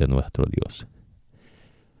de nuestro Dios.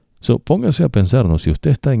 Póngase a pensar, ¿no? Si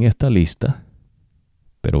usted está en esta lista,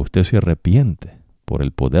 pero usted se arrepiente por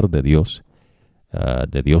el poder de Dios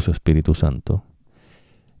Espíritu Santo,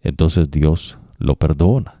 entonces Dios lo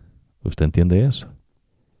perdona. ¿Usted entiende eso?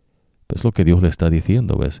 Es lo que Dios le está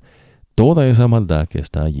diciendo, ¿ves? Toda esa maldad que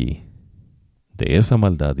está allí, de esa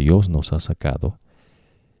maldad Dios nos ha sacado,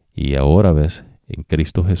 y ahora, ¿ves? En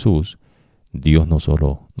Cristo Jesús, Dios no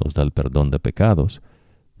solo nos da el perdón de pecados,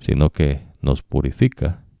 sino que nos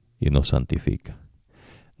purifica y nos santifica.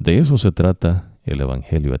 De eso se trata el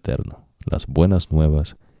Evangelio eterno, las buenas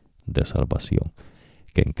nuevas de salvación,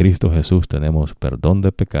 que en Cristo Jesús tenemos perdón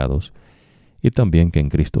de pecados y también que en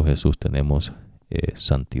Cristo Jesús tenemos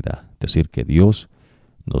santidad. Es decir, que Dios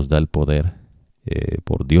nos da el poder,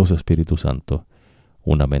 por Dios Espíritu Santo,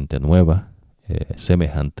 una mente nueva,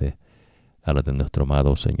 semejante a la de nuestro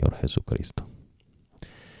amado Señor Jesucristo.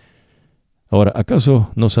 Ahora,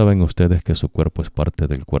 ¿acaso no saben ustedes que su cuerpo es parte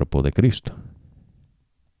del cuerpo de Cristo?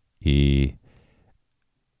 Y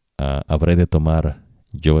 ¿habré de tomar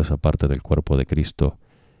yo esa parte del cuerpo de Cristo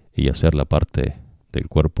y hacerla parte del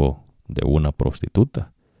cuerpo de una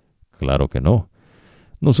prostituta? Claro que no.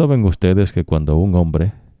 ¿No saben ustedes que cuando un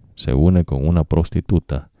hombre se une con una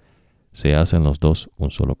prostituta, se hacen los dos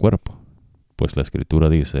un solo cuerpo? Pues la Escritura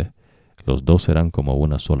dice, los dos serán como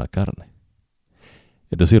una sola carne.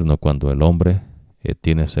 Es decir, no, cuando el hombre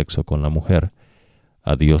tiene sexo con la mujer,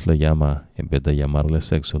 a Dios le llama, en vez de llamarle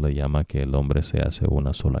sexo, le llama que el hombre se hace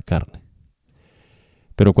una sola carne.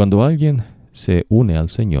 Pero cuando alguien se une al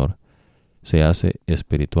Señor, se hace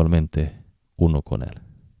espiritualmente uno con Él.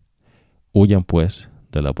 Huyan pues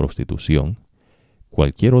de la prostitución.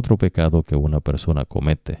 Cualquier otro pecado que una persona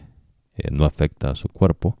comete no afecta a su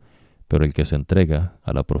cuerpo, pero el que se entrega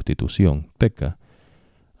a la prostitución peca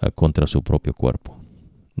contra su propio cuerpo.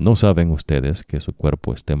 ¿No saben ustedes que su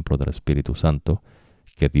cuerpo es templo del Espíritu Santo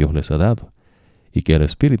que Dios les ha dado y que el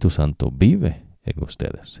Espíritu Santo vive en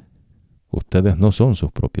ustedes? Ustedes no son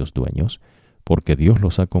sus propios dueños porque Dios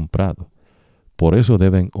los ha comprado. Por eso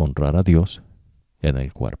deben honrar a Dios en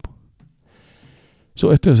el cuerpo.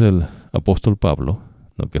 Este es el apóstol Pablo,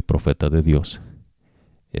 ¿no?, que es profeta de Dios.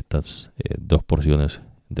 Estas dos porciones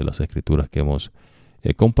de las Escrituras que hemos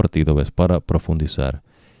compartido es para profundizar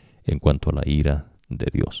en cuanto a la ira de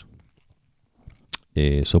Dios.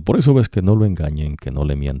 Por eso ves que no lo engañen, que no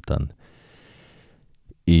le mientan.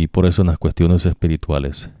 Y por eso en las cuestiones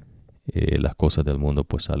espirituales las cosas del mundo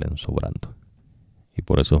pues salen sobrando. Y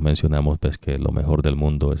por eso mencionamos, ves, que lo mejor del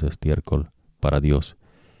mundo es estiércol para Dios.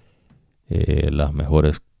 Las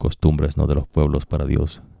mejores costumbres, ¿no?, de los pueblos para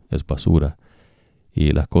Dios es basura.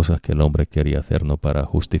 Y las cosas que el hombre quería hacer, ¿no?, para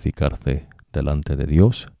justificarse delante de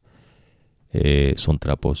Dios son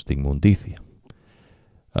trapos de inmundicia.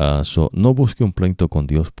 No busque un pleito con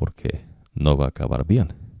Dios porque no va a acabar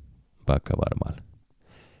bien, va a acabar mal.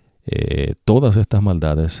 Todas estas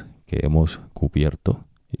maldades que hemos cubierto,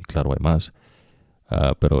 y claro hay más,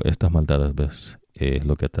 pero estas maldades, ¿ves?, es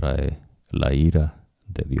lo que trae la ira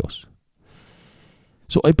de Dios.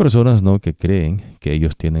 Hay personas, ¿no?, que creen que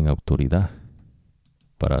ellos tienen autoridad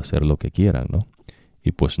para hacer lo que quieran, ¿no?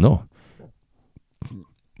 Y pues no.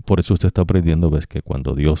 Por eso usted está aprendiendo, ves, que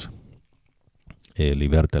cuando Dios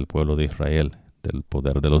liberta al pueblo de Israel del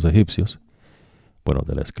poder de los egipcios, bueno,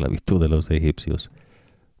 de la esclavitud de los egipcios,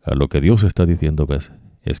 lo que Dios está diciendo, ves,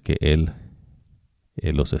 es que Él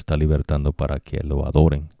los está libertando para que lo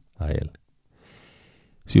adoren a Él.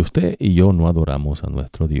 Si usted y yo no adoramos a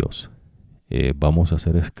nuestro Dios, vamos a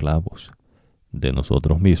ser esclavos de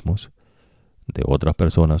nosotros mismos, de otras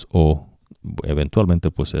personas, o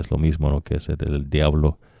eventualmente pues es lo mismo, ¿no?, que es del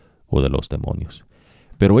diablo o de los demonios.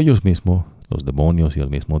 Pero ellos mismos, los demonios y el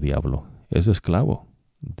mismo diablo, es esclavo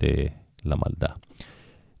de la maldad,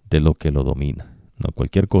 de lo que lo domina. No,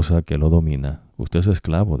 cualquier cosa que lo domina, usted es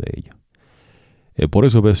esclavo de ello. Por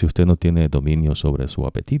eso ve, si usted no tiene dominio sobre su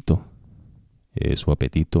apetito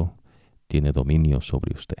tiene dominio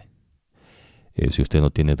sobre usted. Si usted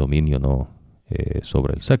no tiene dominio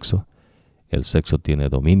sobre el sexo tiene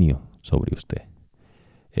dominio sobre usted.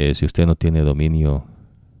 Si usted no tiene dominio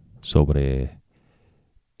sobre,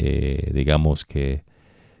 digamos que,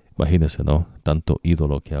 imagínese, ¿no?, tanto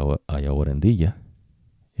ídolo que hay ahora en día,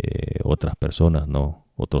 otras personas, ¿no?,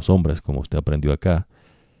 otros hombres, como usted aprendió acá,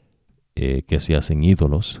 que se hacen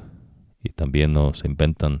ídolos y también se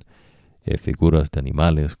inventan figuras de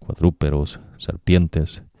animales, cuadrúpedos,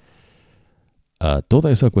 serpientes.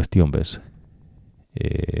 Toda esa cuestión, ¿ves?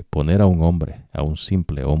 Poner a un hombre, a un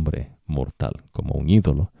simple hombre mortal, como un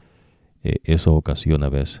ídolo, eso ocasiona,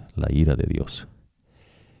 ¿ves?, la ira de Dios.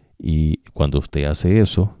 Y cuando usted hace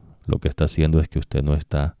eso, lo que está haciendo es que usted no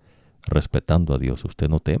está respetando a Dios, usted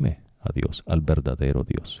no teme a Dios, al verdadero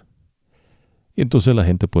Dios. Y entonces la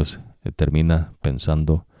gente pues termina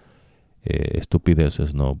pensando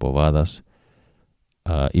estupideces, no bobadas,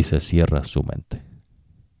 y se cierra su mente.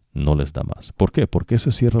 No les da más. ¿Por qué? ¿Por qué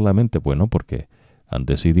se cierra la mente? Bueno, porque han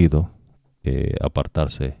decidido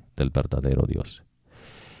apartarse del verdadero Dios.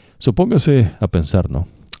 Supóngase a pensar, ¿no?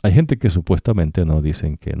 Hay gente que supuestamente no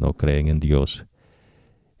dicen que no creen en Dios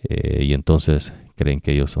y entonces creen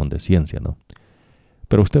que ellos son de ciencia, ¿no?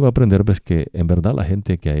 Pero usted va a aprender, ves, que en verdad la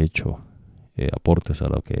gente que ha hecho aportes a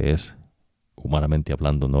lo que es, humanamente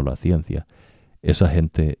hablando, no la ciencia, esa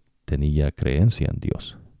gente tenía creencia en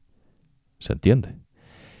Dios. ¿Se entiende?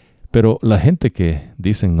 Pero la gente que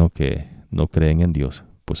dicen no, que no creen en Dios,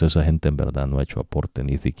 pues esa gente en verdad no ha hecho aporte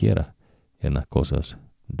ni siquiera en las cosas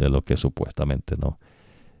de lo que supuestamente no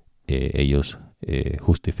ellos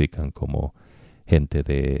justifican como gente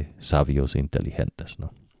de sabios e inteligentes,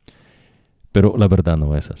 ¿no? Pero la verdad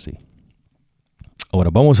no es así. Ahora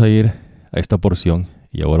vamos a ir a esta porción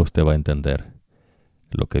y ahora usted va a entender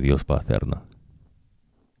lo que Dios va a hacer, ¿no?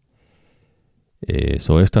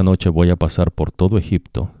 Esta noche voy a pasar por todo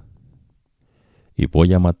Egipto y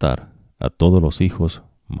voy a matar a todos los hijos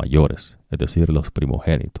mayores, es decir, los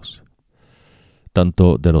primogénitos,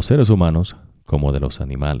 tanto de los seres humanos como de los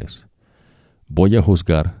animales. Voy a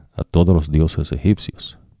juzgar a todos los dioses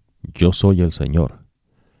egipcios. Yo soy el Señor.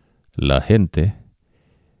 La gente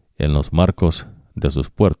en los marcos de sus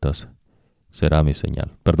puertas será mi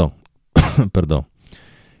señal. Perdón.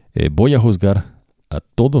 Voy a juzgar a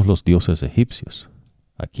todos los dioses egipcios.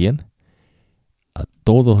 ¿A quién? A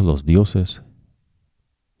todos los dioses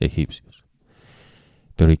egipcios.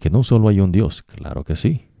 Pero ¿y que no solo hay un Dios? Claro que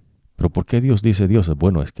sí. ¿Pero por qué Dios dice dioses?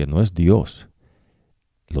 Bueno, es que no es Dios.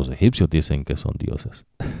 Los egipcios dicen que son dioses.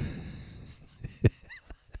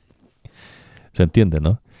 ¿Se entiende,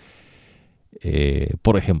 no?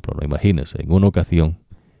 Por ejemplo, ¿no? Imagínense, en una ocasión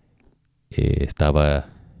estaba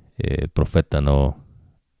el profeta, ¿no?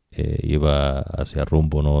 Iba hacia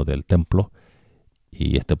rumbo, ¿no? del templo,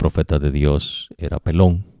 y este profeta de Dios era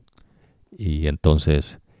pelón, y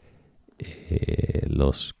entonces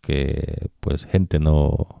los que, pues gente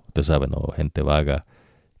no, usted sabe, ¿no? gente vaga,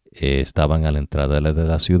 estaban a la entrada de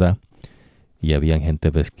la ciudad, y habían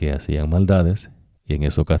gente, ves, que hacían maldades, y en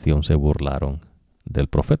esa ocasión se burlaron del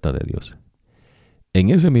profeta de Dios. En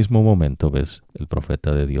ese mismo momento, ves, el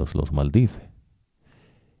profeta de Dios los maldice.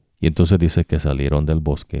 Y entonces dice que salieron del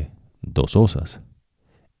bosque 2 osas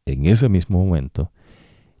en ese mismo momento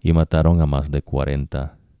y mataron a más de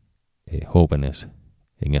 40 jóvenes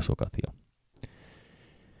en esa ocasión.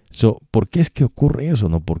 ¿Por qué es que ocurre eso,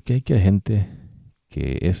 no? ¿Por qué hay que gente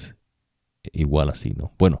que es igual así,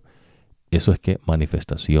 no? Bueno, eso es que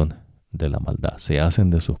manifestación de la maldad. Se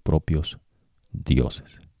hacen de sus propios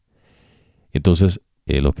dioses. Entonces,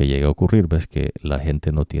 lo que llega a ocurrir, ves, que la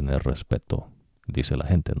gente no tiene respeto. Dice la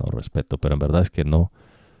gente, no respeto, pero en verdad es que no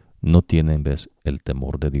tienen, ves, el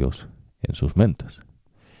temor de Dios en sus mentes.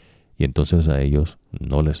 Y entonces a ellos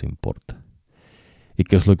no les importa. ¿Y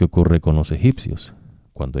qué es lo que ocurre con los egipcios?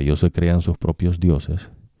 Cuando ellos se crean sus propios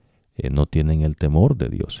dioses, no tienen el temor de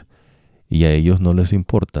Dios. Y a ellos no les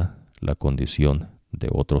importa la condición de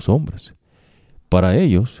otros hombres. Para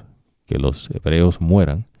ellos, que los hebreos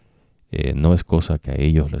mueran, no es cosa que a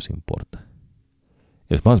ellos les importa.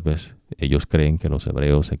 Es más, ves, ellos creen que los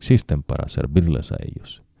hebreos existen para servirles a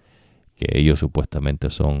ellos, que ellos supuestamente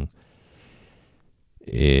son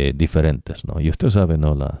diferentes, ¿no? Y usted sabe,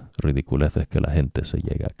 ¿no?, la ridiculez es que la gente se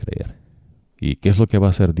llega a creer. ¿Y qué es lo que va a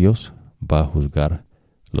hacer Dios? Va a juzgar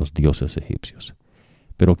los dioses egipcios.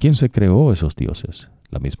 Pero ¿quién se creó esos dioses?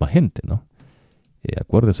 La misma gente, ¿no?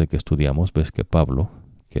 Acuérdese que estudiamos, ves, que Pablo,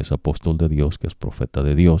 que es apóstol de Dios, que es profeta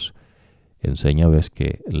de Dios, enseña, ves,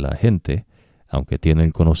 que la gente, aunque tiene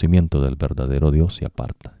el conocimiento del verdadero Dios, se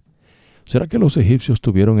aparta. ¿Será que los egipcios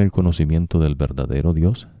tuvieron el conocimiento del verdadero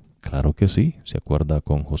Dios? Claro que sí. Se acuerda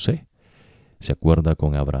con José, se acuerda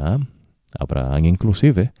con Abraham. Abraham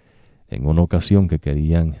inclusive, en una ocasión que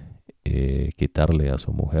querían quitarle a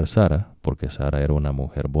su mujer Sara, porque Sara era una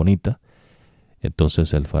mujer bonita,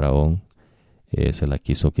 entonces el faraón se la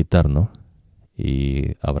quiso quitar, ¿no?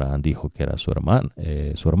 Y Abraham dijo que era su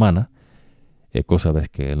hermana, cosa ves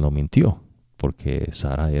que él no mintió, porque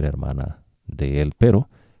Sara era hermana de él, pero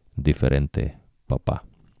diferente papá.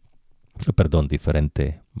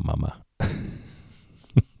 Diferente mamá.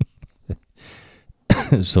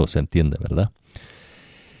 Eso se entiende, ¿verdad?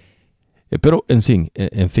 Pero en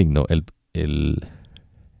fin, no, el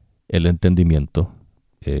entendimiento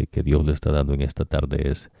que Dios le está dando en esta tarde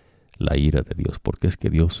es la ira de Dios, porque es que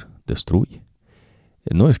Dios destruye.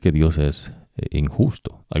 No es que Dios es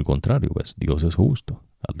injusto, al contrario, ¿ves? Dios es justo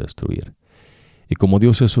al destruir. Y como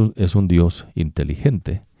Dios es un Dios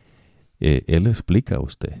inteligente, Él explica a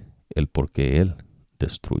usted el por qué Él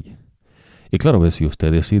destruye. Y claro, ¿ves? Si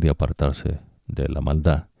usted decide apartarse de la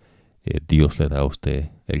maldad, Dios le da a usted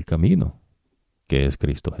el camino, que es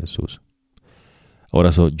Cristo Jesús. Ahora,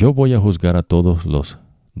 yo voy a juzgar a todos los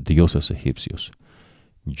dioses egipcios.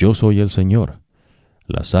 Yo soy el Señor.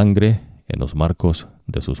 La sangre en los marcos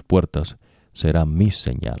de sus puertas será mi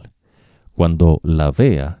señal. Cuando la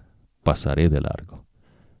vea, pasaré de largo.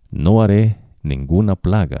 No haré ninguna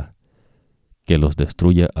plaga que los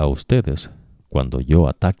destruya a ustedes cuando yo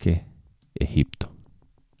ataque Egipto.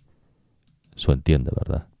 Eso entiende,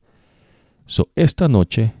 ¿verdad? Esta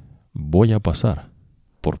noche voy a pasar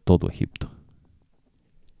por todo Egipto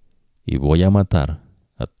y voy a matar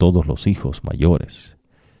a todos los hijos mayores,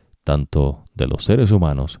 tanto de los seres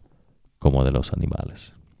humanos como de los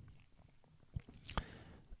animales.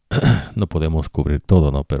 No podemos cubrir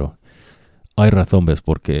todo, ¿no? Pero hay razón, ¿ves?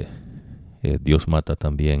 Porque Dios mata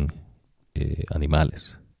también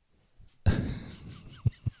animales.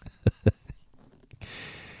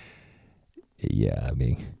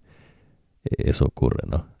 Eso ocurre,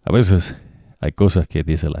 ¿no? A veces hay cosas que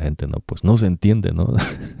dice la gente, no, pues no se entiende, ¿no?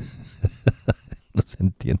 No se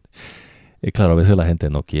entiende. Y claro, a veces la gente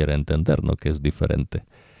no quiere entender, ¿no? Que es diferente.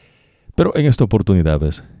 Pero en esta oportunidad,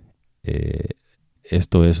 ¿ves?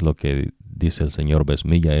 Esto es lo que dice el Señor, ¿ves?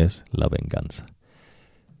 Mía es la venganza.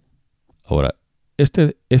 Ahora,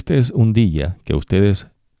 este es un día que ustedes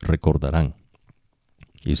recordarán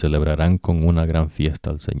y celebrarán con una gran fiesta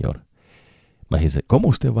al Señor. Imagínense, ¿cómo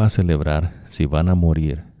usted va a celebrar si van a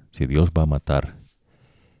morir, si Dios va a matar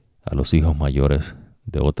a los hijos mayores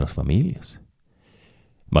de otras familias?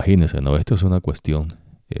 Imagínense, ¿no? Esto es una cuestión,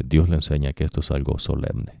 Dios le enseña que esto es algo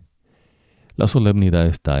solemne. La solemnidad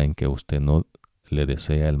está en que usted no le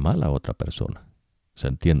desea el mal a otra persona. ¿Se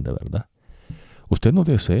entiende, verdad? Usted no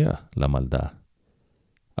desea la maldad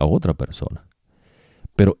a otra persona,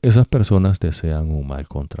 pero esas personas desean un mal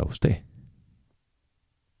contra usted.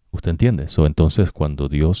 ¿Usted entiende? Entonces, cuando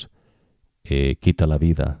Dios quita la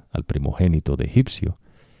vida al primogénito de egipcio,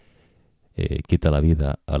 quita la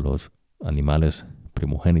vida a los animales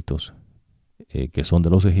primogénitos que son de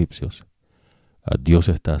los egipcios, Dios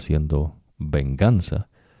está haciendo venganza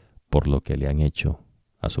por lo que le han hecho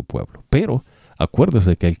a su pueblo. Pero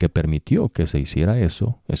acuérdese que el que permitió que se hiciera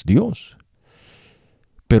eso es Dios.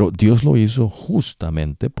 Pero Dios lo hizo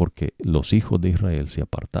justamente porque los hijos de Israel se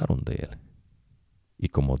apartaron de él. Y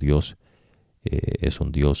como Dios es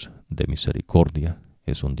un Dios de misericordia,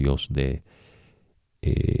 es un Dios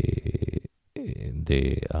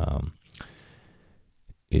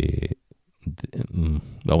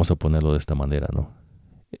vamos a ponerlo de esta manera, ¿no?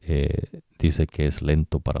 Dice que es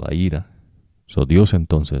lento para la ira. Dios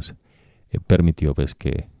entonces permitió, ves,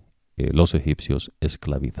 que los egipcios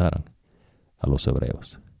esclavizaran a los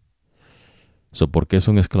hebreos. ¿Por qué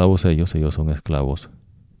son esclavos ellos? Ellos son esclavos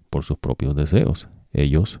por sus propios deseos.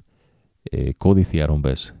 Ellos codiciaron,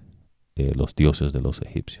 ves, los dioses de los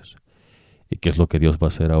egipcios. ¿Y qué es lo que Dios va a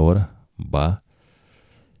hacer ahora? Va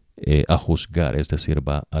a juzgar, es decir,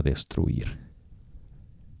 va a destruir.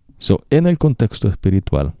 En el contexto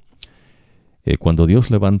espiritual, cuando Dios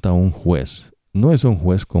levanta a un juez, no es un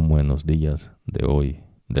juez como en los días de hoy,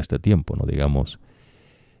 de este tiempo, ¿no? Digamos,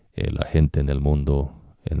 la gente en el mundo,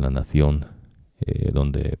 en la nación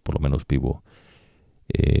donde por lo menos vivo,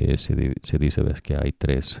 se dice, ves, que hay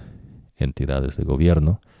 3 entidades de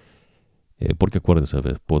gobierno, porque acuérdense,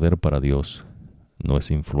 ves, poder para Dios no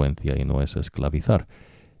es influencia y no es esclavizar,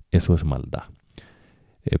 eso es maldad.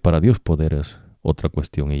 Para Dios poder es otra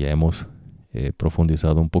cuestión y ya hemos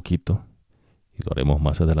profundizado un poquito y lo haremos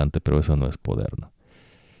más adelante, pero eso no es poder, ¿no?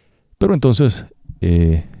 Pero entonces,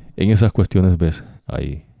 en esas cuestiones, ves,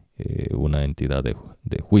 hay una entidad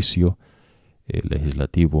de juicio,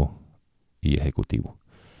 legislativo y ejecutivo.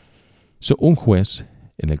 Un juez,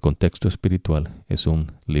 en el contexto espiritual, es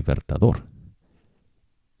un libertador.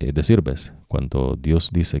 Es decir, ves, cuando Dios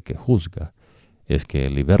dice que juzga, es que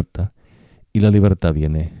liberta, y la libertad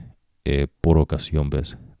viene por ocasión,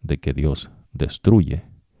 ves, de que Dios destruye,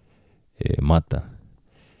 mata,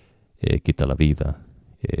 quita la vida,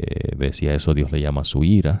 ves, y a eso Dios le llama su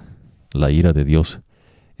ira. La ira de Dios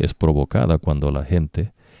es provocada cuando la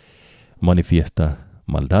gente manifiesta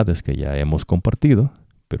maldades que ya hemos compartido,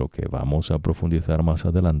 pero que vamos a profundizar más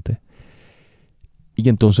adelante. Y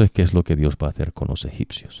entonces, ¿qué es lo que Dios va a hacer con los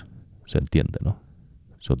egipcios? ¿Se entiende, no?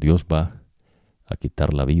 Dios va a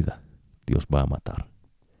quitar la vida, Dios va a matar.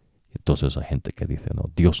 Entonces hay gente que dice, no,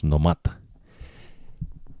 Dios no mata.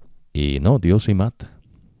 Y no, Dios sí mata.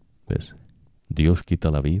 ¿Ves? Dios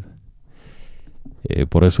quita la vida.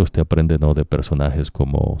 Por eso usted aprende, ¿no?, de personajes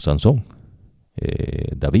como Sansón,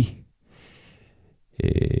 David,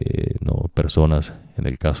 ¿no?, personas en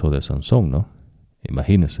el caso de Sansón, ¿no?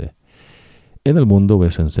 Imagínese, en el mundo,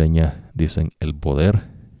 ¿ves?, enseña, dicen, el poder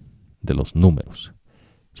de los números.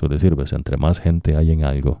 Eso es decir, ¿ves?, entre más gente hay en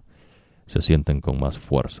algo, se sienten con más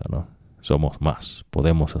fuerza, ¿no? Somos más,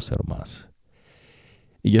 podemos hacer más.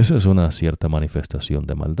 Y esa es una cierta manifestación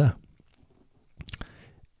de maldad.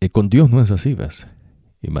 Con Dios no es así, ¿ves?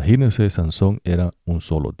 Imagínense, Sansón era un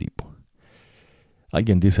solo tipo.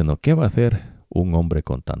 Alguien dice, ¿no?, ¿qué va a hacer un hombre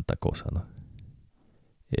con tanta cosa, no?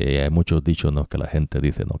 Hay muchos dichos, ¿no?, que la gente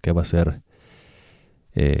dice, ¿no?, ¿qué va a hacer,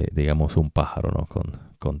 digamos, un pájaro, ¿no?,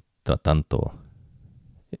 contra tanto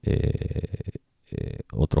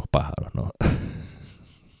otros pájaros, ¿no?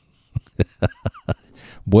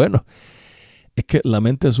 Bueno, es que la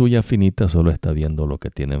mente suya finita solo está viendo lo que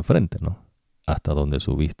tiene enfrente, ¿no?, hasta donde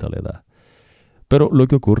su vista le da. Pero lo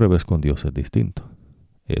que ocurre, ves, con Dios es distinto.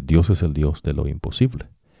 Dios es el Dios de lo imposible.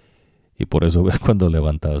 Y por eso ves cuando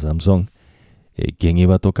levantaba a Sansón, ¿quién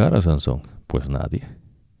iba a tocar a Sansón? Pues nadie.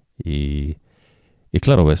 Y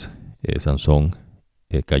claro, ves, Sansón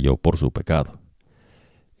cayó por su pecado.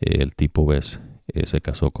 El tipo, ves, se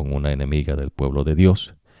casó con una enemiga del pueblo de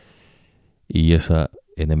Dios. Y esa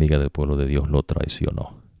enemiga del pueblo de Dios lo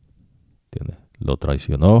traicionó. ¿Entiendes? Lo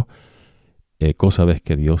traicionó. Cosa, ves,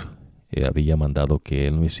 que Dios había mandado que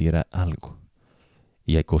él no hiciera algo.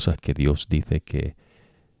 Y hay cosas que Dios dice que,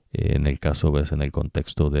 en el caso, ves, en el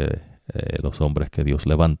contexto de los hombres que Dios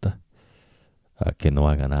levanta, a que no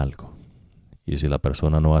hagan algo. Y si la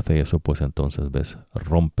persona no hace eso, pues entonces, ves,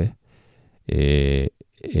 rompe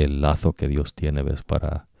el lazo que Dios tiene, ves,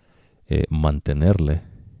 para mantenerle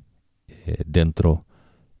dentro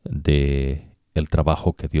de el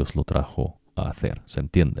trabajo que Dios lo trajo a hacer. ¿Se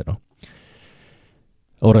entiende, no?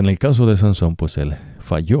 Ahora, en el caso de Sansón, pues él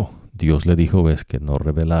falló. Dios le dijo, ves, que no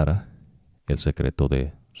revelara el secreto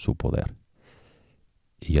de su poder.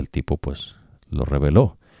 Y el tipo, pues, lo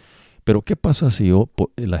reveló. Pero ¿qué pasa si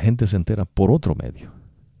la gente se entera por otro medio?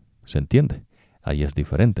 ¿Se entiende? Ahí es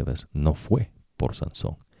diferente, ¿ves? No fue por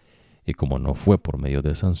Sansón. Y como no fue por medio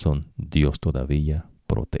de Sansón, Dios todavía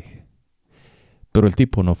protege. Pero el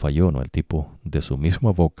tipo no falló, ¿no? El tipo de su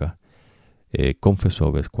misma boca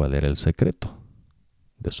confesó, ¿ves?, cuál era el secreto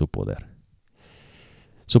de su poder.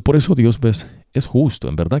 Por eso Dios, ¿ves?, es justo.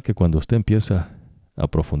 En verdad que cuando usted empieza a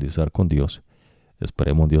profundizar con Dios,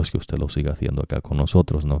 esperemos Dios que usted lo siga haciendo acá con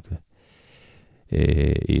nosotros, ¿no?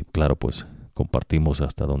 Y claro, pues compartimos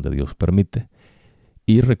hasta donde Dios permite.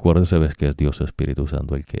 Y recuérdese, ves, que es Dios Espíritu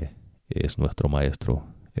Santo el que es nuestro maestro,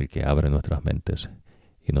 el que abre nuestras mentes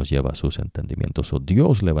y nos lleva a sus entendimientos.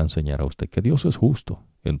 Dios le va a enseñar a usted que Dios es justo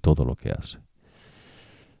en todo lo que hace.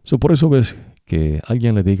 Por eso, ves, que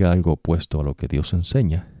alguien le diga algo opuesto a lo que Dios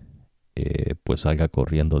enseña, pues salga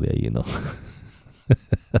corriendo de ahí, ¿no?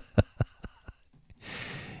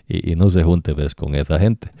 y no se junte, ves, con esa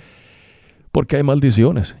gente. Porque hay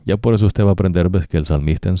maldiciones. Ya por eso usted va a aprender, ves, que el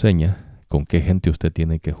salmista enseña con qué gente usted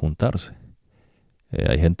tiene que juntarse.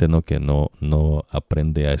 Hay gente, ¿no?, que no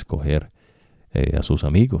aprende a escoger a sus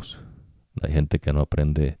amigos. Hay gente que no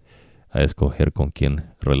aprende a escoger con quién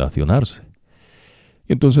relacionarse.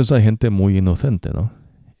 Y entonces hay gente muy inocente, ¿no?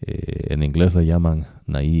 En inglés le llaman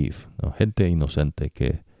naive, ¿no? Gente inocente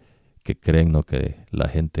que creen, ¿no?, que la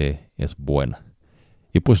gente es buena.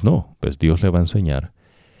 Y pues no, pues Dios le va a enseñar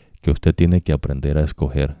que usted tiene que aprender a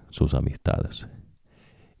escoger sus amistades.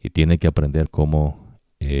 Y tiene que aprender cómo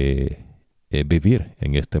vivir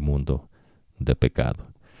en este mundo de pecado.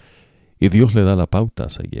 Y Dios le da la pauta a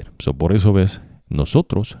seguir. Por eso, ves,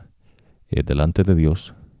 nosotros, delante de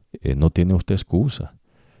Dios, no tiene usted excusa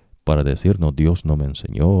para decirnos, Dios no me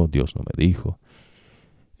enseñó, Dios no me dijo.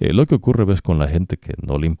 Lo que ocurre, ves, con la gente que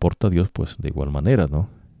no le importa a Dios, pues de igual manera, ¿no?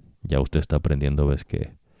 Ya usted está aprendiendo, ves,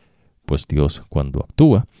 que pues Dios cuando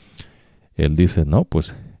actúa, Él dice, no,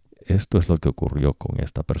 pues esto es lo que ocurrió con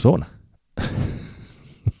esta persona.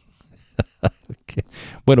 Okay.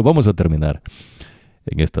 Bueno, vamos a terminar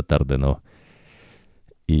en esta tarde, ¿no?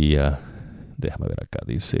 Y déjame ver acá,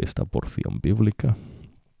 dice esta porción bíblica.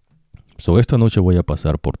 Esta noche voy a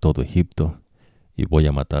pasar por todo Egipto y voy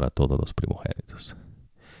a matar a todos los primogénitos.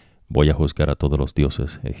 Voy a juzgar a todos los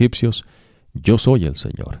dioses egipcios. Yo soy el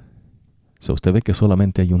Señor. Usted ve que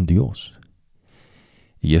solamente hay un Dios.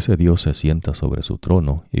 Y ese Dios se sienta sobre su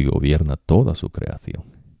trono y gobierna toda su creación.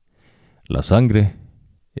 La sangre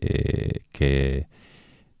que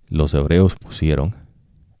los hebreos pusieron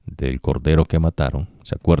del cordero que mataron,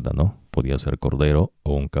 ¿se acuerdan, no? Podía ser cordero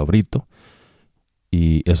o un cabrito.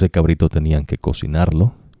 y ese cabrito tenían que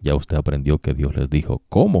cocinarlo. Ya usted aprendió que Dios les dijo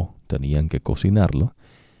cómo tenían que cocinarlo.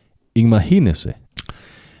 Imagínese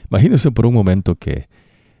por un momento que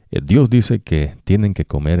Dios dice que tienen que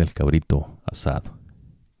comer el cabrito asado,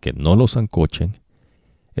 que no lo sancochen,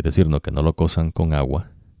 es decir, no, que no lo cozan con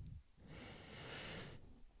agua,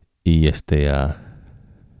 y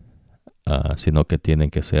sino que tienen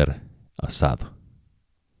que ser asado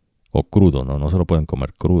o crudo, no se lo pueden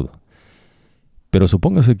comer crudo. Pero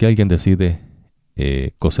supóngase que alguien decide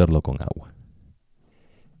cocerlo con agua.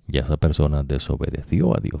 Y esa persona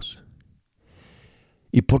desobedeció a Dios.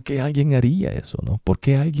 ¿Y por qué alguien haría eso, no? ¿Por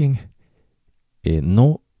qué alguien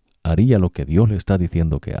no haría lo que Dios le está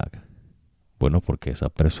diciendo que haga? Bueno, porque esa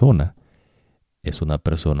persona es una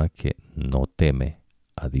persona que no teme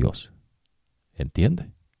a Dios.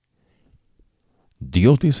 ¿Entiende?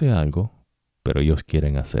 Dios dice algo, pero ellos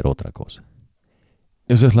quieren hacer otra cosa.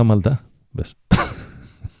 Esa es la maldad, ¿ves?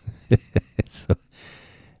 Eso.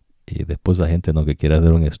 Y después la gente no que quiere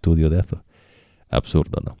hacer un estudio de eso.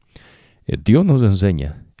 Absurdo, ¿no? Dios nos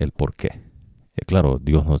enseña el por qué. Claro,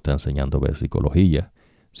 Dios no está enseñando ver psicología,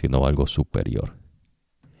 sino algo superior.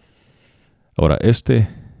 Ahora, este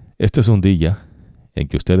es un día en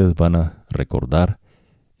que ustedes van a recordar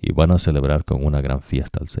y van a celebrar con una gran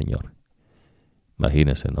fiesta al Señor.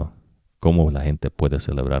 Imagínense, ¿no? Cómo la gente puede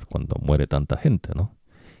celebrar cuando muere tanta gente, ¿no?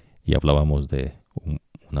 Y hablábamos de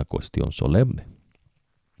una cuestión solemne.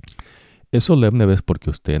 Es solemne, ¿ves? Porque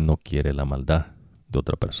usted no quiere la maldad de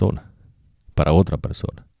otra persona, para otra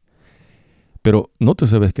persona. Pero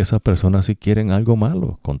nótese, ¿ves? Que esas personas sí quieren algo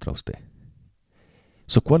malo contra usted.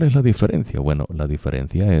 ¿Cuál es la diferencia? Bueno, la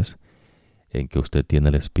diferencia es en que usted tiene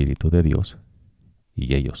el Espíritu de Dios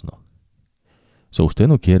y ellos no. Usted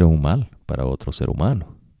no quiere un mal para otro ser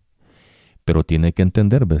humano, pero tiene que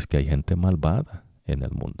entender, ¿ves? Que hay gente malvada en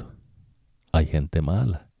el mundo. Hay gente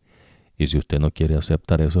mala. Y si usted no quiere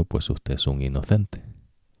aceptar eso, pues usted es un inocente.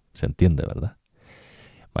 ¿Se entiende, verdad?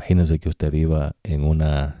 Imagínese que usted viva en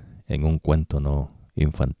un cuento no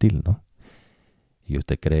infantil, ¿no? Y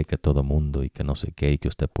usted cree que todo mundo y que no sé qué, y que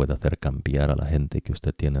usted puede hacer cambiar a la gente y que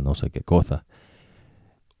usted tiene no sé qué cosa.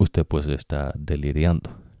 Usted pues está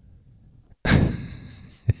delirando.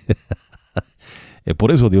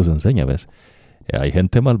 Por eso Dios enseña, ¿ves? Hay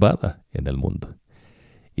gente malvada en el mundo.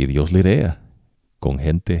 Y Dios lidia con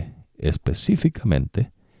gente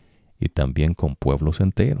específicamente y también con pueblos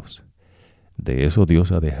enteros. De eso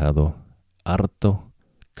Dios ha dejado harto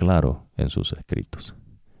claro en sus escritos.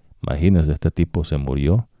 Imagínense, este tipo se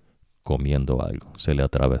murió comiendo algo. Se le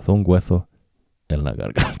atravesó un hueso en la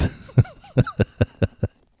garganta.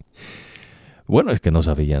 Bueno, es que no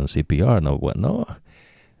sabían CPR, no, bueno,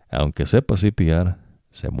 aunque sepa CPR,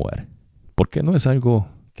 se muere. Porque no es algo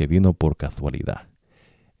que vino por casualidad.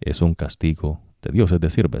 Es un castigo de Dios. Es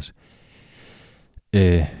decir, ¿ves?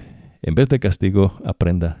 En vez de castigo,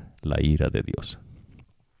 aprenda la ira de Dios.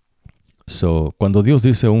 Cuando Dios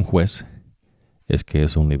dice un juez, es que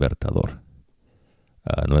es un libertador.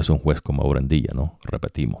 No es un juez como ahora en día, ¿no?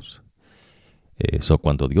 Repetimos.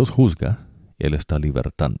 Cuando Dios juzga, Él está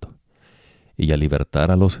libertando. Y al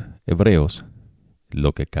libertar a los hebreos,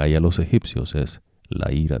 lo que cae a los egipcios es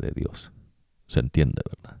la ira de Dios. ¿Se entiende,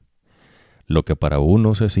 verdad? Lo que para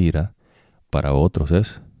unos es ira, para otros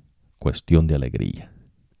es cuestión de alegría.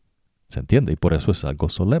 ¿Se entiende? Y por eso es algo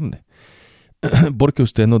solemne. Porque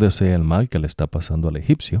usted no desea el mal que le está pasando al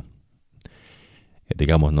egipcio.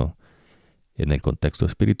 Digamos, no, en el contexto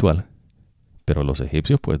espiritual. Pero los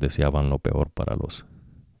egipcios pues deseaban lo peor para los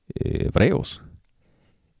hebreos.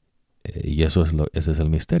 Y ese es el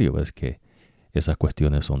misterio, ¿ves? Que esas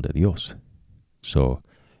cuestiones son de Dios.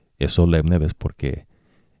 Es solemne, ¿ves? Porque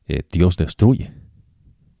Dios destruye.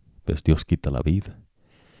 ¿Ves? Dios quita la vida.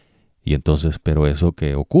 Y entonces, pero eso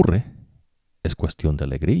que ocurre es cuestión de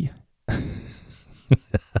alegría.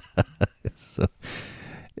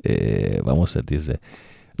 Vamos a decir,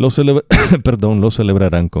 lo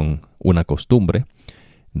celebrarán con una costumbre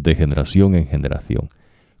de generación en generación.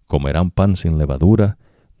 Comerán pan sin levadura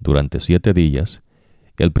durante 7 días.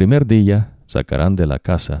 El primer día sacarán de la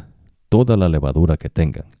casa toda la levadura que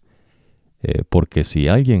tengan. Porque si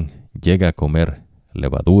alguien llega a comer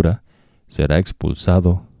levadura, será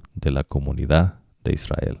expulsado de la comunidad de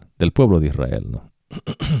Israel, del pueblo de Israel, ¿no?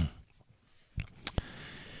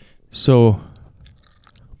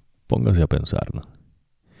 Póngase a pensar, ¿no?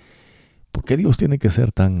 ¿Por qué Dios tiene que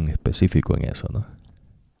ser tan específico en eso, no?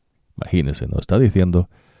 Imagínense, ¿no? Está diciendo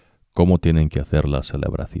cómo tienen que hacer la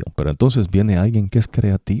celebración. Pero entonces viene alguien que es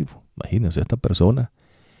creativo. Imagínense, esta persona,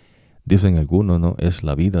 dicen algunos, ¿no? Es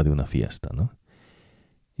la vida de una fiesta, ¿no?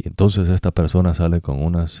 Y entonces esta persona sale con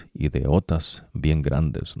unas ideotas bien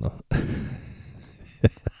grandes, ¿no?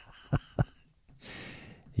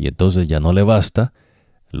 Y entonces ya no le basta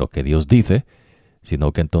lo que Dios dice,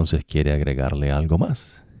 sino que entonces quiere agregarle algo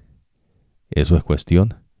más. Eso es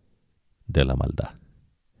cuestión de la maldad.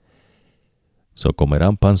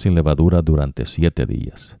 Comerán pan sin levadura durante 7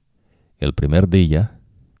 días. El primer día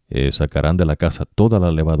sacarán de la casa toda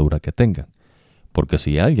la levadura que tengan, porque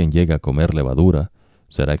si alguien llega a comer levadura,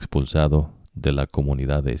 será expulsado de la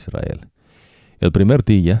comunidad de Israel. El primer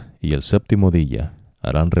día y el 7º día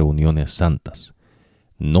harán reuniones santas.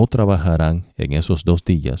 No trabajarán en esos 2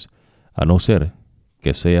 días, a no ser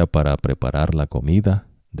que sea para preparar la comida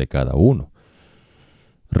de cada uno.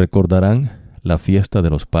 Recordarán la fiesta de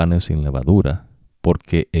los panes sin levadura,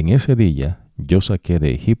 porque en ese día yo saqué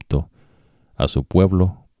de Egipto a su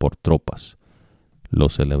pueblo por tropas. Lo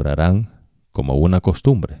celebrarán como una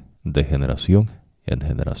costumbre de generación en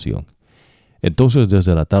generación. Entonces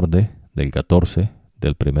desde la tarde del 14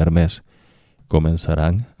 del primer mes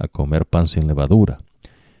comenzarán a comer pan sin levadura.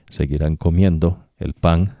 Seguirán comiendo el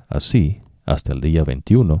pan así hasta el día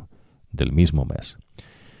 21 del mismo mes.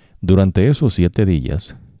 Durante esos 7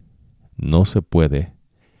 días no puede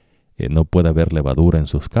haber levadura en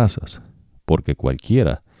sus casas, porque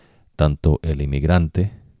cualquiera, tanto el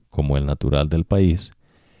inmigrante como el natural del país,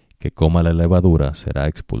 que coma la levadura será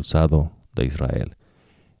expulsado de Israel.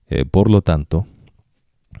 Por lo tanto,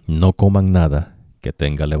 no coman nada que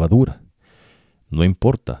tenga levadura. No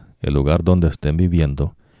importa el lugar donde estén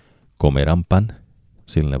viviendo, comerán pan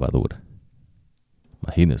sin levadura.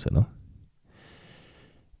 Imagínense, ¿no?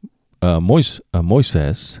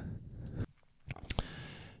 Moisés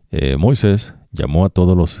llamó a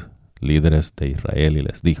todos los líderes de Israel y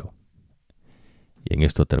les dijo, y en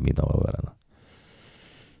esto terminó ahora, ¿no?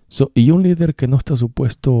 Y un líder que no está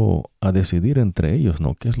supuesto a decidir entre ellos,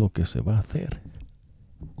 ¿no? ¿Qué es lo que se va a hacer?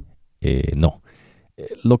 No.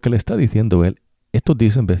 Lo que le está diciendo él, estos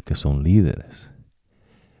dicen, ves, que son líderes,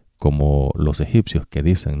 como los egipcios que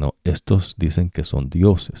dicen, no, estos dicen que son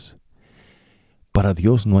dioses. Para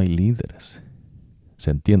Dios no hay líderes.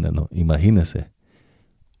 ¿Se entiende, no? Imagínese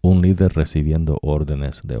un líder recibiendo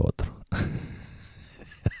órdenes de otro.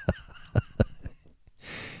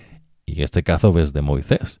 Y en este caso ves de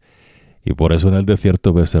Moisés. Y por eso en el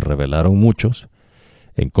desierto ves se rebelaron muchos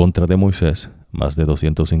en contra de Moisés, más de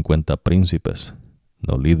 250 príncipes,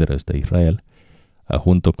 no líderes de Israel,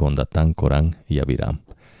 junto con Datán, Corán y Abiram.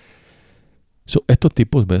 Estos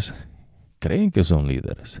tipos, ves, creen que son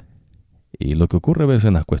líderes. Y lo que ocurre, ves,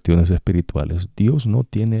 en las cuestiones espirituales, Dios no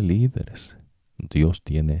tiene líderes. Dios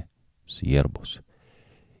tiene siervos.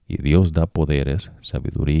 Y Dios da poderes,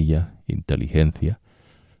 sabiduría, inteligencia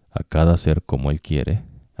a cada ser como Él quiere,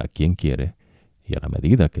 a quien quiere y a la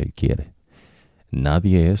medida que Él quiere.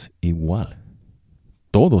 Nadie es igual.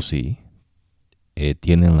 Todos sí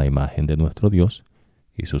tienen la imagen de nuestro Dios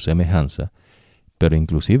y su semejanza, pero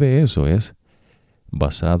inclusive eso es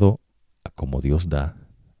basado a cómo Dios da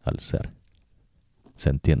al ser. ¿Se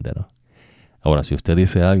entiende, no? Ahora, si usted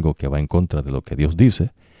dice algo que va en contra de lo que Dios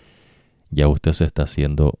dice, ya usted se está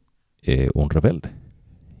haciendo un rebelde.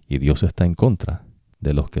 Y Dios está en contra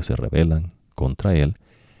de los que se rebelan contra Él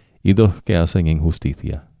y de los que hacen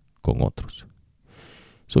injusticia con otros.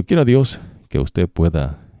 Quiera Dios que usted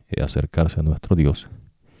pueda acercarse a nuestro Dios.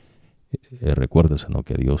 Recuérdese, ¿no?,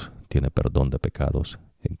 que Dios tiene perdón de pecados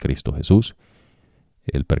en Cristo Jesús.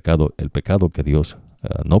 El pecado que Dios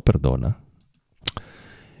no perdona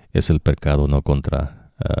es el pecado no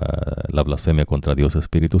contra la blasfemia contra Dios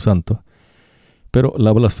Espíritu Santo, pero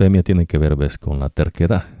la blasfemia tiene que ver, ves, con la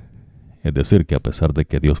terquedad. Es decir, que a pesar de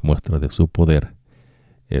que Dios muestra de su poder,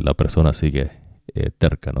 la persona sigue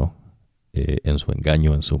terca, ¿no? En su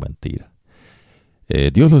engaño, en su mentira.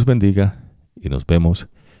 Dios los bendiga y nos vemos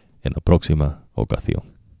en la próxima ocasión.